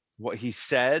what he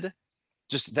said,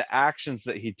 just the actions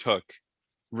that he took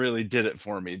really did it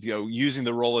for me. Using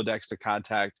the Rolodex to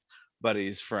contact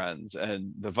Buddy's friends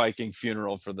and the Viking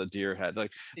funeral for the deer head,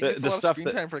 like the stuff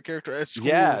screen time for a character at school.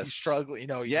 Yes. He's struggling.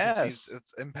 Yes.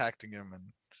 It's impacting him. And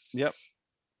yep.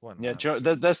 whatnot. Yeah,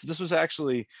 this was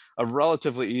actually a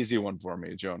relatively easy one for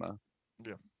me, Jonah.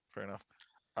 Yeah, fair enough.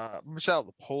 Michelle,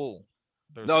 the poll.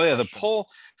 The poll.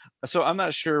 So I'm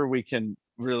not sure we can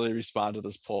really respond to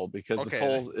this poll because the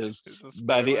poll is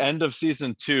by the end of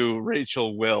season 2,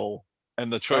 Rachel will,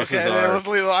 and the choices are.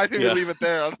 I didn't even leave it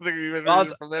there. I don't think you even read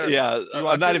it from there. Yeah,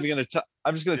 I'm not even gonna tell.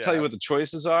 I'm just gonna tell you what the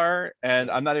choices are, and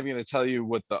Yeah. I'm not even gonna tell you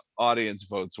what the audience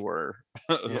votes were.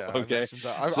 Yeah. Okay.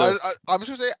 I'm just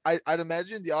gonna say I'd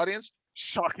imagine the audience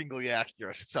shockingly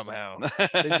accurate somehow.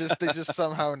 They just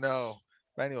somehow know.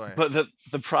 But anyway. But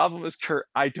the problem is, Kurt,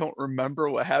 I don't remember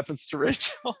what happens to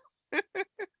Rachel.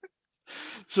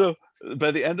 So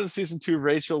by the end of season 2,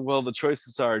 Rachel will, the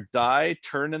choices are die,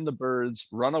 turn in the birds,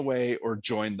 run away, or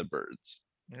join the birds.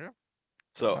 Yeah.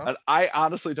 So, Well. and I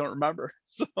honestly don't remember.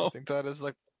 So I think that is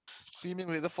like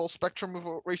seemingly the full spectrum of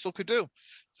what Rachel could do.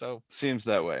 So, seems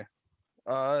that way.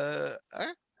 well,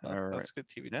 All right. that's good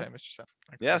TV Yeah. time, Mr. Sam.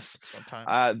 Yes. Excellent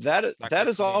time. That Not that great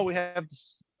is for all me. we have.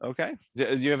 Okay.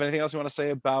 Do you have anything else you want to say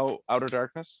about Outer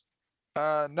Darkness?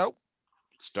 Nope.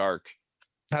 It's dark.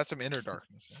 Has some inner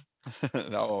darkness. Yeah.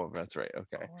 No, that's right.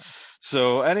 Okay. Oh, wow.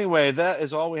 So anyway, that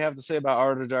is all we have to say about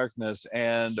Art of Darkness.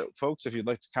 And folks, if you'd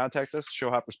like to contact us,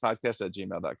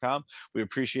 showhopperspodcast@gmail.com. We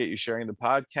appreciate you sharing the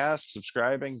podcast,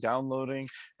 subscribing, downloading,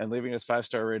 and leaving us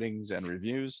 5-star ratings and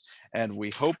reviews. And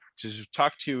we hope to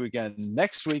talk to you again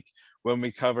next week when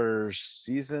we cover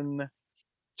season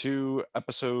 2,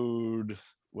 episode,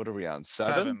 what are we on?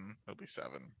 7? It'll be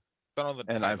 7. Don't know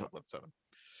the And title, but 7.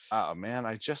 oh man,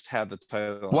 I just had the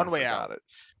title. and One I Way forgot Out. it.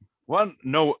 One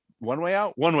way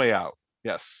out. One way out.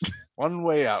 Yes, one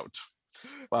way out.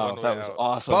 Wow, One that Way was Out.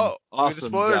 awesome. Well, we have the Awesome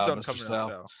spoiler job, zone Mr. coming up Sal.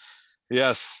 though.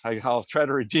 Yes, I'll try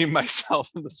to redeem myself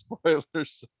in the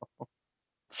spoilers.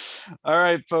 All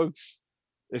right, folks.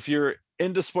 If you're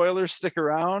into spoilers, stick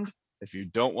around. If you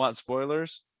don't want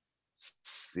spoilers,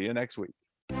 see you next week.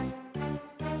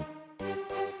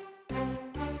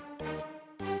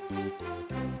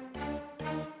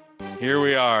 Here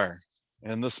we are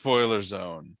in the spoiler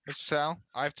zone. Mr. Sal,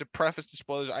 I have to preface the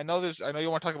spoilers. I know you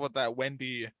want to talk about that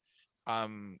Wendy,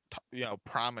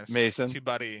 promise Mason? to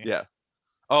Buddy. Yeah.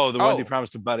 Oh, the Wendy Oh. promise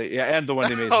to Buddy. Yeah, and the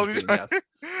Wendy Mason Oh, scene. Yes.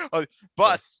 oh,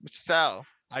 but Yes. Mr. Sal,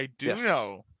 I do Yes.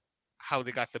 know how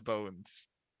they got the bones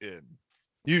in.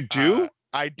 You do?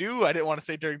 I do. I didn't want to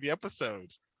say during the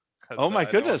episode. Oh my I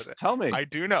don't goodness! wanna- Tell me. I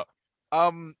do know.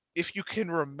 If you can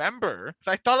remember, 'cause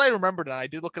I thought I remembered and I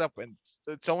did look it up, and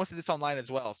someone said this online as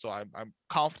well, so I'm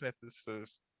confident this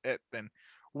is it. Then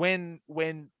when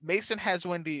Mason has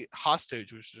Wendy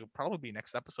hostage, which will probably be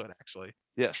next episode actually,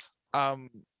 Yes.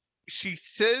 she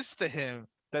says to him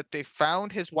that they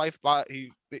found his wife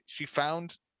body. She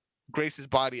found Grace's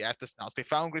body at the Snells. They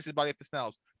found Grace's body at the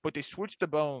Snells, but they switched the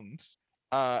bones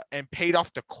and paid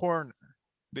off the coroner.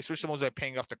 They switched the bones by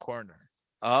paying off the coroner.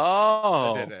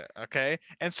 Oh. That did it. Okay.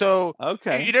 And so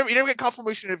Okay. you never get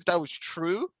confirmation if that was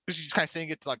true, because she's kind of saying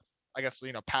it to, like, I guess,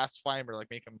 pacify him or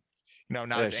like make him, not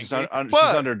Yeah, as she's, angry. she's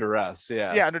But under duress.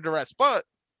 Yeah. yeah, under duress. But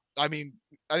I mean,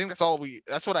 I think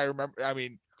that's what I remember. I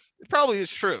mean, it probably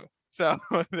is true. So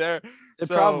there. It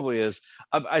So, probably is.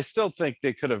 I still think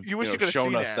they could have You wish you could've shown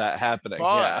seen us it, that happening.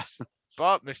 but Yeah.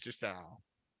 but Mr. Sal.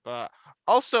 But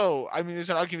also, I mean, there's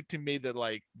an argument to be made that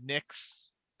like Nick's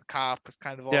the cop is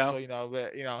kind of Yeah. also,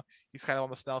 he's kind of on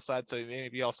the Snell side, so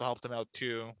maybe he also helped him out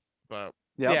too. But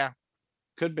Yep. yeah,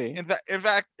 Could be. in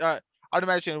fact, I'd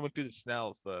imagine it went through the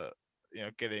Snells,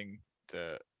 getting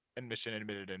the admission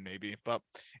admitted in maybe. But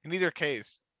in either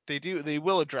case, they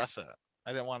will address it.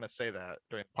 I didn't want to say that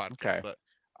during the podcast, Okay. but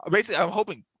basically, I'm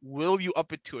hoping, will you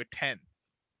up it to a 10?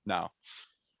 No.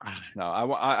 No.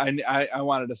 I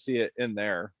wanted to see it in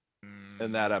there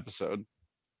in that episode.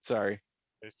 Sorry.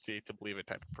 See it to believe it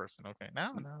type of person. Okay,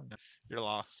 no, you're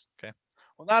lost. Okay.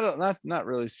 Well, not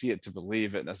really see it to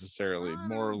believe it necessarily.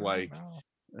 More like,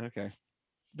 No. okay,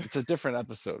 it's a different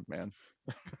episode, man.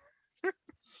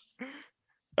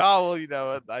 Oh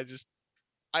well, I just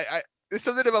there's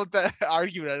something about that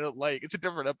argument I don't like. It's a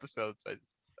different episode. So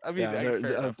Yeah, fair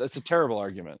enough. that's a terrible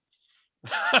argument.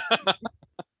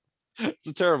 It's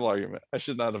a terrible argument. I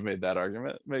should not have made that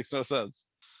argument. It makes no sense.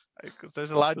 Because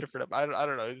there's a lot of different. I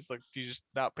don't know. It's just like, do you just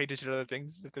not pay attention to other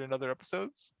things if they're in other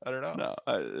episodes? I don't know.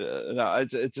 No,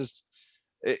 it's just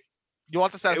You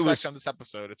want the satisfaction was- on this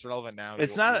episode. It's relevant now.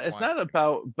 it's not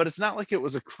about, but it's not like it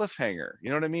was a cliffhanger. You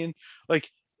know what I mean? Like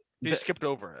They skipped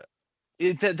over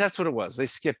it. that's what it was. They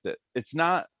skipped it. It's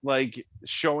not like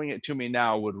showing it to me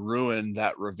now would ruin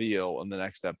that reveal in the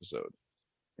next episode.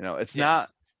 It's Yeah. not.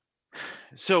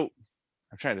 So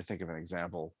I'm trying to think of an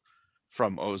example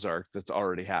from Ozark that's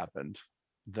already happened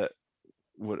that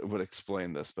would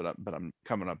explain this, but I'm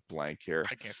coming up blank here.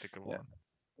 I can't think of Yeah. one.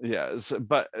 Yeah,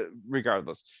 but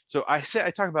regardless, so I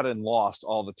talk about it in Lost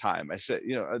all the time. I said,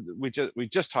 we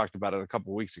just talked about it a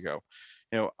couple weeks ago.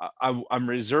 I'm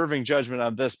reserving judgment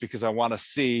on this because I want to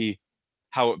see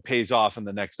how it pays off in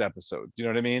the next episode. Do you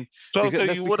know what I mean? So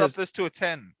That's you would up because- this to a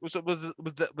 10. With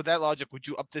that logic, would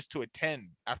you up this to a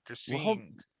 10 after Well,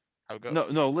 seeing how it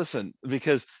goes? No, listen,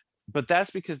 but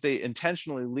that's because they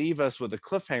intentionally leave us with a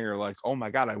cliffhanger, like, oh my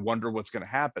God, I wonder what's going to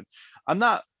happen. I'm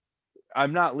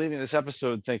not leaving this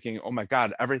episode thinking, oh my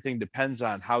God, everything depends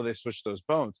on how they switch those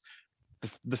bones.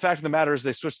 The fact of the matter is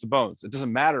they switched the bones. It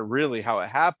doesn't matter really how it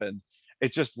happened.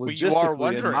 It just But you are logistically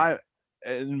wondering.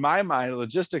 in my mind,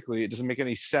 logistically, it doesn't make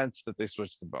any sense that they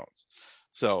switched the bones.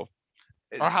 So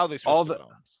Or how they switch all the the-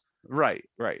 bones. Right,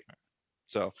 right.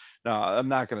 So no, I'm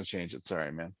not gonna change it.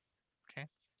 Sorry, man. Okay.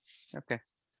 Okay.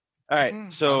 All right.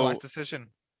 Unwise So decision.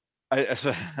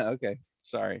 okay.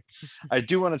 Sorry. I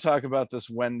do want to talk about this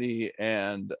Wendy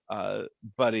and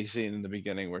Buddy scene in the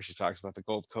beginning where she talks about the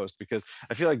Gold Coast, because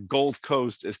I feel like Gold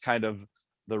Coast is kind of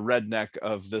the redneck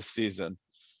of this season.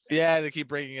 Yeah, they keep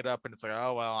bringing it up, and it's like,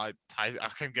 oh well, I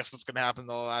can guess what's gonna happen in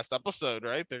the last episode,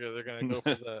 right? They're gonna go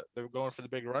for they're going for the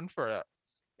big run for it,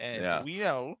 and Yeah. we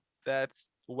know that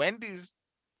Wendy's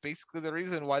basically the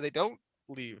reason why they don't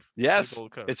leave the Yes.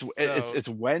 Gold Coast. It's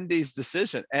Wendy's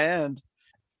decision, and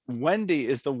Wendy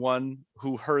is the one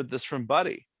who heard this from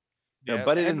Buddy. You know, Yeah,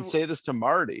 Buddy and didn't say this to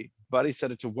Marty. Buddy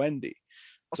said it to Wendy.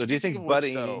 So do you speaking of think which,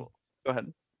 Buddy? though, Go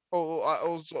ahead.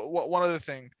 one other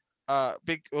thing,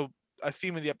 a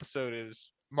theme of the episode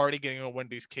is Marty getting on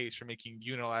Wendy's case for making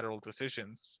unilateral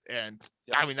decisions, and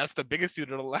I mean that's the biggest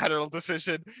unilateral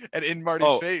decision, and in Marty's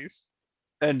Oh, face.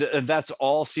 and that's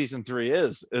all season 3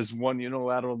 is one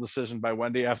unilateral decision by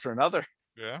Wendy after another.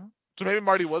 Yeah. So maybe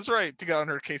Marty was right to get on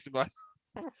her case about.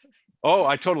 Oh,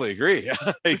 I totally agree.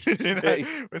 Like, You know, hey,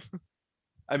 with-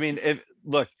 I mean, if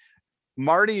look,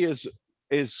 Marty is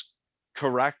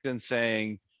correct in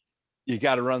saying you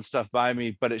got to run stuff by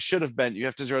me, but it should have been you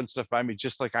have to run stuff by me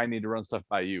just like I need to run stuff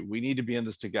by you. We need to be in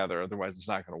this together, otherwise it's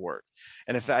not going to work.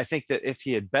 And if I think that if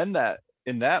he had been that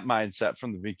in that mindset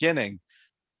from the beginning,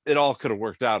 it all could have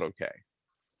worked out okay.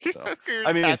 So You're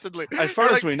I mean, tacitly, as far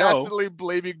you're as like we know, tacitly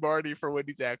blaming Marty for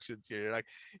Wendy's actions here. You're like,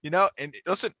 and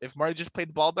listen, if Marty just played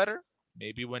the ball better,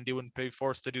 maybe Wendy wouldn't be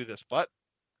forced to do this, but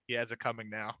he has it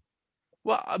coming now.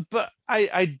 well, but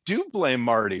I do blame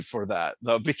Marty for that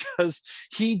though, because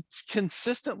he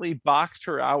consistently boxed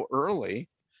her out early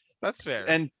That's fair.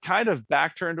 and kind of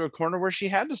backed her into a corner where she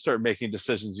had to start making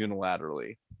decisions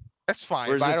unilaterally. That's fine,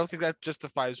 Whereas but I if, don't think that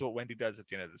justifies what Wendy does at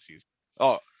the end of the season.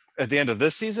 oh, at the end of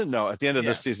this season, no, at the end of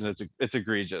this Yes. season, it's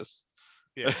egregious.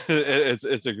 Yeah.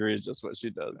 It's egregious what she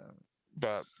does.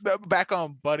 But back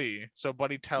on Buddy. So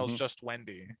Buddy tells Mhm. just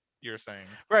Wendy. You're saying.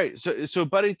 Right. So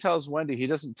Buddy tells Wendy, he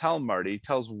doesn't tell Marty, he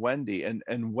tells Wendy,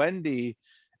 and Wendy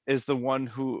is the one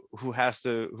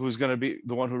who's gonna be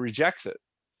the one who rejects it.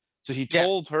 So he Yes.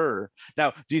 told her.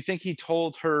 Now, do you think he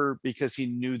told her because he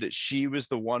knew that she was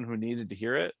the one who needed to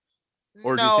hear it?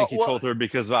 Or do you No, think he well, told her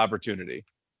because of opportunity?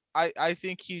 I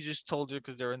think he just told her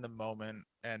because they're in the moment,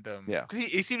 and Yeah. because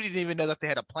he seemed he didn't even know that they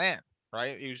had a plan,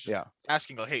 right? He was just Yeah.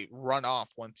 asking like, "Hey, run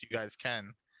off once you guys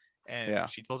can," and Yeah.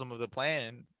 she told him of the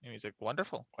plan, and he's like,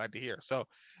 "Wonderful, glad to hear." So,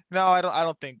 no, I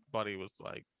don't think Buddy was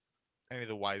like any of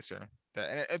the wiser.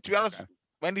 And to be honest, Okay.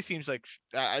 Wendy seems like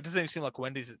it doesn't seem like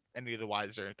Wendy's any of the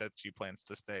wiser that she plans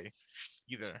to stay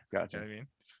either. Gotcha. You know what I mean?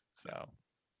 So,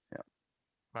 Yeah.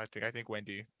 I think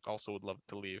Wendy also would love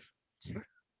to leave.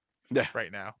 Yeah.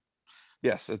 Right now.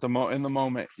 Yes, in the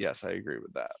moment, yes, I agree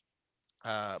with that.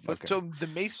 But Okay. so the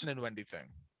Mason and Wendy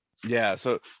thing. Yeah.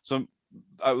 So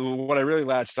what I really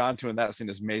latched onto in that scene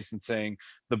is Mason saying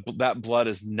that blood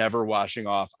is never washing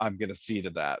off. I'm gonna see to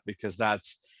that, because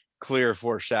that's clear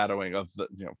foreshadowing of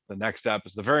the next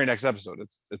episode, the very next episode.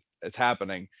 It's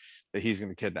happening that he's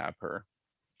gonna kidnap her.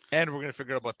 And we're gonna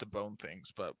figure out about the bone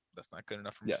things, but that's not good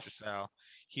enough for Mr. Yes. Sal.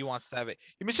 He wants to have it.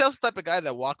 Michelle's the type of guy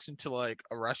that walks into like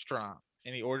a restaurant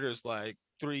and he orders like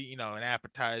 3, an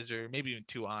appetizer, maybe even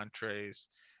 2 entrees,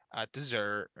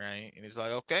 dessert, right? And he's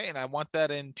like, okay, and I want that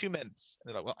in 2 minutes. And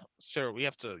they're like, well, sir, we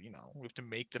have to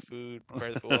make the food,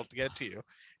 prepare the food, we'll have to get it to you. And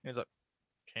he's like,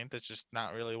 okay, that's just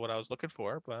not really what I was looking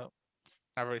for, but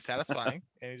not very satisfying.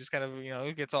 And he just kind of,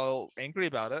 he gets all angry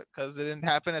about it because it didn't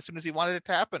happen as soon as he wanted it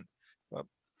to happen. But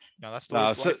that's the way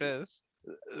life is.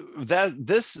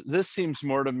 This seems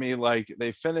more to me like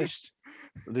they finished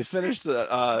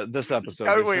the this episode.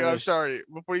 Oh, They wait, I'm finished- sorry.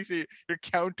 Before you say you're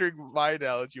countering my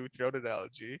analogy with your own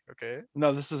analogy, okay?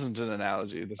 No, this isn't an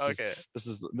analogy. Okay.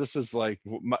 This is like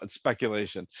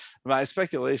speculation. My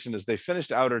speculation is they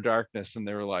finished Outer Darkness and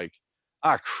they were like,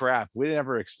 ah, crap, we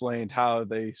never explained how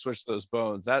they switched those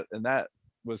bones. That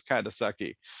was kind of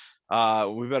sucky.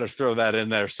 We better throw that in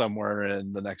there somewhere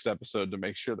in the next episode to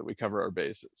make sure that we cover our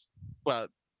bases. Well,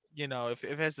 if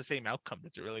it has the same outcome,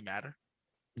 does it really matter?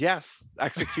 Yes,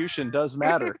 execution does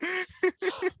matter.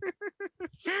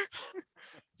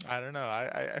 I don't know.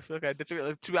 I feel like I disagree.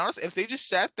 Like, to be honest, if they just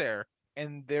sat there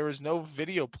and there was no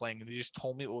video playing and they just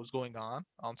told me what was going on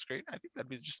screen, I think that'd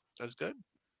be just as good.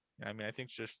 I mean, I think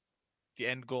just the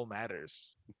end goal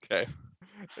matters. Okay.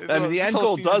 I mean, the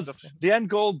end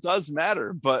goal does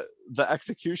matter, but the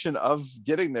execution of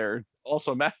getting there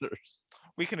also matters.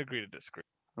 We can agree to disagree.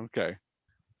 Okay.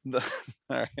 All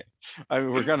right. I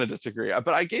mean, we're gonna disagree,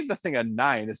 but I gave the thing a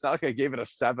 9. It's not like I gave it a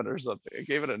 7 or something. I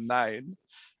gave it a 9.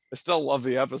 I still love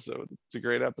the episode. It's a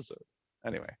great episode.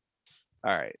 Anyway,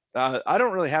 all right. I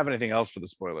don't really have anything else for the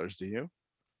spoilers. Do you?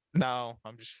 No,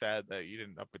 I'm just sad that you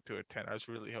didn't up it to a 10. I was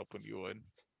really hoping you would.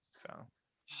 So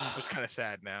I'm just kind of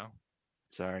sad now.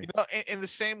 Sorry. You know, in the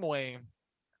same way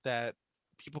that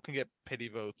people can get pity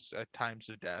votes at times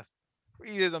of death, for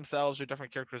either themselves or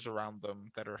different characters around them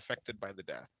that are affected by the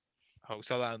death. Oh, we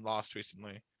saw that in Lost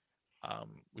recently.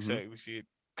 We see it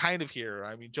kind of here.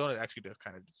 I mean, Jonah actually does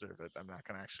kind of deserve it. I'm not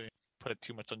gonna actually put it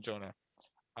too much on Jonah.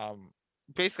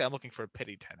 Basically, I'm looking for a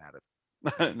pity 10 out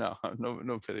of it.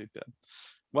 No pity then.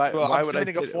 Why? Well, Why I'm would I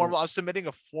submitting a pity- formal. I'm submitting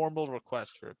a formal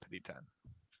request for a pity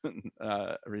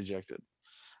 10. rejected?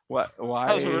 What? That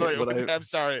Why was really. would I? I'm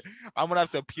sorry. I'm gonna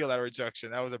have to appeal that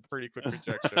rejection. That was a pretty quick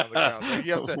rejection on the ground. Like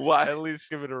you have to Why? at least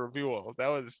give it a review.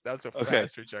 That's a Okay.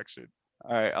 fast rejection.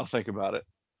 All right, I'll think about it.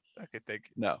 Okay, thank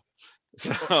No.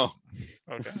 So, you.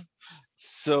 Okay.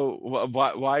 so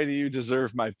why do you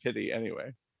deserve my pity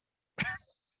anyway?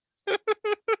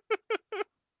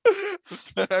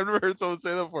 I've never heard someone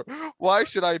say that before. Why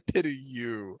should I pity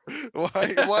you?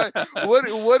 Why?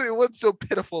 What's so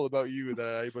pitiful about you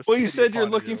that I must? Well, you pity said you're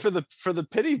upon looking you? for the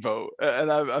pity vote,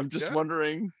 and I'm just Yeah.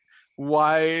 wondering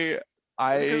why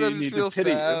I Because I just need to feel pity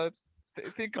you. sad.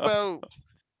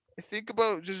 Think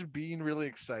about just being really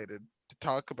excited to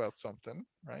talk about something,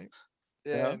 right?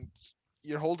 Yeah. And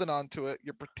you're holding on to it.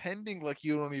 You're pretending like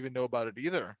you don't even know about it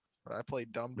either. Right? I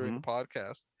played dumb during the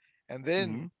podcast, and then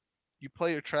Mhm. you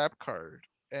play your trap card,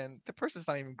 and the person's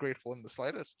not even grateful in the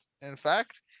slightest. And in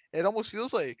fact, it almost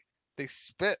feels like they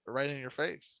spit right in your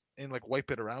face and like wipe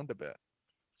it around a bit.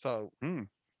 So Hmm.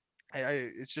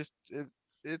 it's just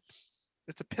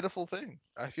it's a pitiful thing.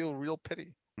 I feel real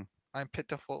pity. Hmm. I'm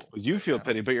pitiful. Well, you right feel now.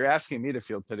 pity, but you're asking me to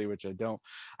feel pity, which I don't.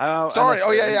 Sorry.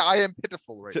 Oh yeah, and- yeah. I am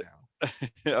pitiful right to- now.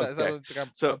 okay. I'm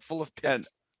So, full of and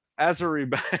pit. as a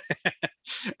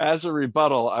as a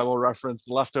rebuttal, I will reference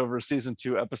the leftover season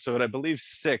 2 episode, I believe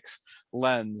 6,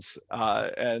 Lens.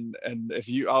 And if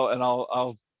you,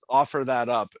 I'll offer that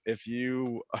up if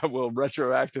you will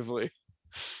retroactively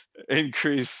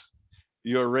increase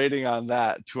your rating on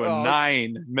that to a Oh,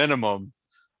 9 minimum,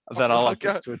 then I'll up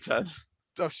this to a 10.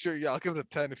 Oh sure, yeah. I'll give it a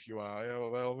 10 if you want. Yeah,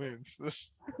 by all means.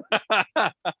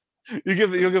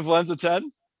 You'll give Lens a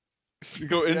 10? You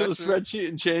go into Yeah, the sure. spreadsheet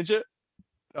and change it?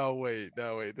 Oh wait,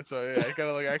 no wait. So yeah, I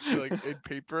gotta like actually like in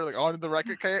paper, like on the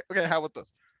record. Okay, how about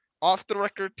this? Off the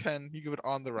record 10. You give it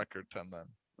on the record 10 then.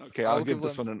 Okay, I I'll will give give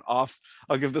this Lens. one an off.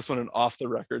 I'll give this one an off the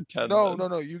record 10. No, then. no,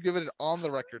 no. You give it an on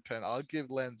the record 10. I'll give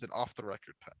Lens an off the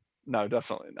record 10. No,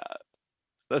 definitely not.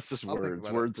 That's just I'll think words.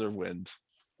 about it. Words are wind.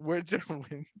 Where's the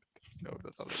wind? No,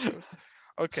 that's how that goes.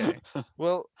 Okay.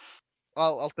 Well,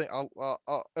 I'll think.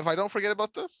 I'll if I don't forget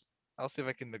about this, I'll see if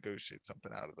I can negotiate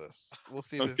something out of this. We'll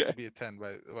see if it's Okay. to be a 10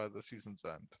 by the season's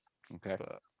end. Okay.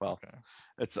 But Well, okay.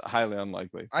 it's highly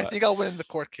unlikely. I but- think I'll win the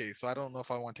court case, so I don't know if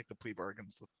I want to take the plea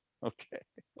bargains. Okay.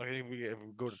 Like if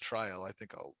we go to trial, I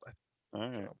think I'll. All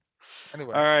right. So,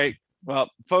 anyway, All right. Well,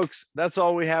 folks, that's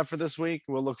all we have for this week.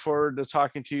 We'll look forward to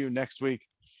talking to you next week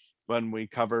when we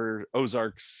cover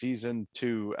Ozark season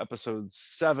 2, episode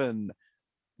 7,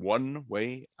 One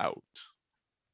Way Out.